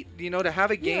great? You know, to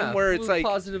have a game where it's like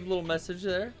positive little message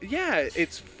there. Yeah,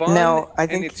 it's fun Now, I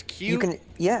think and it's cute. you can,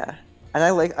 yeah, and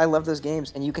I love those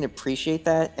games, and you can appreciate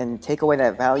that and take away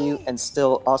that value, and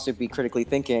still also be critically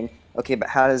thinking, okay, but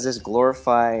how does this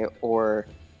glorify or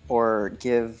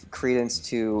give credence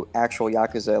to actual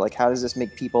Yakuza? Like, how does this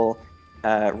make people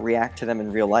react to them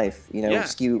in real life? You know, Yeah.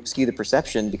 skew the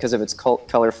perception because of its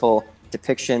colorful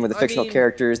depiction with the fictional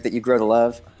characters that you grow to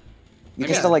love. You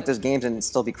can still like those games and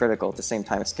still be critical at the same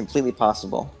time. It's completely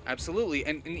possible. Absolutely,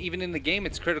 and even in the game,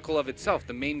 it's critical of itself.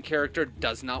 The main character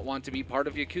does not want to be part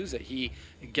of Yakuza. He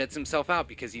gets himself out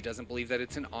because he doesn't believe that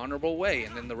it's an honorable way.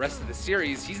 And then the rest of the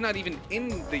series, he's not even in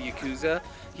the Yakuza.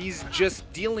 He's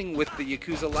just dealing with the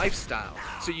Yakuza lifestyle.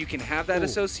 So you can have that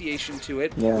association to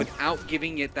it without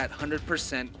giving it that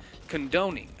 100%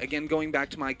 condoning. Again, going back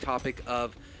to my topic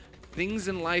of things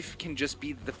in life can just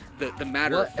be the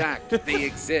matter of fact. They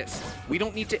exist. We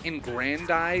don't need to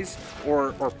aggrandize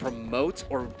or promote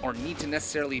or need to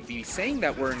necessarily be saying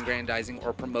that we're aggrandizing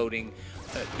or promoting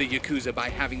the Yakuza by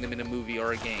having them in a movie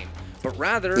or a game. But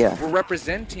rather, we're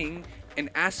representing an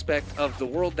aspect of the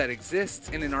world that exists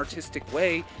in an artistic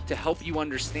way to help you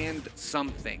understand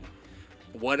something.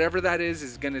 Whatever that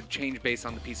is going to change based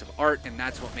on the piece of art, and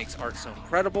that's what makes art so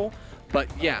incredible. But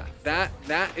yeah, that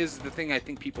is the thing I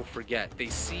think people forget. They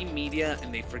see media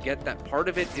and they forget that part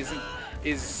of it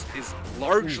is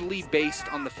largely based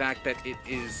on the fact that it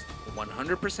is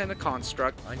 100% a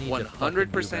construct,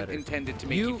 100% intended to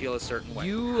make you feel a certain way.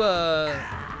 You're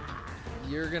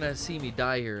gonna see me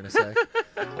die here in a sec.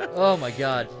 Oh my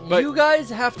god. But you guys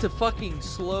have to fucking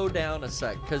slow down a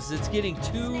sec, because it's getting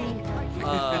too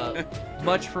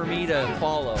much for me to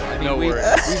follow. I mean, we've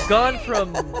gone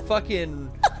from fucking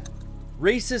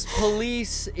racist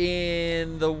police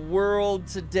in the world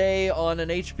today on an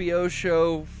HBO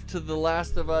show to The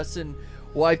Last of Us and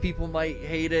why people might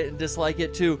hate it and dislike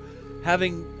it, to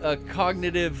having a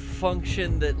cognitive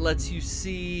function that lets you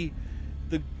see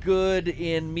the good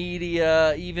in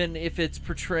media, even if it's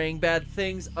portraying bad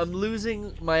things. I'm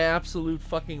losing my absolute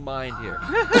fucking mind here.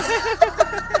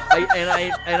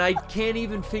 I can't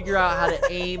even figure out how to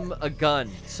aim a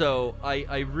gun. So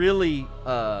I really.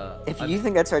 If you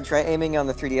think that's hard, try aiming on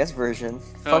the 3DS version.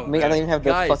 Fuck me, I don't even have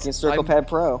the fucking Circle Pad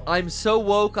Pro. I'm so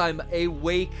woke, I'm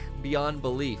awake beyond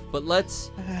belief. But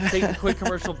let's take a quick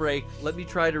commercial break. Let me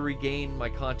try to regain my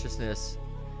consciousness.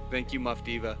 Thank you, Muff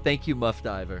Diva. Thank you, Muff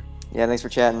Diver. Yeah, thanks for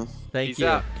chatting. Thank Peace you.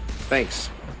 out. Thanks.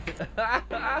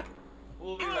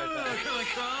 We'll be right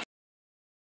back.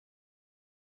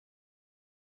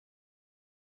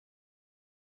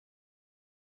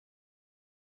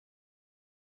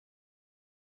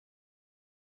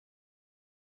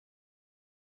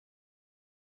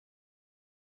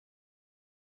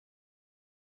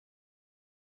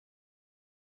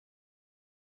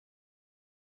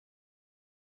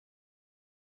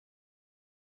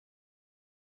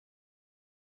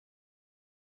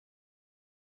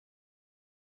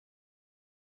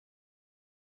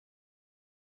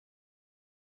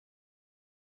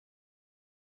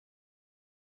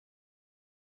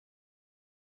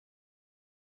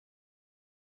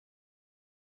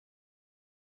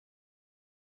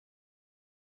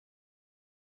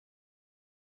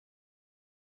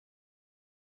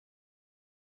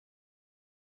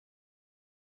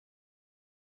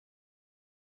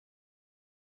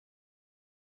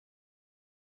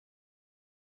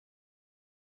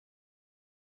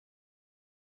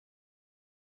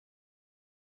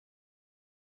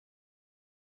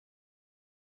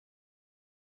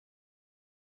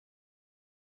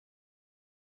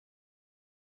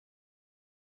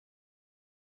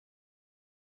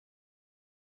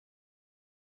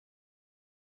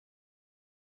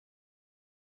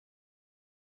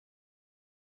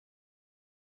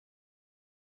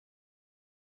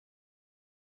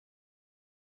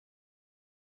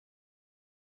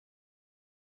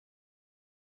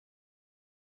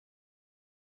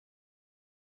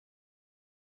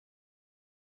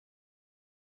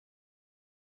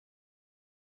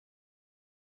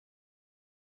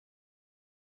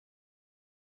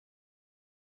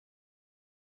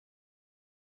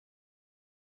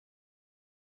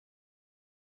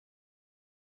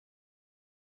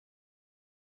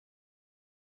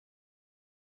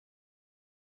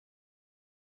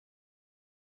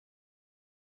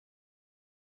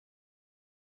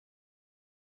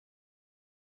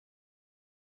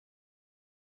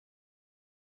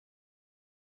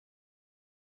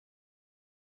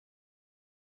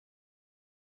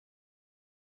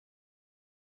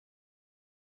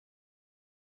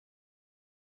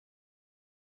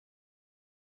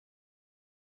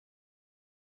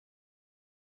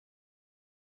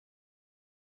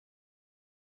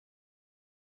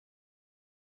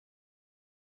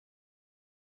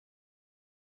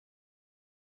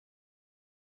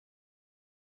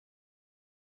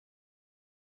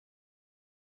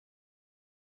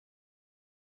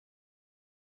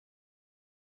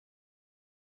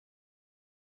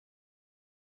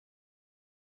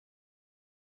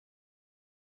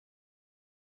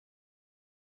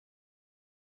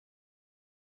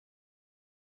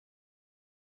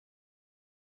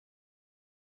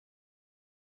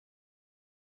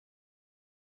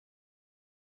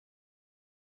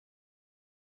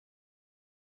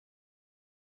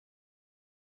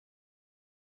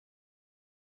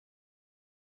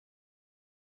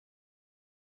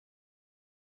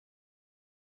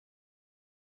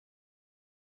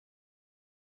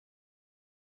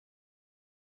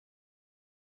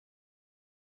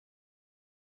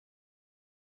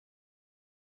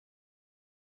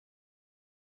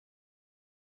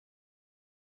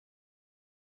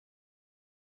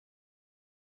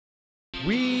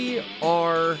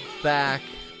 are back.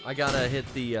 I gotta hit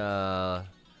the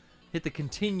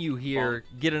continue here.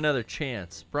 Get another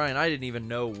chance. Brian, I didn't even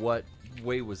know what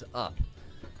way was up.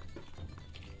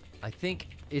 I think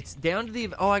it's down to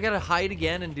the... Oh, I gotta hide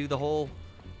again and do the whole...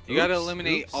 You gotta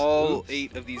eliminate all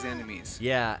 8 of these enemies.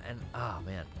 Yeah, and oh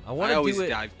man, I always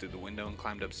dived through the window and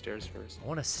climbed upstairs first. I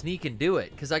want to sneak and do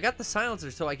it because I got the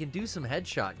silencer, so I can do some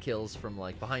headshot kills from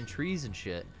like behind trees and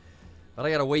shit. But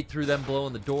I gotta wait through them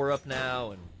blowing the door up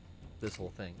now and this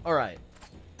whole thing. All right.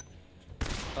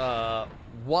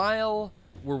 While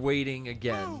we're waiting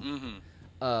again,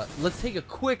 let's take a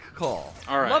quick call.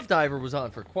 All right. Love Diver was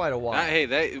on for quite a while.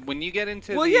 When you get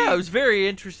into yeah, it was a very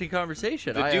interesting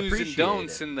conversation. The I do's and appreciate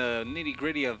don'ts it. and the nitty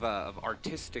gritty of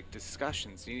artistic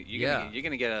discussions. You're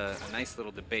gonna get a nice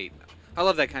little debate. I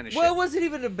love that kind of shit. Well, it wasn't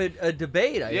even a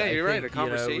debate. Yeah, you're right. A think,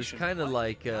 conversation. It was kind of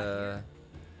like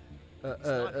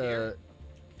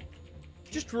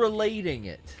just relating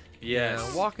it. Yes. You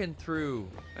know, walking through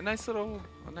a nice little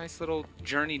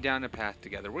journey down a path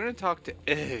together. We're gonna talk to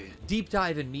deep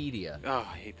dive in media. Oh,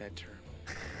 I hate that term.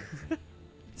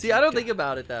 See, I don't think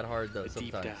about it that hard though.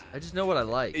 Sometimes I just know what I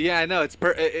like. Yeah, I know. It's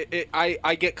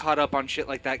I get caught up on shit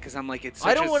like that because I'm like it's.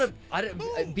 I don't want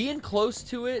to. Being close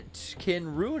to it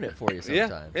can ruin it for you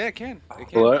sometimes. Yeah, it can. It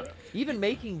can. What? Even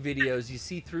making videos, you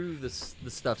see through the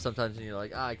stuff sometimes, and you're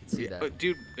like, I can see that.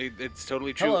 Dude, it's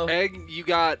totally true. Hello. Egg, you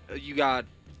got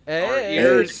Hey. our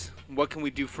ears. What can we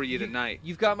do for you tonight?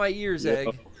 You've got my ears,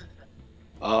 Egg.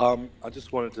 I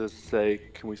just wanted to say,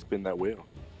 can we spin that wheel?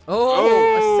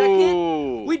 A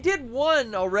second. We did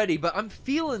one already, but I'm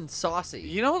feeling saucy.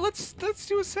 You know what? Let's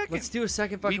do a second. Let's do a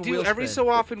second fucking We do wheel every spin. so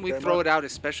often. We throw it out,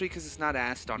 especially because it's not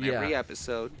asked on every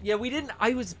episode. Yeah, we didn't.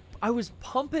 I was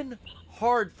pumping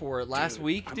hard for it last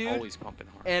week, dude. I'm always pumping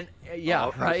hard. And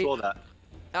I right. saw that.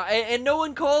 And no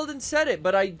one called and said it,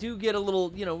 but I do get a little,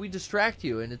 we distract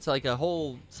you, and it's like a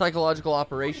whole psychological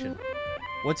operation.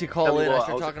 Once you call in, I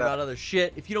start talking about other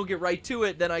shit. If you don't get right to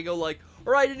it, then I go like,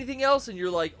 all right, anything else? And you're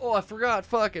like, oh, I forgot,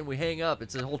 fuck, and we hang up.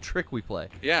 It's a whole trick we play.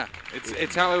 Yeah,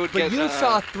 it's how I would get. But you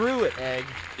saw through it, Egg.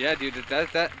 Yeah, dude,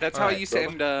 that's how I used to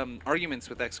end arguments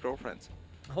with ex-girlfriends.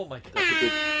 Oh my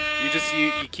god.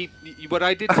 You keep what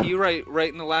I did to you right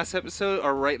in the last episode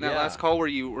or right in that last call where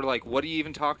you were like, what are you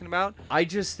even talking about? I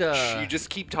just you just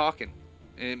keep talking.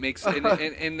 And it makes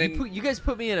and then you guys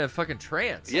put me in a fucking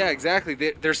trance. Yeah, exactly.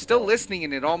 They're still listening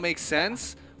and it all makes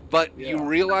sense, but you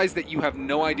realize that you have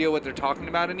no idea what they're talking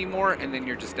about anymore, and then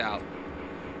you're just out.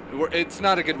 It's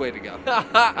not a good way to go.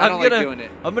 I don't like doing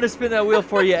it. I'm gonna spin that wheel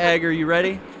for you, Egg. Are you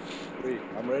ready? Wait,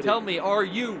 I'm ready. Tell me, are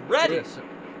you ready? Yes.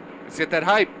 Let's get that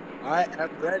hype. I am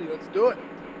ready. Let's do it.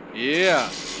 Yeah.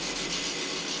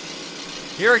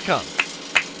 Here it comes.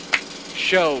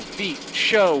 Show feet,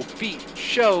 show feet,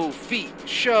 show feet,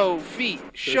 show feet,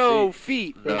 show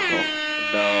feet.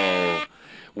 No.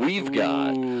 We've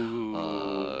got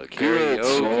karaoke.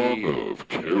 Song of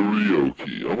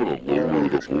karaoke. I'm gonna lower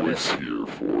the voice here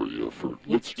for you.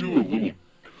 Let's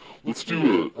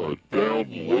do a down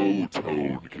low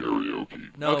tone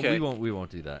karaoke. No, we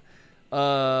won't do that.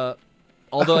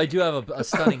 Although I do have a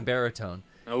stunning baritone.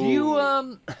 Do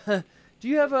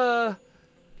you have a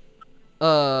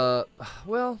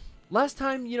well, last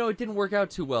time, it didn't work out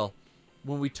too well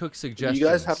when we took suggestions. You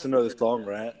guys have to know the song,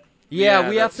 right? Yeah,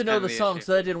 we have to know the song,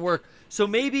 so that didn't work. So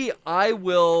maybe I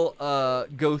will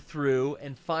go through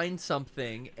and find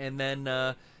something, and then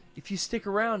if you stick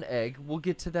around, Egg, we'll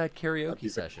get to that karaoke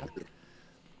session.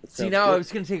 See, now I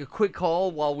was going to take a quick call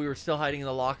while we were still hiding in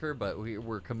the locker, but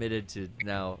we're committed to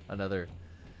now another.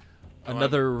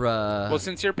 Well,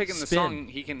 since you're picking spin. the song,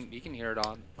 he can hear it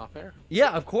off air.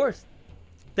 Yeah, of course.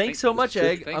 Thanks so much,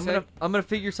 Egg. Thanks, I'm gonna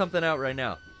figure something out right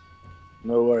now.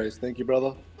 No worries. Thank you,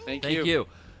 brother. Thank you.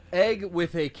 Egg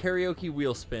with a karaoke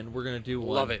wheel spin. We're gonna do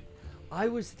one. Love it. I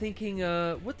was thinking,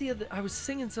 I was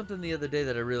singing something the other day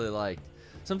that I really liked.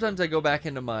 Sometimes I go back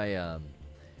into my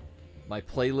my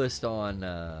playlist on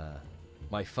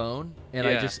my phone, and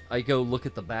I go look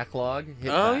at the backlog. Hit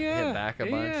back a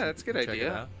bunch. Yeah, that's a good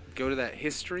idea. Go to that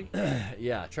history.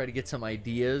 Yeah, try to get some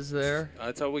ideas there.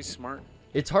 That's always smart.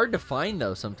 It's hard to find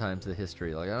though sometimes the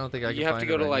history. Like I don't think I can. You have find to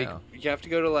go it to right now. You have to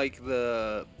go to like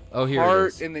the here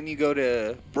heart, and then you go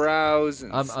to browse.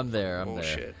 And I'm there. I'm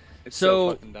bullshit. there. It's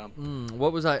so fucking dumb.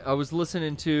 What was I? I was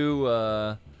listening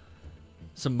to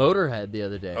some Motorhead the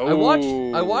other day. Oh.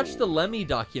 I watched the Lemmy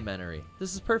documentary.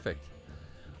 This is perfect.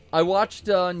 I watched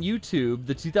on YouTube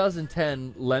the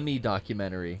 2010 Lemmy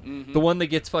documentary, the one that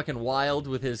gets fucking wild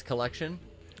with his collection.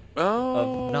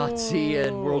 of Nazi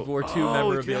and World War II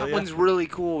memorabilia. That one's really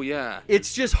cool, yeah.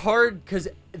 It's just hard because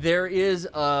there is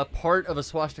a part of a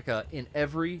swastika in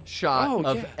every shot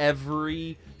of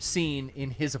every scene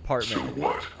in his apartment. So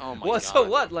what? Oh my Well, God. so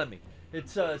what, Lemmy?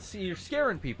 It's see, you're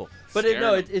scaring people, but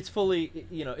it's fully,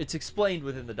 it's explained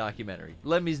within the documentary.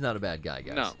 Lemmy's not a bad guy,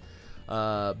 guys. No.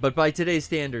 But by today's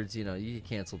standards, you get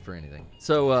canceled for anything.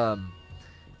 So,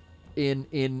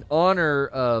 in honor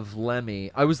of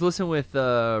Lemmy, I was listening with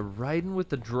Riding with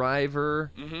the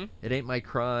Driver. Mm-hmm. It Ain't My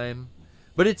Crime.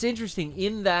 But it's interesting,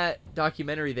 in that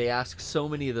documentary, they ask so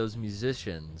many of those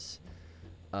musicians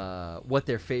what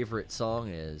their favorite song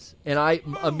is. And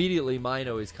immediately, mine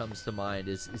always comes to mind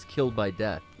is Killed by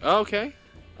Death. Okay.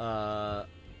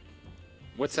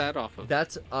 What's that off of?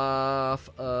 That's off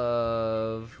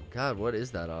of... God, what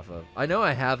is that off of? I know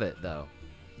I have it, though.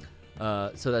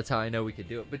 So that's how I know we could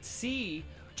do it. But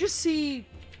just see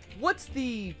what's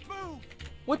the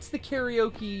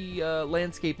karaoke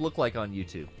landscape look like on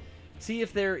YouTube. See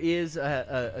if there is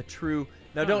a true...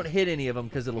 Now, don't hit any of them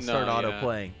because it'll start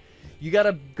auto-playing. You got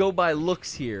to go by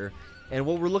looks here. And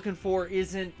what we're looking for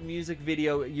isn't music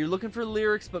video. You're looking for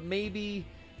lyrics, but maybe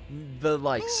the,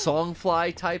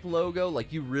 Songfly type logo.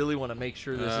 Like, you really want to make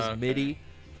sure this is MIDI.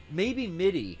 Maybe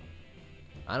MIDI.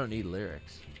 I don't need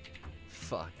lyrics.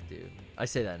 Fuck, dude. I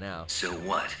say that now. So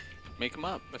what? Make them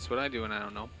up. That's what I do, and I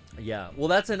don't know. Yeah. Well,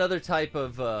 that's another type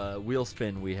of wheel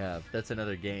spin we have. That's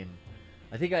another game.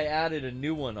 I think I added a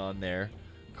new one on there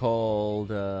called...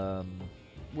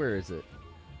 where is it?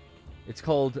 It's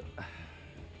called...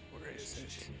 Where is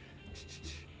it?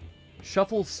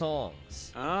 Shuffle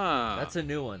Songs. Ah. That's a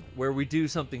new one where we do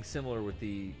something similar with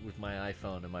my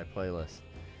iPhone and my playlist.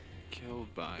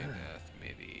 Killed by Death,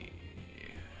 MIDI.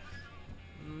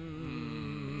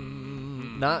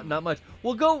 Not much.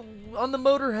 We'll go on the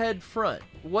Motorhead front.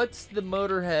 What's the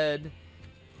Motorhead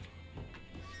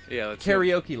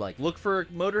karaoke like? Look for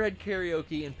Motorhead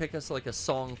karaoke and pick us like a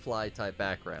Songfly type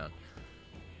background.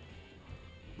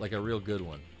 Like a real good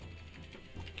one.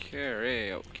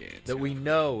 Karaoke. That we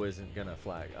know isn't gonna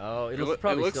flag. Oh, it'll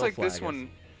probably it looks still like flag this us.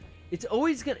 one. It's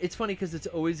always gonna. It's funny because it's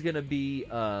always gonna be.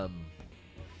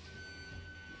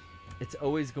 It's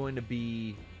always going to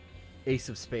be Ace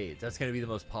of Spades. That's gonna be the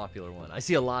most popular one. I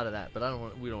see a lot of that, but I don't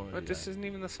want. We don't want to. But this isn't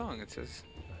even the song. It says.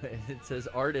 It says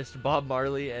artist Bob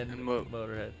Marley and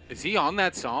Motorhead. Is he on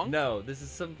that song? No, this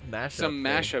is some mashup. Some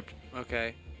mashup.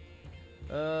 Okay.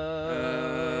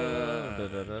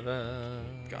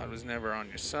 God was never on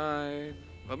your side.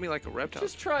 Love me like a reptile.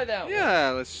 Just try that one.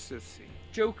 Yeah, let's just see.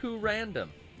 Joku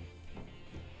Random.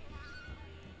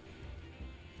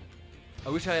 I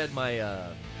wish I had my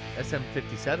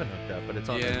SM57 hooked up, but it's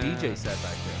on the DJ set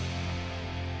back there.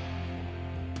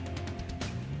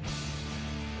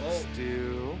 Let's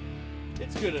do...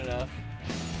 It's good enough.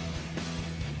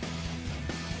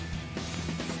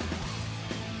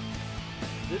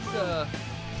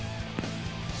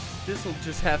 This will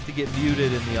just have to get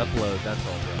muted in the upload. That's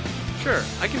all, bro. Sure,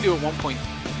 I can do it 1 point.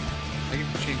 I can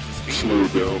change the speed. Slow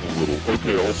down a little.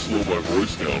 Okay, I'll slow my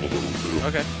voice down a little too.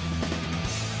 Okay.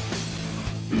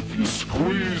 If you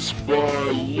squeeze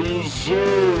my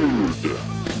lizard,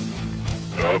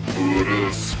 I put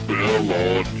a spell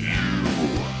on you.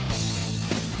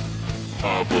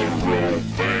 I'm a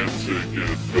romantic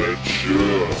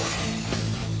adventure,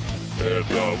 and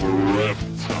I'm a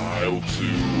reptile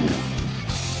too.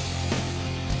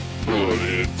 But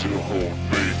it don't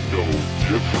make no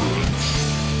difference,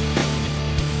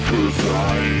 'cause I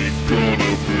ain't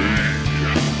gonna be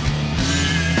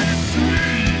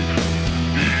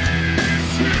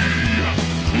easy.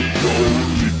 The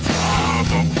only time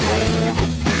I'm gonna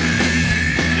be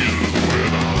is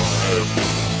when I'm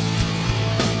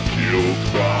killed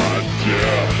by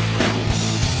death.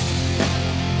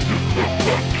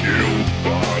 Killed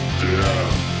by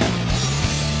death.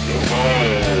 Come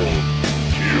on.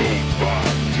 Killed by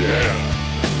death.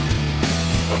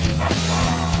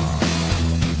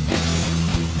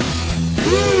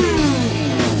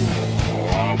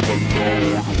 I'm a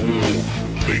lone wolf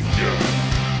finger,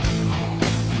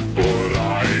 but I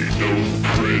ain't no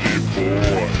pretty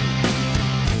boy.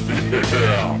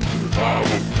 Yeah, I'm a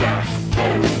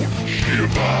backbone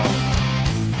shiver,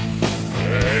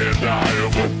 and I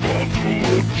am a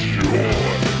bundle of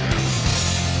joy.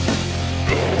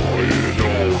 No, it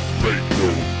don't make no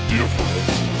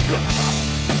difference,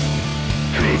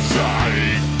 'cause I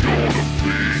ain't gonna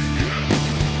be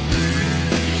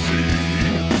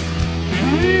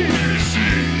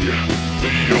easy.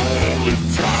 The only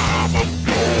time I'm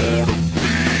gonna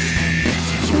be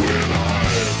is when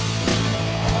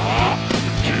I'm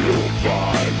killed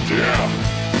by death.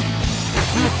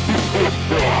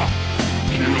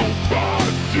 Killed by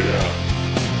death.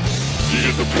 You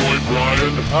get the point,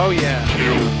 Bryan? Oh, yeah.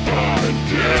 Killed by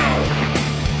death.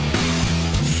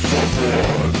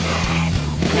 Someone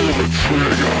pull the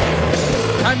trigger.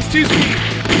 Time's 2 speed.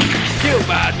 Killed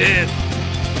by death.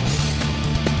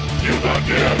 Killed by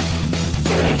death.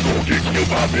 Someone's gonna get killed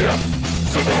by death.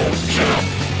 Someone jump.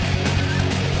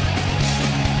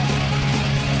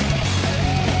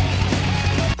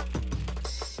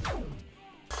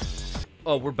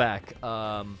 Oh, we're back.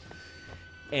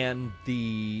 And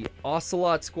the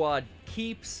Ocelot squad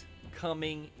keeps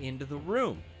coming into the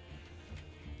room.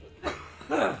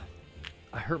 I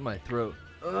hurt my throat.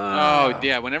 Oh,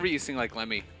 yeah, whenever you sing like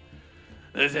Lemmy.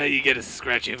 That's how you get a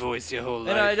scratchy voice your whole life.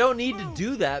 And I don't need to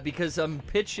do that because I'm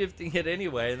pitch shifting it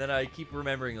anyway, and then I keep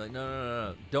remembering, like,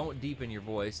 no, don't deepen your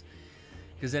voice,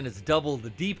 because then it's double the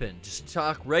deepen. Just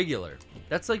talk regular.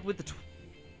 That's like with the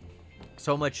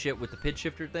so much shit with the pitch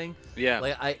shifter thing. Yeah.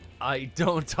 Like I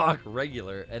don't talk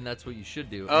regular, and that's what you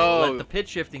should do. Oh. Let the pitch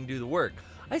shifting do the work.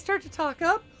 I start to talk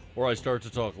up, or I start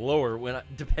to talk lower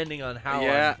depending on how.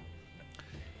 Yeah.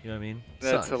 You know what I mean?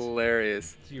 That's Sucks.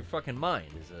 hilarious. So your fucking mind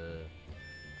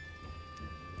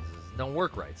don't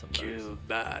work right sometimes. Killed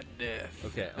by death.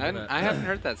 Okay, I haven't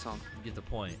heard that song. You get the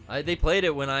point. They played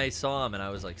it when I saw him, and I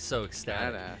was like so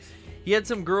ecstatic. Badass. He had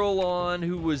some girl on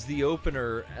who was the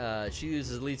opener. She was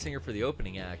the lead singer for the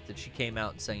opening act, and she came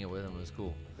out and sang it with him. It was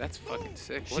cool. That's fucking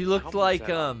sick. She looked like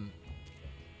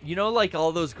you know, like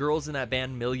all those girls in that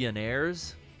band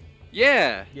Millionaires.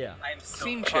 Yeah. Yeah. I'm so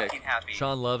Scene fucking chick. happy.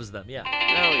 Sean loves them. Yeah.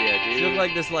 Hell yeah, dude. She looked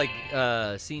like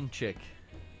this scene chick,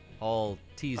 all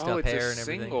teased up hair and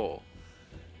everything. Single.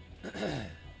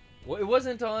 Well, it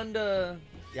wasn't on the.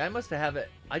 Yeah, I must have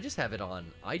it. I just have it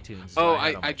on iTunes. Oh,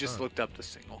 I I just looked up the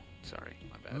single. Sorry,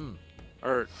 my bad. Mm.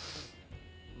 Or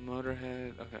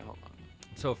Motorhead. Okay, hold on.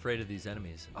 I'm so afraid of these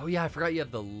enemies. Oh yeah, I forgot you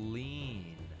have the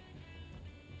lean.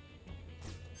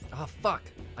 Oh fuck!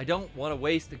 I don't want to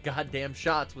waste the goddamn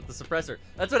shots with the suppressor.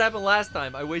 That's what happened last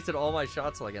time. I wasted all my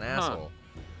shots like an asshole.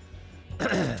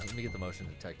 Let me get the motion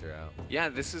detector out. Yeah,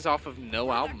 this is off of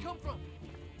no album.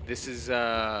 This is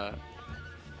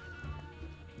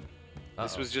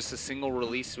This was just a single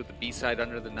release with the B-side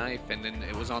Under the Knife, and then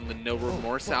it was on the No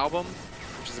Remorse album,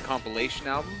 which is a compilation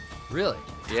album. Really?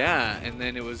 Yeah, and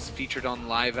then it was featured on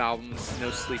live albums No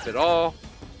Sleep at All.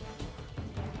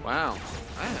 Wow.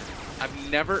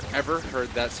 I've never ever heard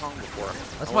that song before.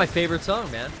 That's my favorite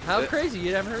song, man. How crazy,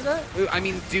 you haven't heard that? I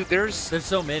mean, dude, there's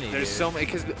so many. There's so many,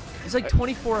 because it's like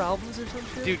 24 albums or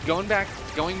something. Dude, going back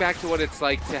to what it's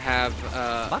like to have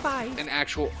an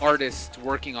actual artist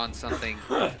working on something.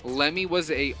 Lemmy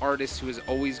was a artist who is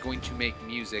always going to make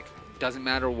music. Doesn't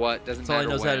matter what, doesn't matter when.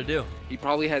 That's all he knows how to do. He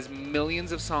probably has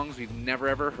millions of songs we've never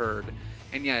ever heard.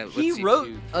 And yeah, let's he see, wrote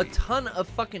a ton of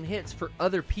fucking hits for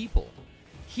other people.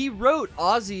 He wrote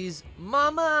Ozzy's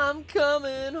 "Mama, I'm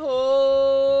Coming Home."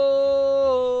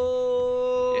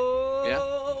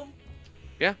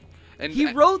 Yeah. And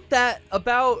he wrote that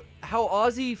about how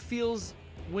Ozzy feels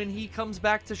when he comes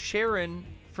back to Sharon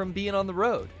from being on the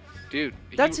road. Dude,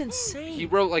 that's insane. He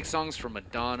wrote like songs for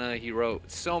Madonna. He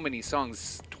wrote so many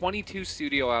songs, 22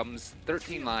 studio albums,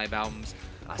 13 live albums,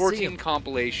 14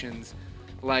 compilations,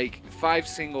 like 5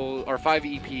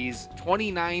 EPs,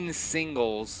 29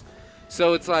 singles.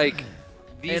 So it's like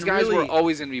these guys were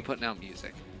always going to be putting out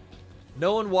music.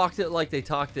 No one walked it like they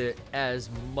talked it as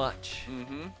much.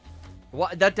 Mm-hmm.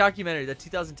 That documentary, that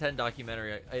 2010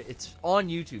 documentary, it's on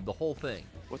YouTube, the whole thing.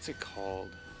 What's it called?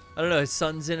 I don't know. His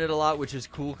son's in it a lot, which is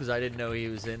cool because I didn't know he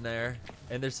was in there.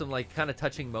 And there's some like kind of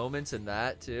touching moments in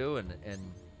that too. And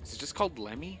is it just called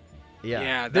Lemmy? Yeah.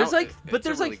 Yeah. There's like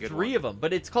 3 of them,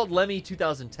 but it's called Lemmy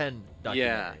 2010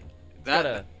 documentary.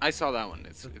 Yeah. I saw that one.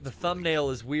 The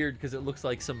thumbnail is weird because it looks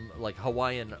like some like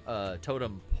Hawaiian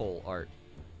totem pole art.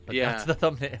 But that's the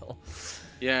thumbnail.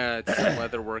 Yeah, it's some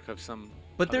leather work of some.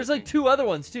 But there's like 2 other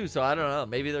ones too, so I don't know.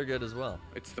 Maybe they're good as well.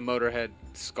 It's the Motorhead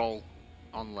skull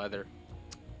on leather.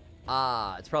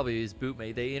 Ah, it's probably his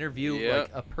bootmate. They interview like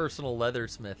a personal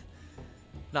leathersmith.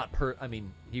 I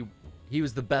mean, he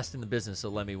was the best in the business, so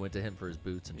Lemmy went to him for his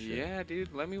boots and shit. Yeah,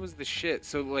 dude, Lemmy was the shit.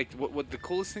 So like, what the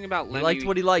coolest thing about Lemmy? He liked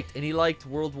what he liked, and he liked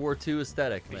World War II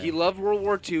aesthetic. Man. He loved World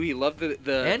War II. He loved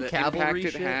the impact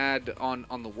it shit. had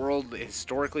on the world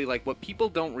historically. Like, what people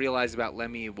don't realize about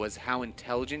Lemmy was how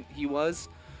intelligent he was.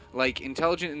 Like,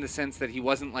 intelligent in the sense that he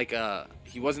wasn't a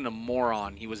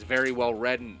moron. He was very well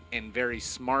read and very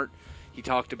smart. He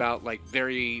talked about like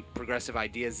very progressive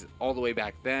ideas all the way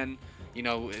back then. You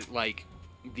know, like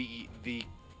the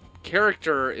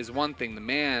character is one thing, the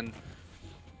man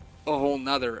a whole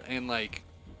nother. And like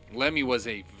Lemmy was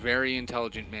a very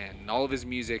intelligent man, and all of his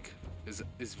music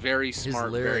is very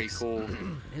smart, very cool.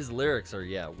 His lyrics are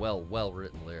well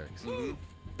written lyrics. Mm-hmm.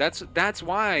 That's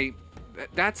why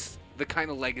that's the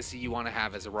kind of legacy you want to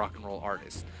have as a rock and roll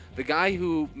artist. The guy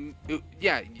who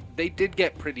yeah, they did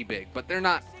get pretty big, but they're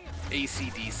not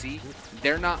AC/DC,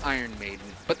 they're not Iron Maiden,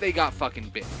 but they got fucking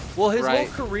big. Well, his right?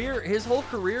 whole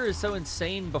career is so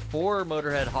insane before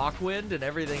Motorhead Hawkwind and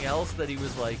everything else that he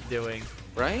was like doing,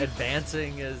 right?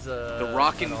 Advancing as the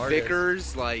Rockin'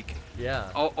 Vickers, like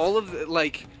all of the,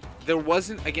 like there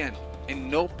wasn't again at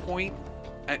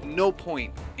no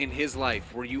point in his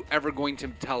life were you ever going to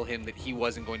tell him that he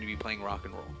wasn't going to be playing rock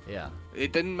and roll. Yeah.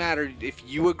 It didn't matter if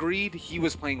you agreed, he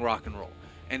was playing rock and roll.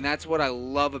 And that's what I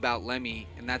love about Lemmy,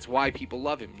 and that's why people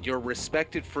love him. You're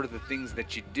respected for the things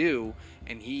that you do,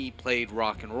 and he played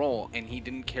rock and roll, and he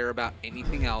didn't care about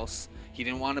anything else. He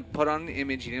didn't want to put on an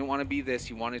image. He didn't want to be this.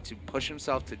 He wanted to push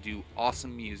himself to do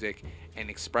awesome music and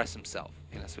express himself.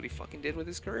 And that's what he fucking did with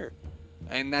his career.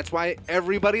 And that's why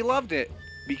everybody loved it,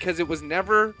 because it was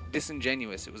never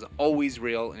disingenuous. It was always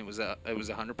real, and it was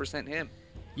 100% him.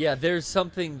 Yeah, there's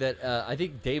something that I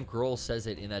think Dave Grohl says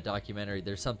it in that documentary.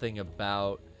 There's something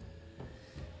about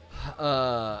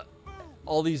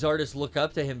all these artists look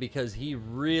up to him because he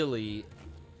really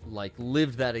like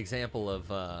lived that example of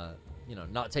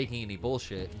not taking any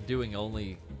bullshit, doing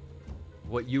only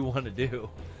what you want to do.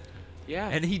 Yeah.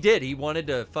 And he did. He wanted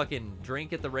to fucking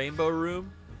drink at the Rainbow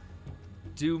Room,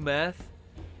 do meth,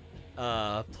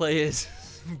 play his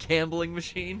gambling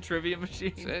machine, trivia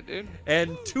machine. That's it, dude.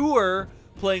 And tour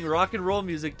playing rock and roll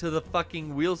music till the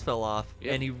fucking wheels fell off.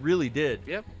 Yep. And he really did.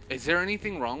 Yep. Is there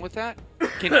anything wrong with that?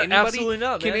 Can anybody, Absolutely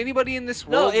not, man. Can anybody in this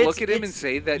world look at him and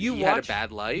say that he had a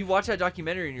bad life? You watch that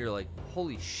documentary and you're like,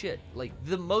 holy shit. Like,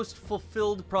 the most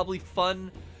fulfilled, probably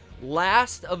fun,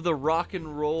 last of the rock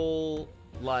and roll,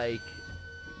 like,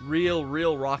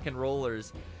 real rock and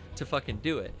rollers to fucking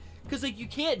do it. Because, like, you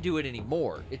can't do it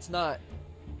anymore. It's not...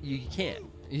 You can't.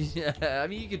 I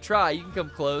mean, you can try. You can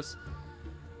come close.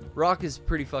 Rock is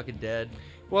pretty fucking dead.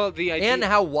 Well, the idea... And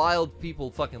how wild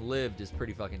people fucking lived is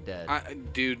pretty fucking dead.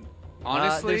 Dude,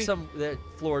 honestly... there's some...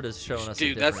 Florida's showing us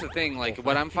Dude, that's the thing. Like,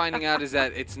 what I'm finding out is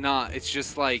that it's not. It's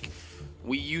just like...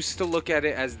 We used to look at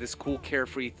it as this cool,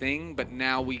 carefree thing, but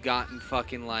now we gotten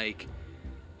fucking, like...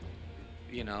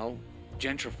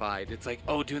 gentrified. It's like,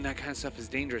 oh, doing that kind of stuff is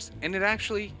dangerous. And it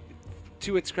actually...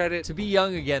 To its credit, to be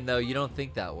young again, though, you don't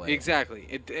think that way.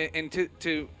 Exactly. And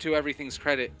to everything's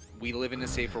credit, we live in a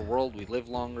safer world. We live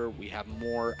longer. We have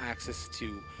more access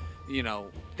to,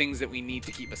 things that we need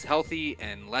to keep us healthy,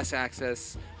 and less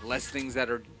access, less things that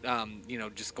are,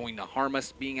 just going to harm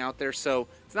us being out there. So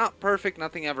it's not perfect.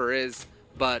 Nothing ever is.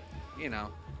 But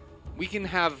we can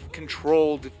have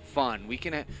controlled fun. We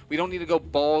don't need to go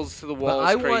balls to the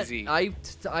walls crazy.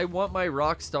 I want my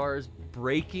rock stars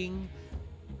breaking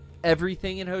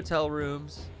everything in hotel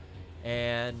rooms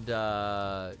and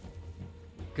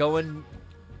going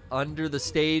under the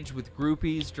stage with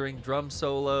groupies during drum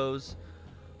solos.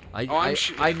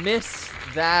 I miss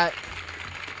that.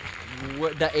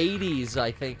 The 80s,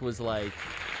 I think, was like,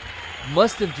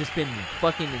 must have just been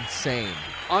fucking insane.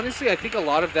 Honestly, I think a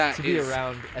lot of that to be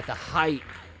around at the height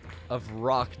of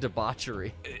rock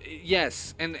debauchery.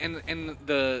 Yes, and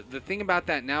the thing about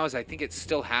that now is I think it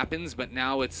still happens, but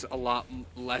now it's a lot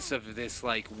less of this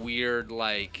like weird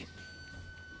like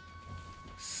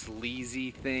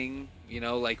sleazy thing,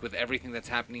 like with everything that's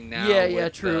happening now. Yeah,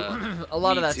 true. A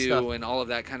lot of that Me Too stuff and all of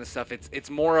that kind of stuff. It's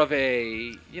more of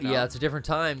a Yeah, it's a different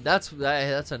time. That's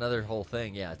another whole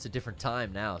thing. Yeah, it's a different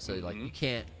time now. So like you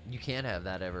can't have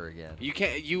that ever again. You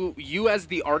can't. You as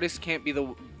the artist can't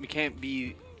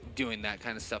be doing that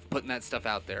kind of stuff, putting that stuff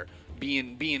out there,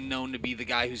 being known to be the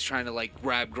guy who's trying to like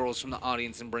grab girls from the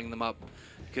audience and bring them up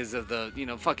because of the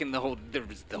fucking the whole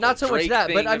not so much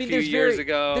that, but I mean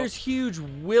there's huge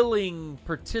willing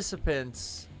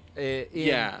participants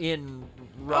in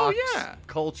rock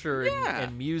culture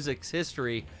and music's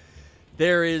history.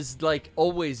 There is like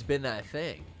always been that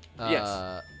thing.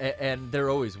 Yes. And there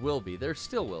always will be. There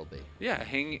still will be. Yeah,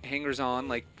 hangers on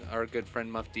like our good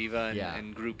friend Muff Diva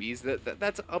and groupies.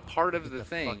 That's a part of the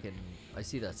thing. I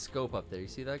see that scope up there. You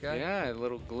see that guy? Yeah, a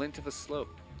little glint of a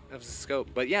scope.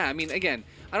 But yeah, I mean, again,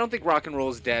 I don't think rock and roll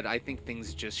is dead. I think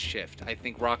things just shift. I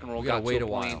think rock and roll got to a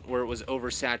point where it was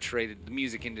oversaturated. The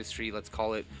music industry, let's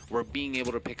call it, where being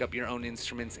able to pick up your own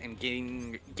instruments and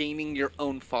gaining your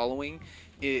own following.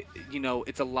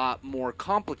 It's a lot more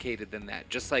complicated than that.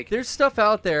 Just like there's stuff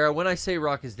out there. When I say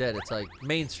rock is dead, it's like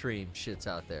mainstream shit's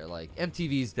out there. Like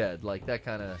MTV's dead. Like that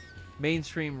kind of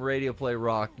mainstream radio play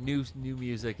rock. New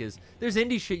music is. There's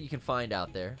indie shit you can find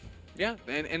out there. Yeah,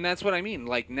 and that's what I mean.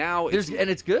 Like now, and it's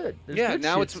good. There's good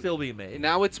now shit it's still being made.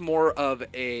 Now it's more of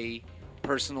a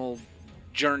personal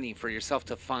journey for yourself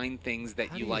to find things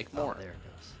that you like more. There it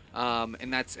goes.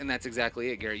 And that's exactly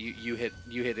it, Gary. You hit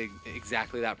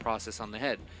exactly that process on the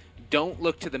head. Don't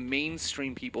look to the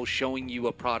mainstream people showing you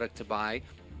a product to buy,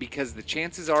 because the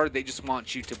chances are they just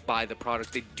want you to buy the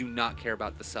product. They do not care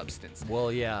about the substance.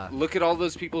 Well, yeah. Look at all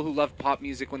those people who loved pop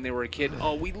music when they were a kid.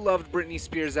 Oh, we loved Britney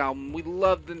Spears' album. We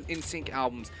loved the NSYNC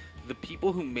albums. The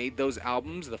people who made those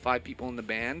albums, the 5 people in the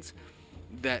bands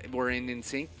that were in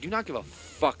NSYNC, do not give a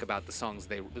fuck about the songs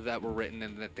that were written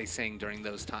and that they sang during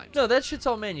those times. No, that shit's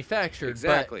all manufactured.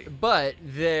 Exactly. But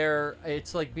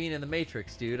it's like being in the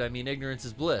Matrix, dude. I mean, ignorance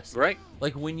is bliss. Right.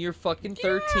 Like when you're fucking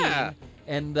 13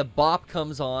 and the bop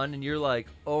comes on and you're like,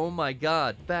 oh my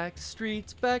god, back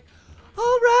streets back. All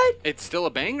right. It's still a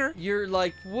banger. You're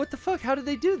like, what the fuck? How did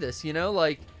they do this? You know,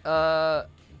 like, but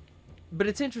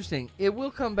it's interesting. It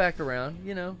will come back around,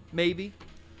 you know, maybe.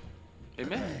 It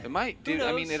may. It might. Dude,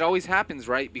 I mean, it always happens,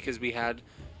 right? Because we had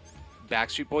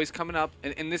Backstreet Boys coming up,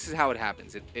 and this is how it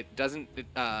happens. It doesn't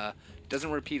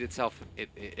repeat itself.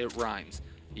 It rhymes.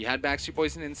 You had Backstreet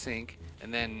Boys and NSYNC,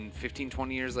 and then 15,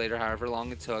 20 years later, however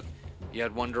long it took, you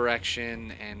had One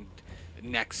Direction and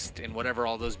Next and whatever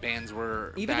all those bands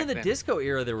were. Even in the disco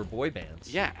era, there were boy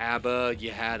bands. Yeah, ABBA.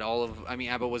 You had all of. I mean,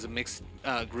 ABBA was a mixed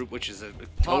group, which is a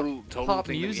total pop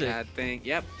thing music that we had.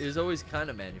 Yep. It was always kind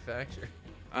of manufactured.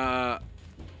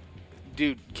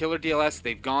 Dude, Killer DLS,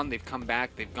 they've gone, they've come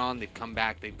back, they've gone, they've come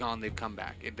back, they've gone, they've come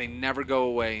back. They never go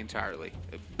away entirely.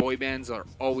 Boy bands are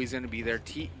always going to be there.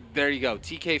 There you go.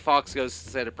 TK Fox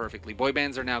said it perfectly. Boy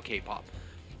bands are now K-pop.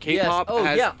 K-pop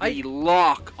has the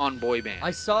lock on boy bands.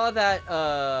 I saw that.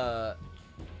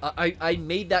 I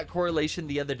made that correlation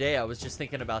the other day. I was just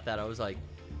thinking about that. I was like,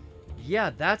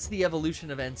 yeah, that's the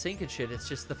evolution of NSYNC and shit. It's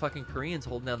just the fucking Koreans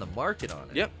holding down the market on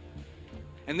it. Yep.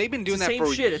 And they've been doing that for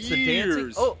years. It's the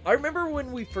dancing. Oh, I remember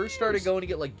when we first started going to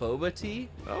get like boba tea.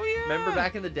 Oh yeah. Remember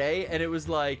back in the day, and it was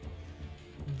like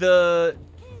the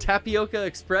Tapioca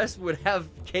Express would have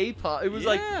K-pop. It was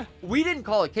like we didn't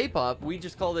call it K-pop. We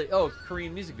just called it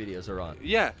Korean music videos are on.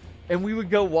 Yeah. And we would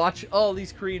go watch all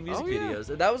these Korean music videos.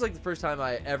 And that was like the first time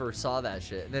I ever saw that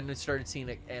shit. And then we started seeing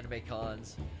it anime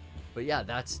cons. But yeah,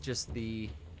 that's the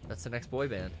next boy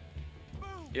band.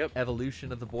 Yep.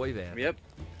 Evolution of the boy band. Yep.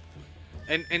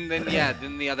 And then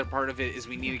then the other part of it is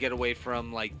we need to get away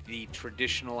from like the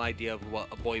traditional idea of what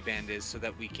a boy band is, so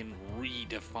that we can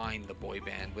redefine the boy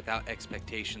band without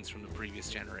expectations from the previous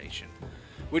generation,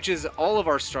 which is all of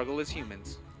our struggle as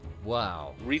humans.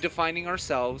 Wow. Redefining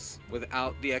ourselves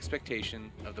without the expectation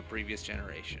of the previous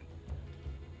generation.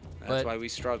 That's why we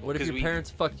struggle. What if your parents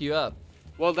fucked you up?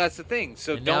 Well, that's the thing.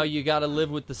 So now you got to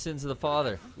live with the sins of the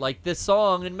father, like this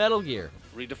song in Metal Gear.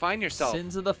 Redefine yourself.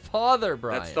 Sins of the father,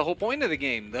 Brian. That's the whole point of the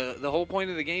game. The whole point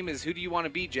of the game is, who do you want to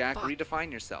be, Jack? Fuck.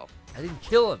 Redefine yourself. I didn't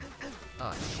kill him.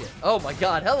 Oh shit. Oh my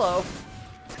god. Hello.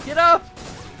 Get up.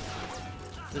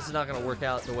 This is not gonna work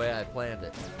out the way I planned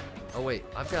it. Oh wait,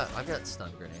 I've got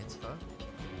stun grenades, huh?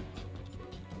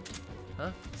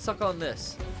 Huh? Suck on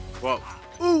this. Whoa.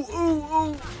 Ooh, ooh,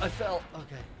 ooh. I fell.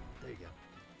 Okay. There you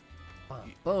go.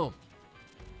 Boom.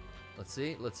 Let's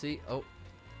see. Let's see. Oh,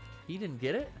 he didn't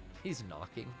get it. He's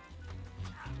knocking.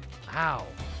 Ow.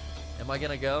 Am I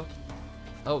gonna go?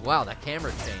 Oh wow, that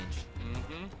camera changed.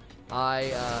 Mm-hmm.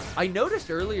 I noticed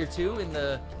earlier too in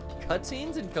the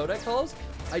cutscenes and codec calls,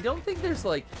 I don't think there's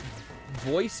like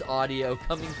voice audio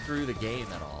coming through the game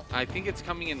at all. I think it's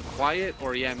coming in quiet,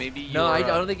 or maybe. No, I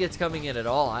don't think it's coming in at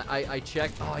all. I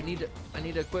checked. Oh, I need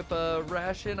to equip a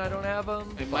ration. I don't have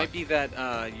them. It might be that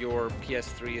your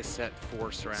PS3 is set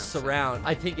for surround. Surround.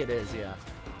 I think it is. Yeah.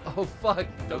 Oh fuck!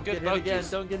 Don't get hit again. Juice.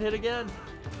 Don't get hit again.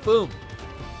 Boom.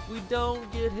 We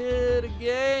don't get hit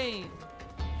again.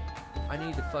 I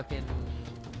need to fucking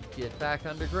get back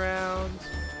underground.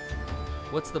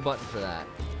 What's the button for that?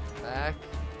 Back.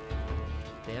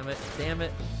 Damn it. Damn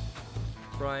it.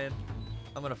 Brian,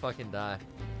 I'm gonna fucking die.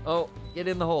 Oh, get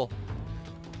in the hole.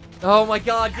 Oh my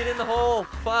god, get in the hole.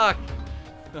 Fuck.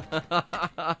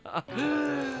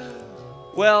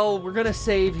 Well, we're gonna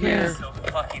save here. So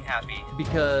fucking happy.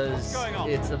 Because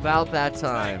it's about that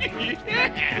time.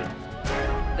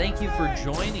 Thank you for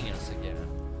joining us again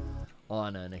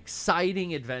on an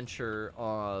exciting adventure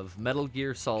of Metal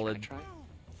Gear Solid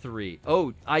 3.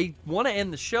 Oh, I want to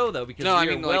end the show though because I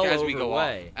we're mean well like as over we go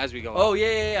way. off. As we go. Oh off.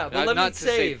 yeah. But let not me to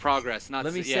save progress. Not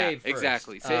let to, me save first.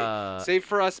 Exactly. Save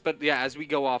for us, but as we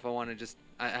go off, I want to just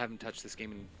I haven't touched this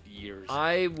game in years.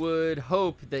 I would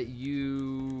hope that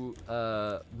you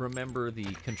remember the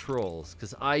controls,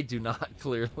 because I do not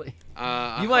clearly.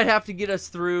 You might have to get us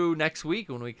through next week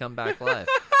when we come back live,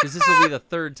 because this will be the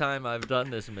third time I've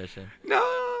done this mission. No.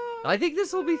 I think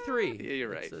this will be 3. Yeah, you're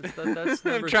right. That's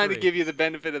I'm trying 3. to give you the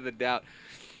benefit of the doubt.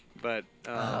 But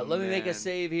let me make a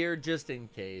save here just in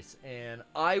case, and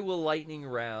I will lightning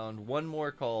round one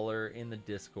more caller in the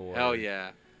Discord. Hell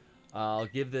yeah. I'll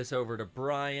give this over to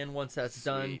Brian. Once that's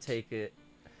done, take it.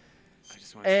 I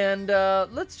just want and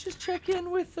let's just check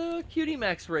in with Cutie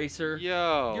Max Racer.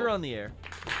 Yo. You're on the air.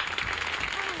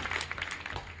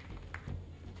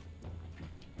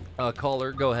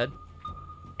 Caller, go ahead.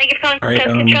 Thank you for calling Pest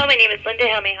Control. My name is Linda.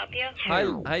 How may I help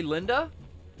you? Hi, Linda.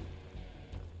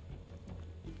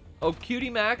 Oh, Cutie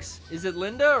Max. Is it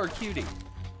Linda or Cutie?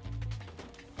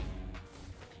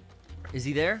 Is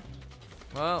he there?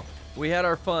 Well, we had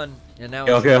our fun, and now.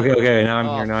 Okay. Now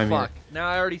I'm here. Fuck. Now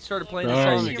I already started playing the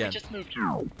song again.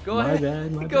 Go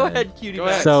ahead. My Go bad. ahead, Cutie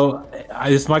Max. So,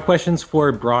 my question's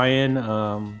for Brian.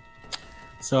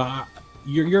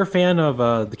 You're a fan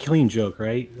of The Killing Joke,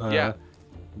 right? Yeah.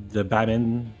 The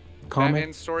Batman comic.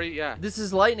 Batman story, yeah. This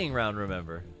is lightning round,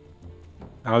 remember?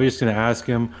 I was just gonna ask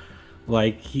him,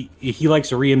 like, he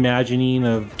likes a reimagining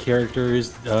of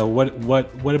characters.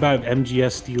 What about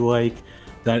MGS do you like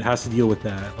that has to deal with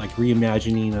that, like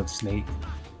reimagining of Snake?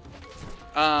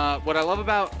 What I love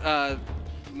about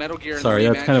Metal Gear. Sorry,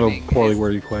 that's kind of a poorly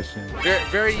worded question. Very,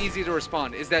 very easy to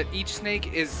respond. Is that each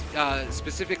Snake is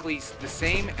specifically the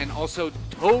same and also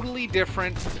totally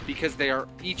different because they are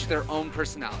each their own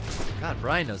personality. God,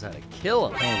 Brian knows how to kill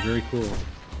him. Oh, very cool.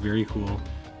 Very cool.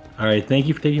 All right, thank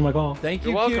you for taking my call. Thank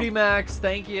you, Cutie Max.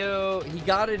 Thank you. He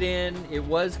got it in. It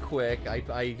was quick.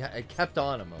 I kept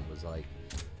on him. I was like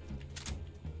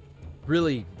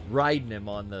really riding him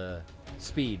on the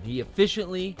speed. He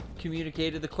efficiently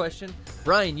communicated the question.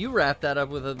 Brian, you wrapped that up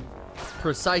with a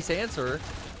precise answer.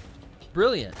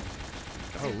 Brilliant.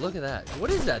 Oh, look at that. What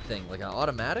is that thing? Like an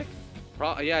automatic?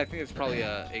 Yeah, I think it's probably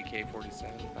a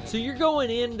AK-47. So you're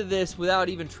going into this without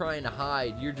even trying to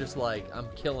hide. You're just like, I'm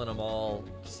killing them all.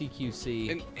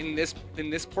 CQC. In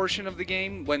this portion of the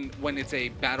game, when it's a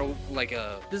battle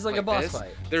this is like a boss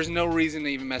fight. There's no reason to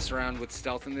even mess around with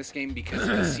stealth in this game because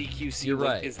the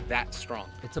CQC is that strong.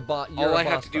 It's a bot. All I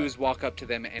have to do is walk up to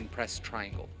them and press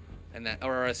triangle, and that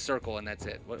or a circle, and that's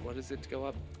it. What is it to go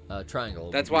up?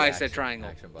 Triangle. That's why I said triangle.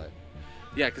 Action button.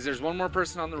 Yeah, because there's one more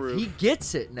person on the roof. He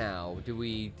gets it now. Do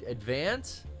we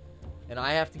advance? And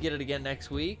I have to get it again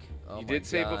next week? Oh, you did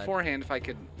say beforehand if I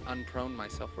could unprone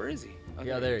myself. Where is he? Oh,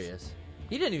 yeah, there he is.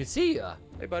 He didn't even see you.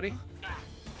 Hey, buddy.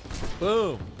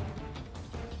 Boom.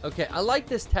 Okay, I like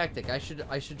this tactic. I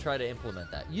should try to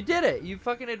implement that. You did it. You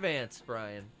fucking advanced,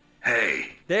 Brian.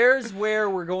 Hey. There's where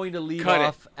we're going to leave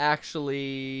off.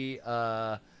 Actually,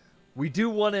 we do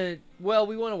want to. Well,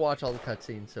 we want to watch all the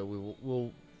cutscenes, so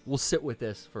we'll sit with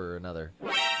this for another.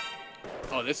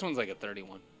 Oh, this one's like a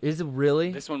 31. Is it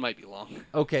really? This one might be long.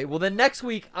 Okay, well then next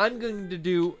week I'm going to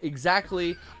do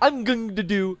exactly. I'm going to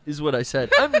do is what I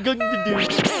said. I'm going to do.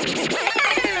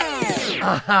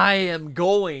 I am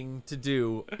going to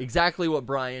do exactly what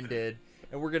Brian did,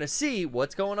 and we're gonna see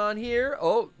what's going on here.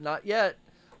 Oh, not yet.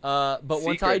 But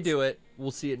once I do it,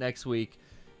 we'll see it next week.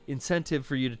 Incentive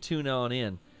for you to tune on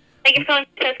in. Thank you for calling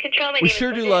Pest Control. We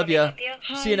sure do love you.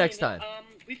 See you next time.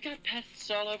 We've got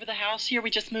pests all over the house here. We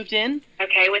just moved in.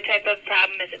 Okay, what type of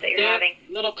problem is it that you're having?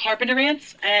 Little carpenter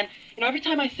ants, and every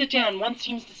time I sit down, one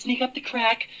seems to sneak up the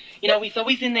crack. He's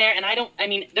always in there, and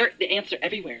the ants are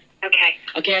everywhere. Okay.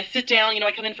 Okay, I sit down,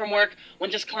 I come in from work,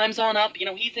 one just climbs on up,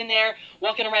 he's in there,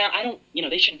 walking around.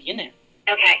 They shouldn't be in there.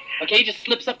 Okay. Okay, he just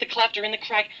slips up the cleft or in the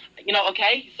crack,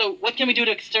 okay? So what can we do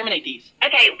to exterminate these?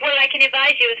 Okay, well, I can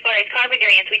advise you as far as carpenter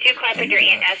ants. We do carpenter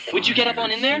ant estimates. Would you get up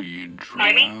on in there?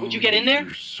 Pardon me? Would you get in there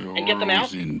and get them out?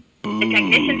 The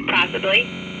technicians, possibly.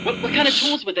 What kind of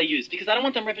tools would they use? Because I don't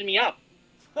want them ripping me up.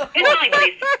 Good morning,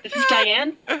 please. This is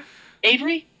Diane?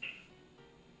 Avery?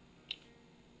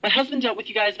 My husband dealt with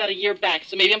you guys about a year back,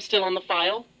 so maybe I'm still on the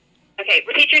file. Okay,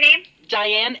 repeat your name?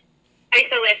 Diane. How do you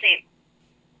spell last name?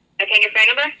 Okay, and your phone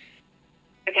number?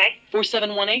 Okay.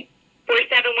 4718?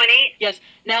 4718? Yes.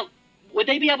 Now, would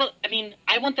they be able...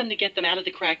 I want them to get them out of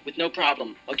the crack with no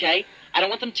problem, okay? I don't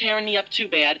want them tearing me up too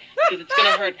bad, because it's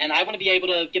going to hurt, and I want to be able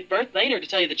to give birth later, to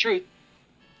tell you the truth.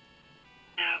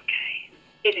 Okay.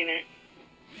 Give me a minute.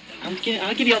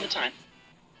 I'll give you all the time.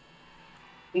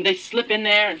 And they slip in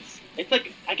there, and it's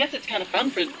like... I guess it's kind of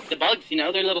fun for the bugs, They're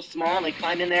a little small, and they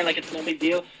climb in there like it's no big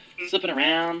deal, slipping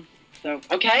around. So,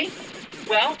 okay.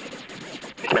 Well,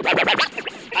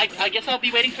 I guess I'll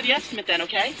be waiting for the estimate then,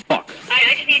 okay? Fuck.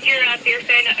 I just need your beer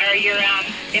phone or your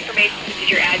information, such as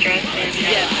your address. And,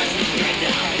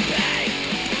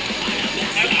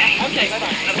 Okay,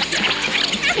 bye-bye. Good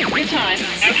time.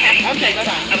 Okay. Okay,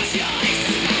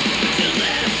 bye-bye.